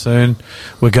and very soon,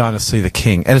 we're going to see the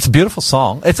King. And it's a beautiful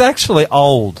song. It's actually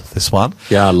old, this one.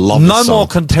 Yeah, I love No this song. more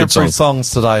contemporary Good song.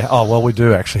 songs today. Oh, well, we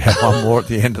do actually have one more at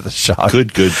the end of the show.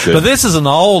 Good. But this is an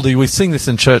oldie. We sing this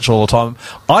in church all the time.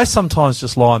 I sometimes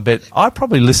just lie in bed. I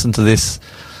probably listen to this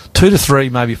 2 to 3,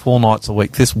 maybe 4 nights a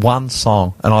week, this one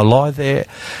song. And I lie there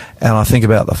and I think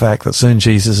about the fact that soon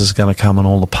Jesus is going to come, and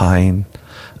all the pain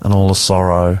and all the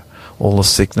sorrow, all the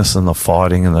sickness and the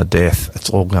fighting and the death, it's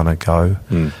all going to go.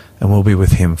 And we'll be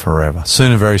with him forever.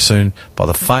 Soon and very soon, by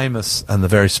the famous and the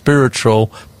very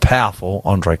spiritual, powerful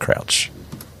Andre Crouch.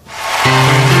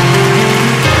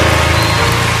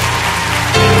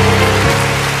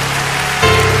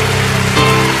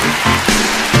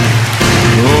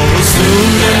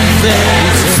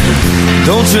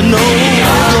 Don't you know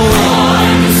I'm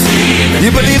going to see the King?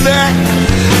 You believe that?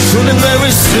 Soon and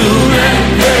very soon.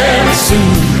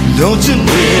 Don't you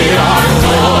know I'm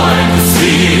going to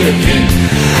see the King?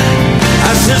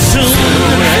 I said soon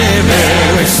and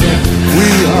very soon. We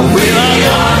are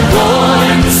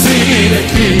going to see the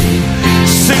King.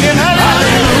 Singing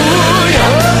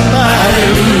hallelujah,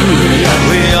 hallelujah.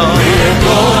 We are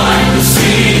going to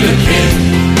see the King.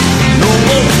 No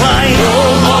more crying,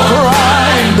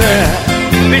 there,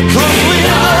 because we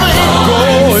are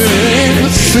going to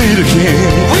see the King.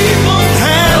 We won't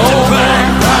have to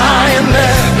cry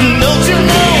there. Don't you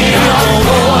know we're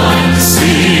going to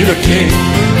see the King?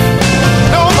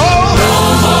 No more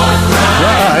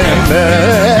crying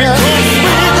there, because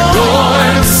we're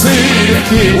going to see the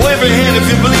King. Wave your hand if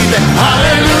you believe that.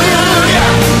 Hallelujah,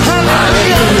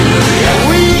 hallelujah.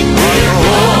 We are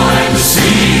going to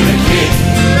see the King.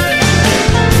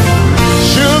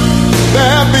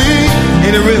 There be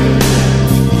any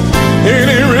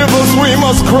rivers we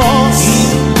must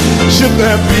cross? Should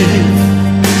there be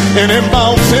any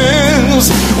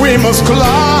mountains we must climb?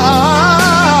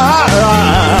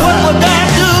 What would that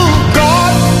do?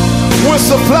 God will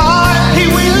supply. He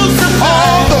will supply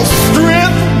all the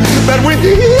strength that we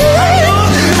need,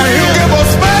 and He'll give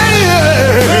us faith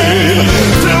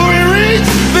till we reach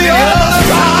the other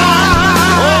side.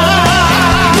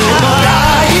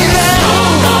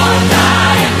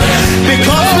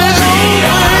 Because we're going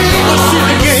to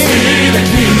see the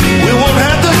King. We won't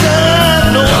have to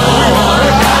die no more.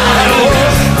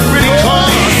 Because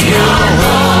we're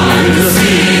going to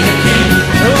see the King.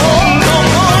 No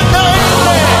more dying.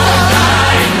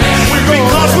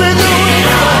 Because we're going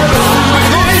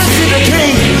to see the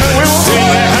King. We will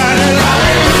sing hallelujah,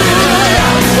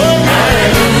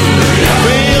 hallelujah.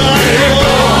 We are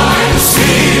going to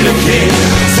see the King.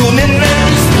 Soon and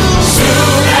very soon.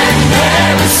 Soon and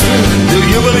very soon. Do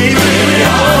you believe it? We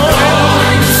are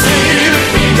going to see the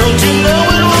King. Don't you know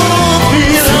it won't be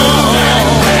long?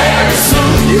 Very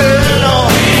soon, yeah,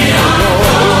 Lord. We are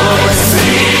going to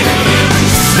see the King.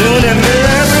 Soon and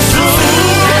very soon.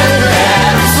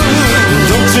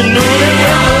 Don't you know that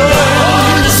we're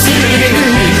going to see the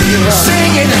King?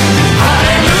 Sing it,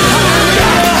 hallelujah,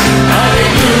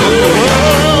 hallelujah. We're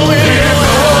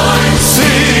going to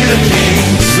see the King.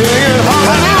 Sing it,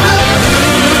 hallelujah.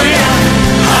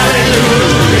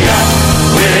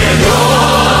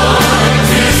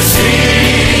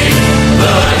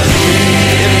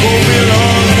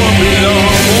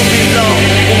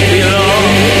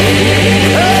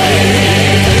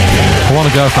 I want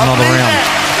to go for another round.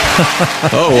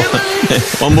 Oh,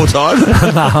 one more time?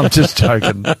 No, I'm just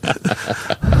joking.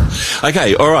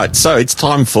 Okay, all right. So it's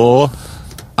time for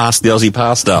Ask the Aussie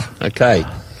Pastor. Okay,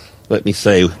 let me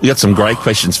see. We got some great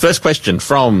questions. First question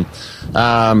from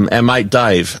our mate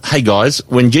Dave. Hey guys,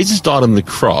 when Jesus died on the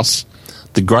cross,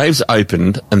 the graves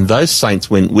opened and those saints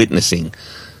went witnessing.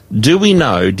 Do we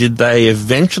know, did they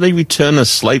eventually return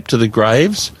asleep to the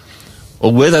graves?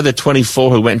 Or were they the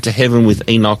 24 who went to heaven with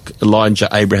Enoch, Elijah,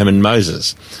 Abraham and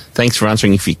Moses? Thanks for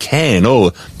answering if you can. Oh,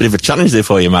 a bit of a challenge there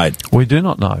for you, mate. We do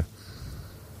not know.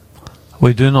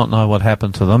 We do not know what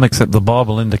happened to them, except the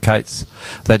Bible indicates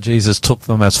that Jesus took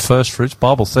them as first fruits.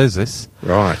 Bible says this.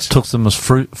 Right. Took them as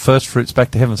first fruits back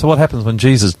to heaven. So what happens when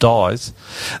Jesus dies?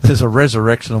 There's a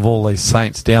resurrection of all these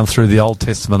saints down through the Old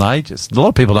Testament ages. A lot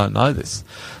of people don't know this.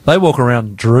 They walk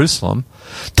around Jerusalem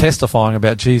testifying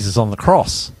about Jesus on the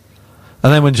cross.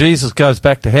 And then when Jesus goes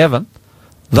back to heaven,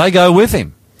 they go with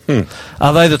him.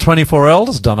 Are they the 24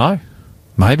 elders? Don't know.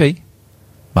 Maybe.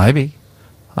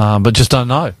 But just don't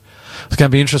know. It's going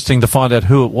to be interesting to find out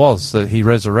who it was that he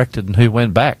resurrected and who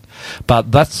went back.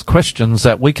 But that's questions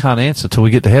that we can't answer till we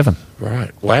get to heaven.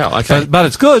 Right. Wow. Okay. But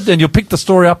it's good, and you'll pick the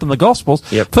story up in the Gospels.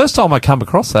 Yep. First time I come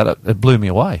across that, it blew me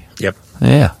away. Yep.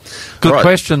 Yeah. Good Right.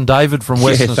 question, David from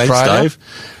Western Thanks, Australia. Dave.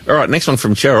 All right, next one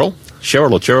from Cheryl.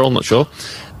 Cheryl or Cheryl, not sure.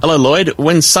 Hello, Lloyd.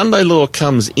 When Sunday law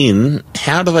comes in,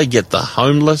 how do they get the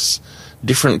homeless,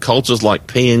 different cultures like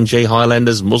PNG,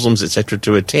 Highlanders, Muslims, etc.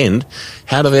 to attend?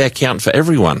 How do they account for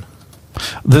everyone?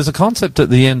 There's a concept at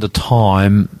the end of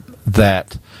time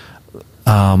that,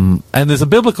 and there's a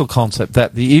biblical concept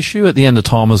that the issue at the end of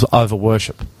time is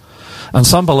over-worship. And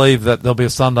some believe that there'll be a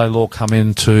Sunday law come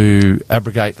in to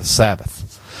abrogate the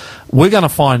Sabbath. We're going to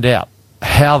find out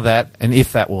how that and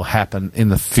if that will happen in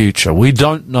the future. We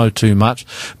don't know too much.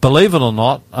 Believe it or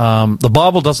not, the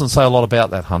Bible doesn't say a lot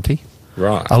about that, Hunty.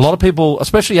 Right. A lot of people,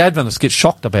 especially Adventists, get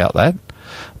shocked about that.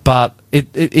 But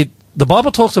the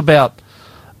Bible talks about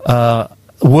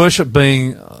worship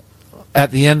being,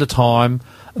 at the end of time,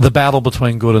 the battle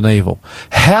between good and evil.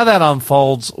 How that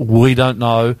unfolds, we don't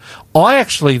know. I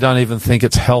actually don't even think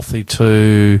it's healthy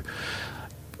to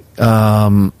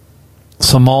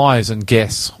surmise and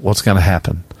guess what's going to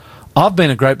happen. I've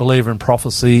been a great believer in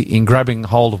prophecy, in grabbing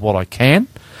hold of what I can,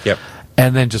 Yep.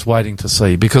 and then just waiting to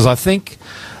see. Because I think,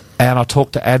 and I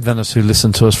talked to Adventists who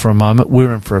listen to us for a moment,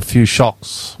 we're in for a few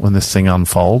shocks when this thing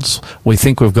unfolds. We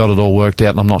think we've got it all worked out,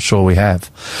 and I'm not sure we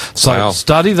have. So Wow.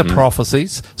 study the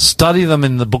prophecies, study them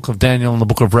in the book of Daniel and the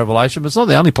book of Revelation, but it's not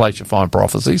the only place you find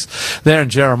prophecies. There in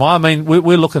Jeremiah, I mean,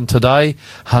 we're looking today,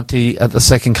 Hunty, at the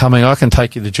second coming. I can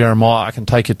take you to Jeremiah, I can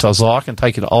take you to Isaiah, I can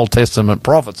take you to Old Testament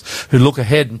prophets who look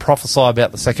ahead and prophesy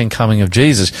about the second coming of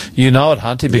Jesus. You know it,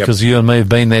 Hunty, because you and me have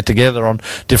been there together on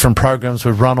different programs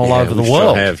we've run all over the we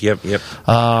world. Sure have. Yep.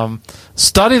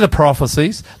 Study the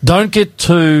prophecies. Don't get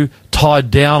too tied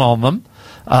down on them,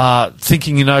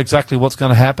 thinking you know exactly what's going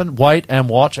to happen. Wait and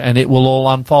watch, and it will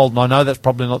all unfold. And I know that's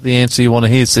probably not the answer you want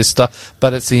to hear, sister,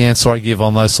 but it's the answer I give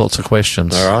on those sorts of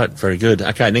questions. All right, very good.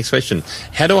 Okay, next question.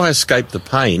 How do I escape the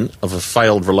pain of a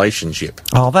failed relationship?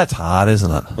 Oh, that's hard,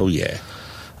 isn't it? Oh, yeah.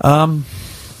 I'm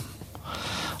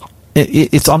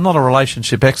not a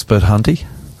relationship expert, Hunty,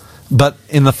 but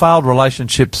in the failed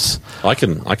relationships... I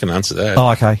can answer that.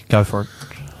 Oh, okay, go for it.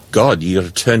 God, you got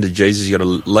to turn to Jesus. You got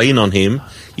to lean on Him.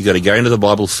 You got to go into the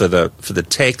Bible for the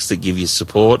texts that give you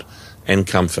support and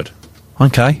comfort.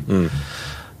 Okay.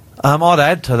 I'd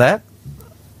add to that.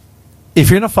 If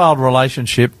you're in a failed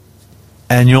relationship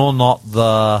and you're not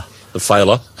the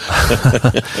failer,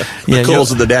 the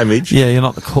cause of the damage. Yeah, you're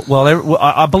not the well.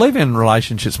 I believe in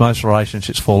relationships. Most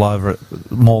relationships fall over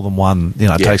more than one. You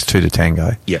know, it takes two to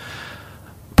tango. Yeah.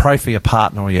 Pray for your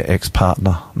partner or your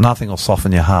ex-partner. Nothing will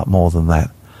soften your heart more than that.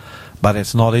 But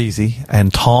it's not easy,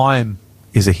 and time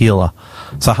is a healer.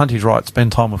 So Hunty's right.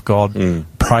 Spend time with God.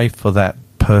 Pray for that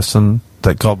person,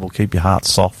 that God will keep your heart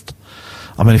soft.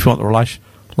 I mean, if you want the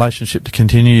relationship to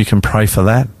continue, you can pray for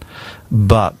that.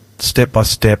 But step by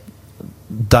step,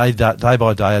 day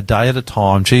by day, a day at a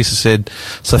time. Jesus said,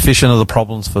 sufficient are the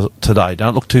problems for today.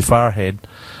 Don't look too far ahead.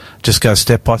 Just go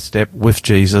step by step with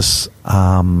Jesus,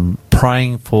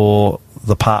 praying for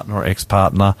the partner or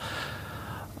ex-partner.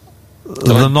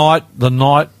 The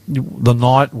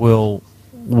night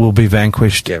will be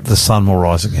vanquished. Yep. The sun will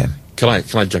rise again. Can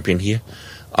I jump in here?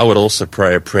 I would also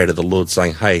pray a prayer to the Lord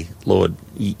saying, hey, Lord,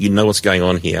 you know what's going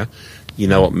on here. You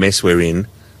know what mess we're in.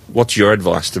 What's your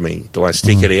advice to me? Do I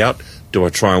stick it out? Do I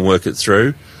try and work it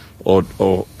through? Or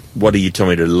what do you tell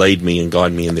me to lead me and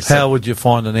guide me in this? How would you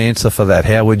find an answer for that?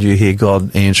 How would you hear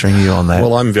God answering you on that?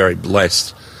 Well, I'm very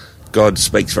blessed. God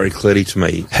speaks very clearly to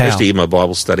me, especially in my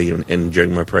Bible study and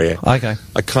during my prayer. Okay.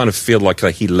 I kind of feel like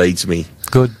He leads me.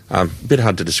 Good. A bit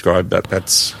hard to describe, but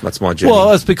that's my journey.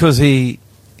 Well, it's because He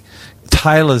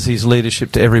tailors His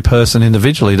leadership to every person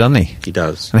individually, doesn't He? He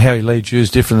does. And how He leads you is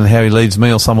different than how He leads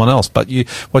me or someone else. But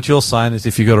what you're saying is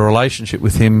if you've got a relationship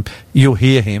with Him, you'll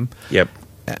hear Him. Yep.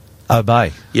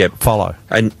 Obey. Yep. Follow.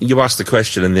 And you ask the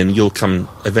question, and then you'll come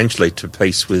eventually to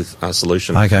peace with a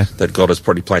solution that God has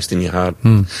probably placed in your heart.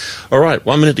 All right,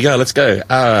 1 minute to go. Let's go.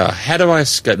 How do I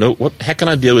escape? No, how can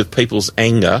I deal with people's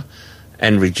anger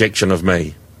and rejection of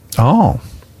me? Oh.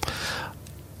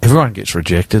 Everyone gets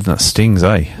rejected, and it stings,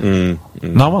 eh?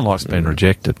 No one likes being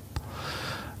rejected.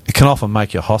 It can often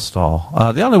make you hostile.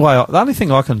 The only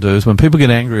thing I can do is when people get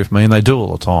angry with me, and they do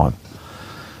all the time.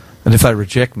 And if they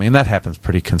reject me, and that happens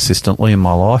pretty consistently in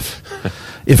my life,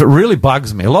 if it really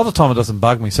bugs me, a lot of the time it doesn't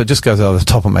bug me, so it just goes over the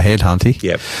top of my head, Hunty.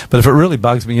 Yep. But if it really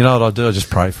bugs me, you know what I do? I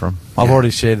just pray for them. I've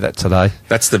already shared that today.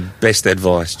 That's the best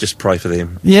advice. Just pray for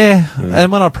them. Yeah,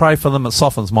 and when I pray for them, it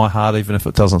softens my heart, even if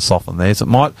it doesn't soften theirs.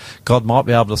 God might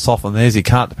be able to soften theirs. He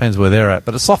can't. Depends where they're at,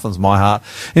 but it softens my heart.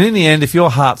 And in the end, if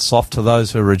your heart's soft to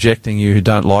those who are rejecting you, who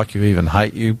don't like you, even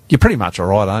hate you, you're pretty much all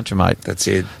right, aren't you, mate? That's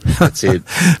it. That's it.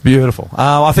 Beautiful.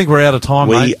 I think we're out of time,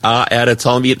 mate. We are out of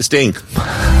time. You get the sting.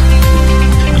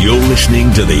 You're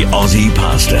listening to the Aussie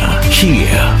Pastor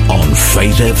here on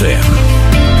Faith FM.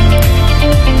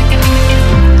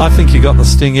 I think you got the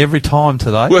sting every time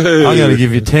today. Woo-hoo. I'm going to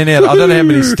give you 10 out. I don't know how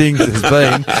many stings there's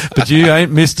been, but you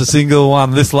ain't missed a single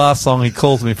one. This last song, He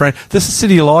Calls Me Friend. This is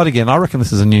City of Light again. I reckon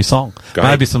this is a new song. Great.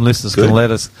 Maybe some listeners can let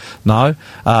us know.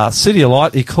 City of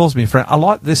Light, He Calls Me Friend. I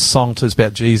like this song too. It's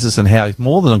about Jesus and how He's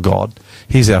more than a God.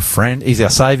 He's our friend. He's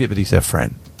our Saviour, but He's our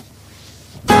friend.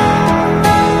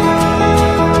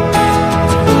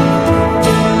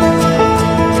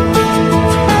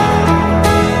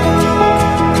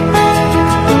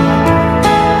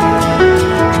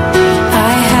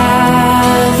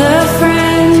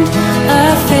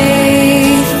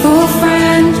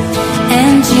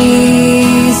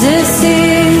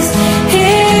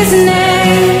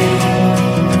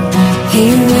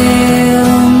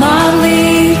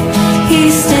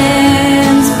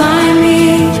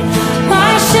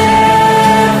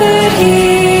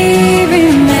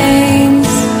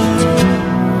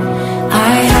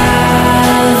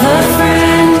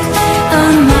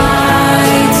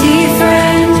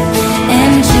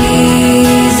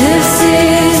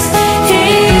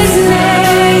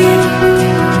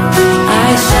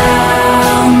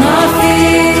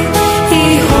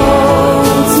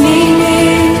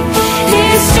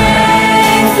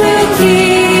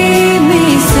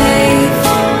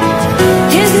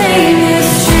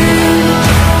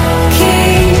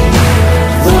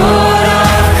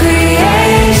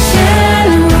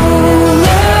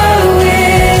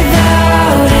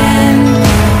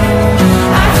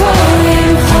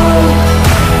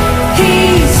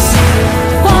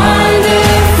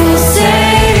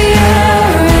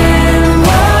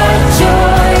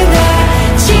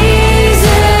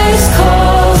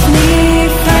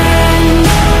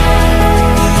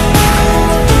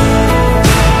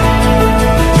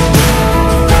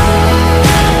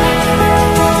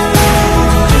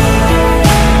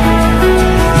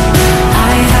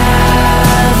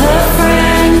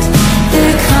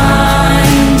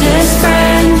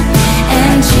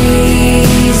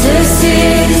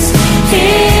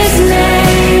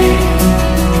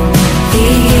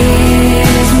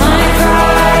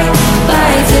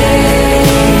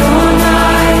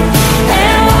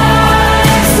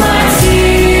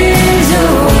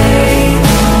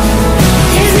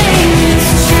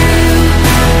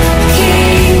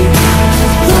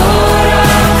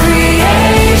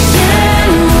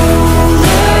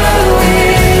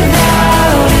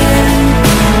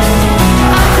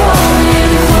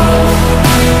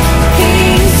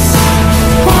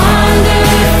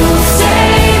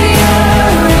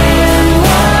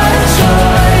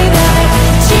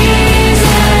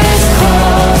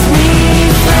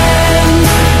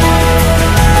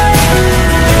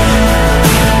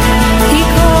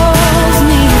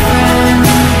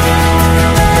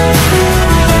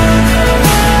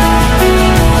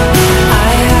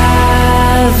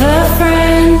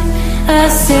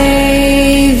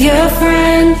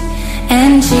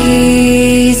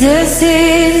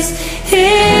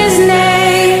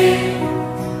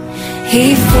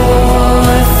 He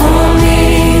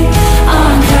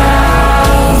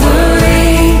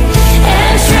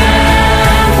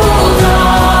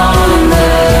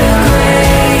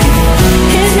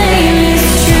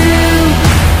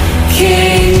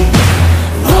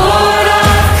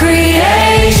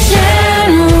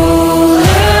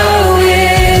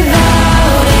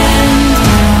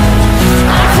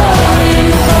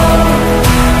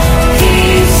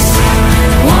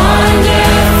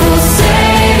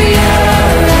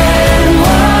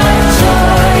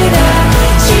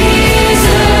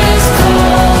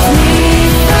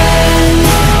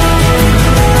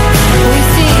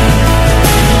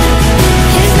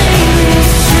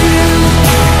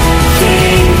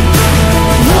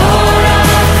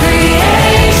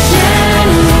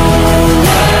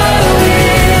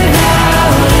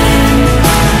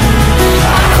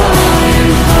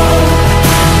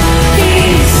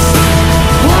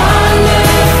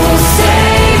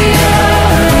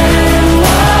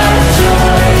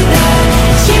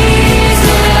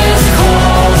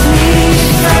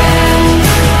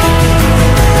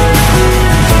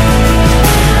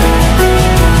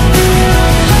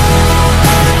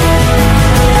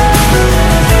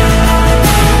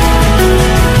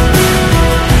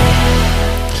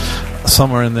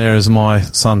Somewhere in there is my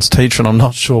son's teacher, and I'm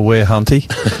not sure where, Hunty.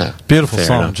 Beautiful Fair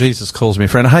song, enough. Jesus Calls Me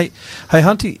Friend. Hey,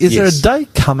 Hunty, is Yes. there a day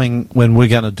coming when we're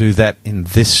going to do that in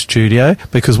this studio?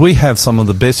 Because we have some of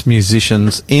the best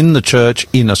musicians in the church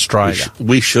in Australia.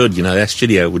 We should, our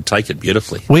studio would take it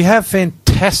beautifully. We have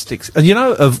fantastic...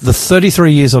 of the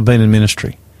 33 years I've been in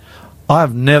ministry,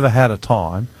 I've never had a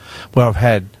time where I've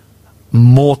had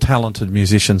more talented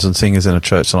musicians and singers in a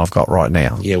church than I've got right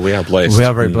now. Yeah, we are blessed. We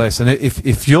are very blessed. And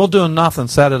if you're doing nothing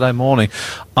Saturday morning,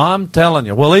 I'm telling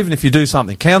you, well, even if you do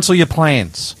something, cancel your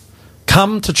plans.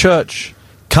 Come to church.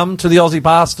 Come to the Aussie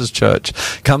Pastors Church.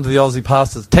 Come to the Aussie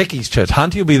Pastors Techies Church.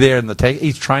 Hunty will be there in the tech.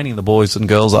 He's training the boys and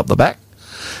girls up the back.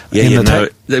 Yeah,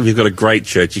 we've got a great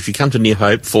church. If you come to New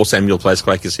Hope, 4 Samuel Place,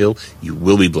 Quakers Hill, you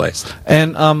will be blessed.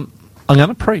 And I'm going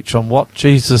to preach on what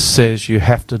Jesus says you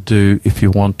have to do if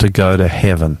you want to go to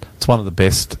heaven. It's one of the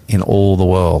best in all the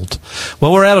world.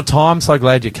 Well, we're out of time. So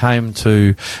glad you came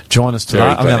to join us today.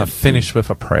 Very I'm going to glad. finish with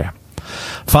a prayer.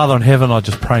 Father in heaven, I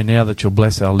just pray now that you'll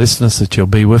bless our listeners, that you'll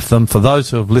be with them. For those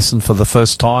who have listened for the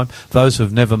first time, those who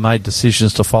have never made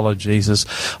decisions to follow Jesus,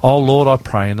 oh Lord, I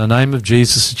pray in the name of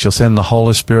Jesus that you'll send the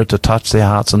Holy Spirit to touch their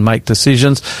hearts and make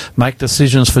decisions. Make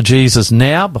decisions for Jesus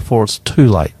now before it's too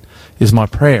late, is my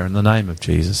prayer in the name of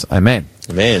Jesus. Amen.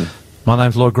 Amen. My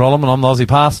name's Lloyd and I'm the Aussie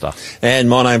Pastor. And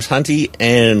my name's Hunty,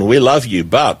 and we love you,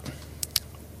 but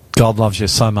God loves you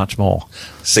so much more.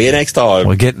 see you next time.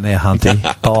 We're getting there, Hunty.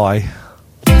 Bye.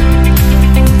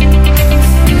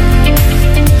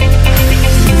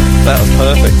 That was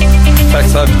perfect. In fact,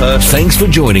 so perfect. Thanks for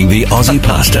joining the Aussie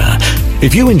Pastor.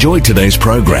 If you enjoyed today's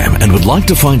program and would like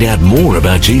to find out more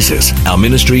about Jesus, our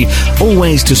ministry, or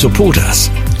ways to support us,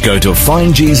 go to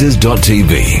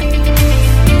findjesus.tv.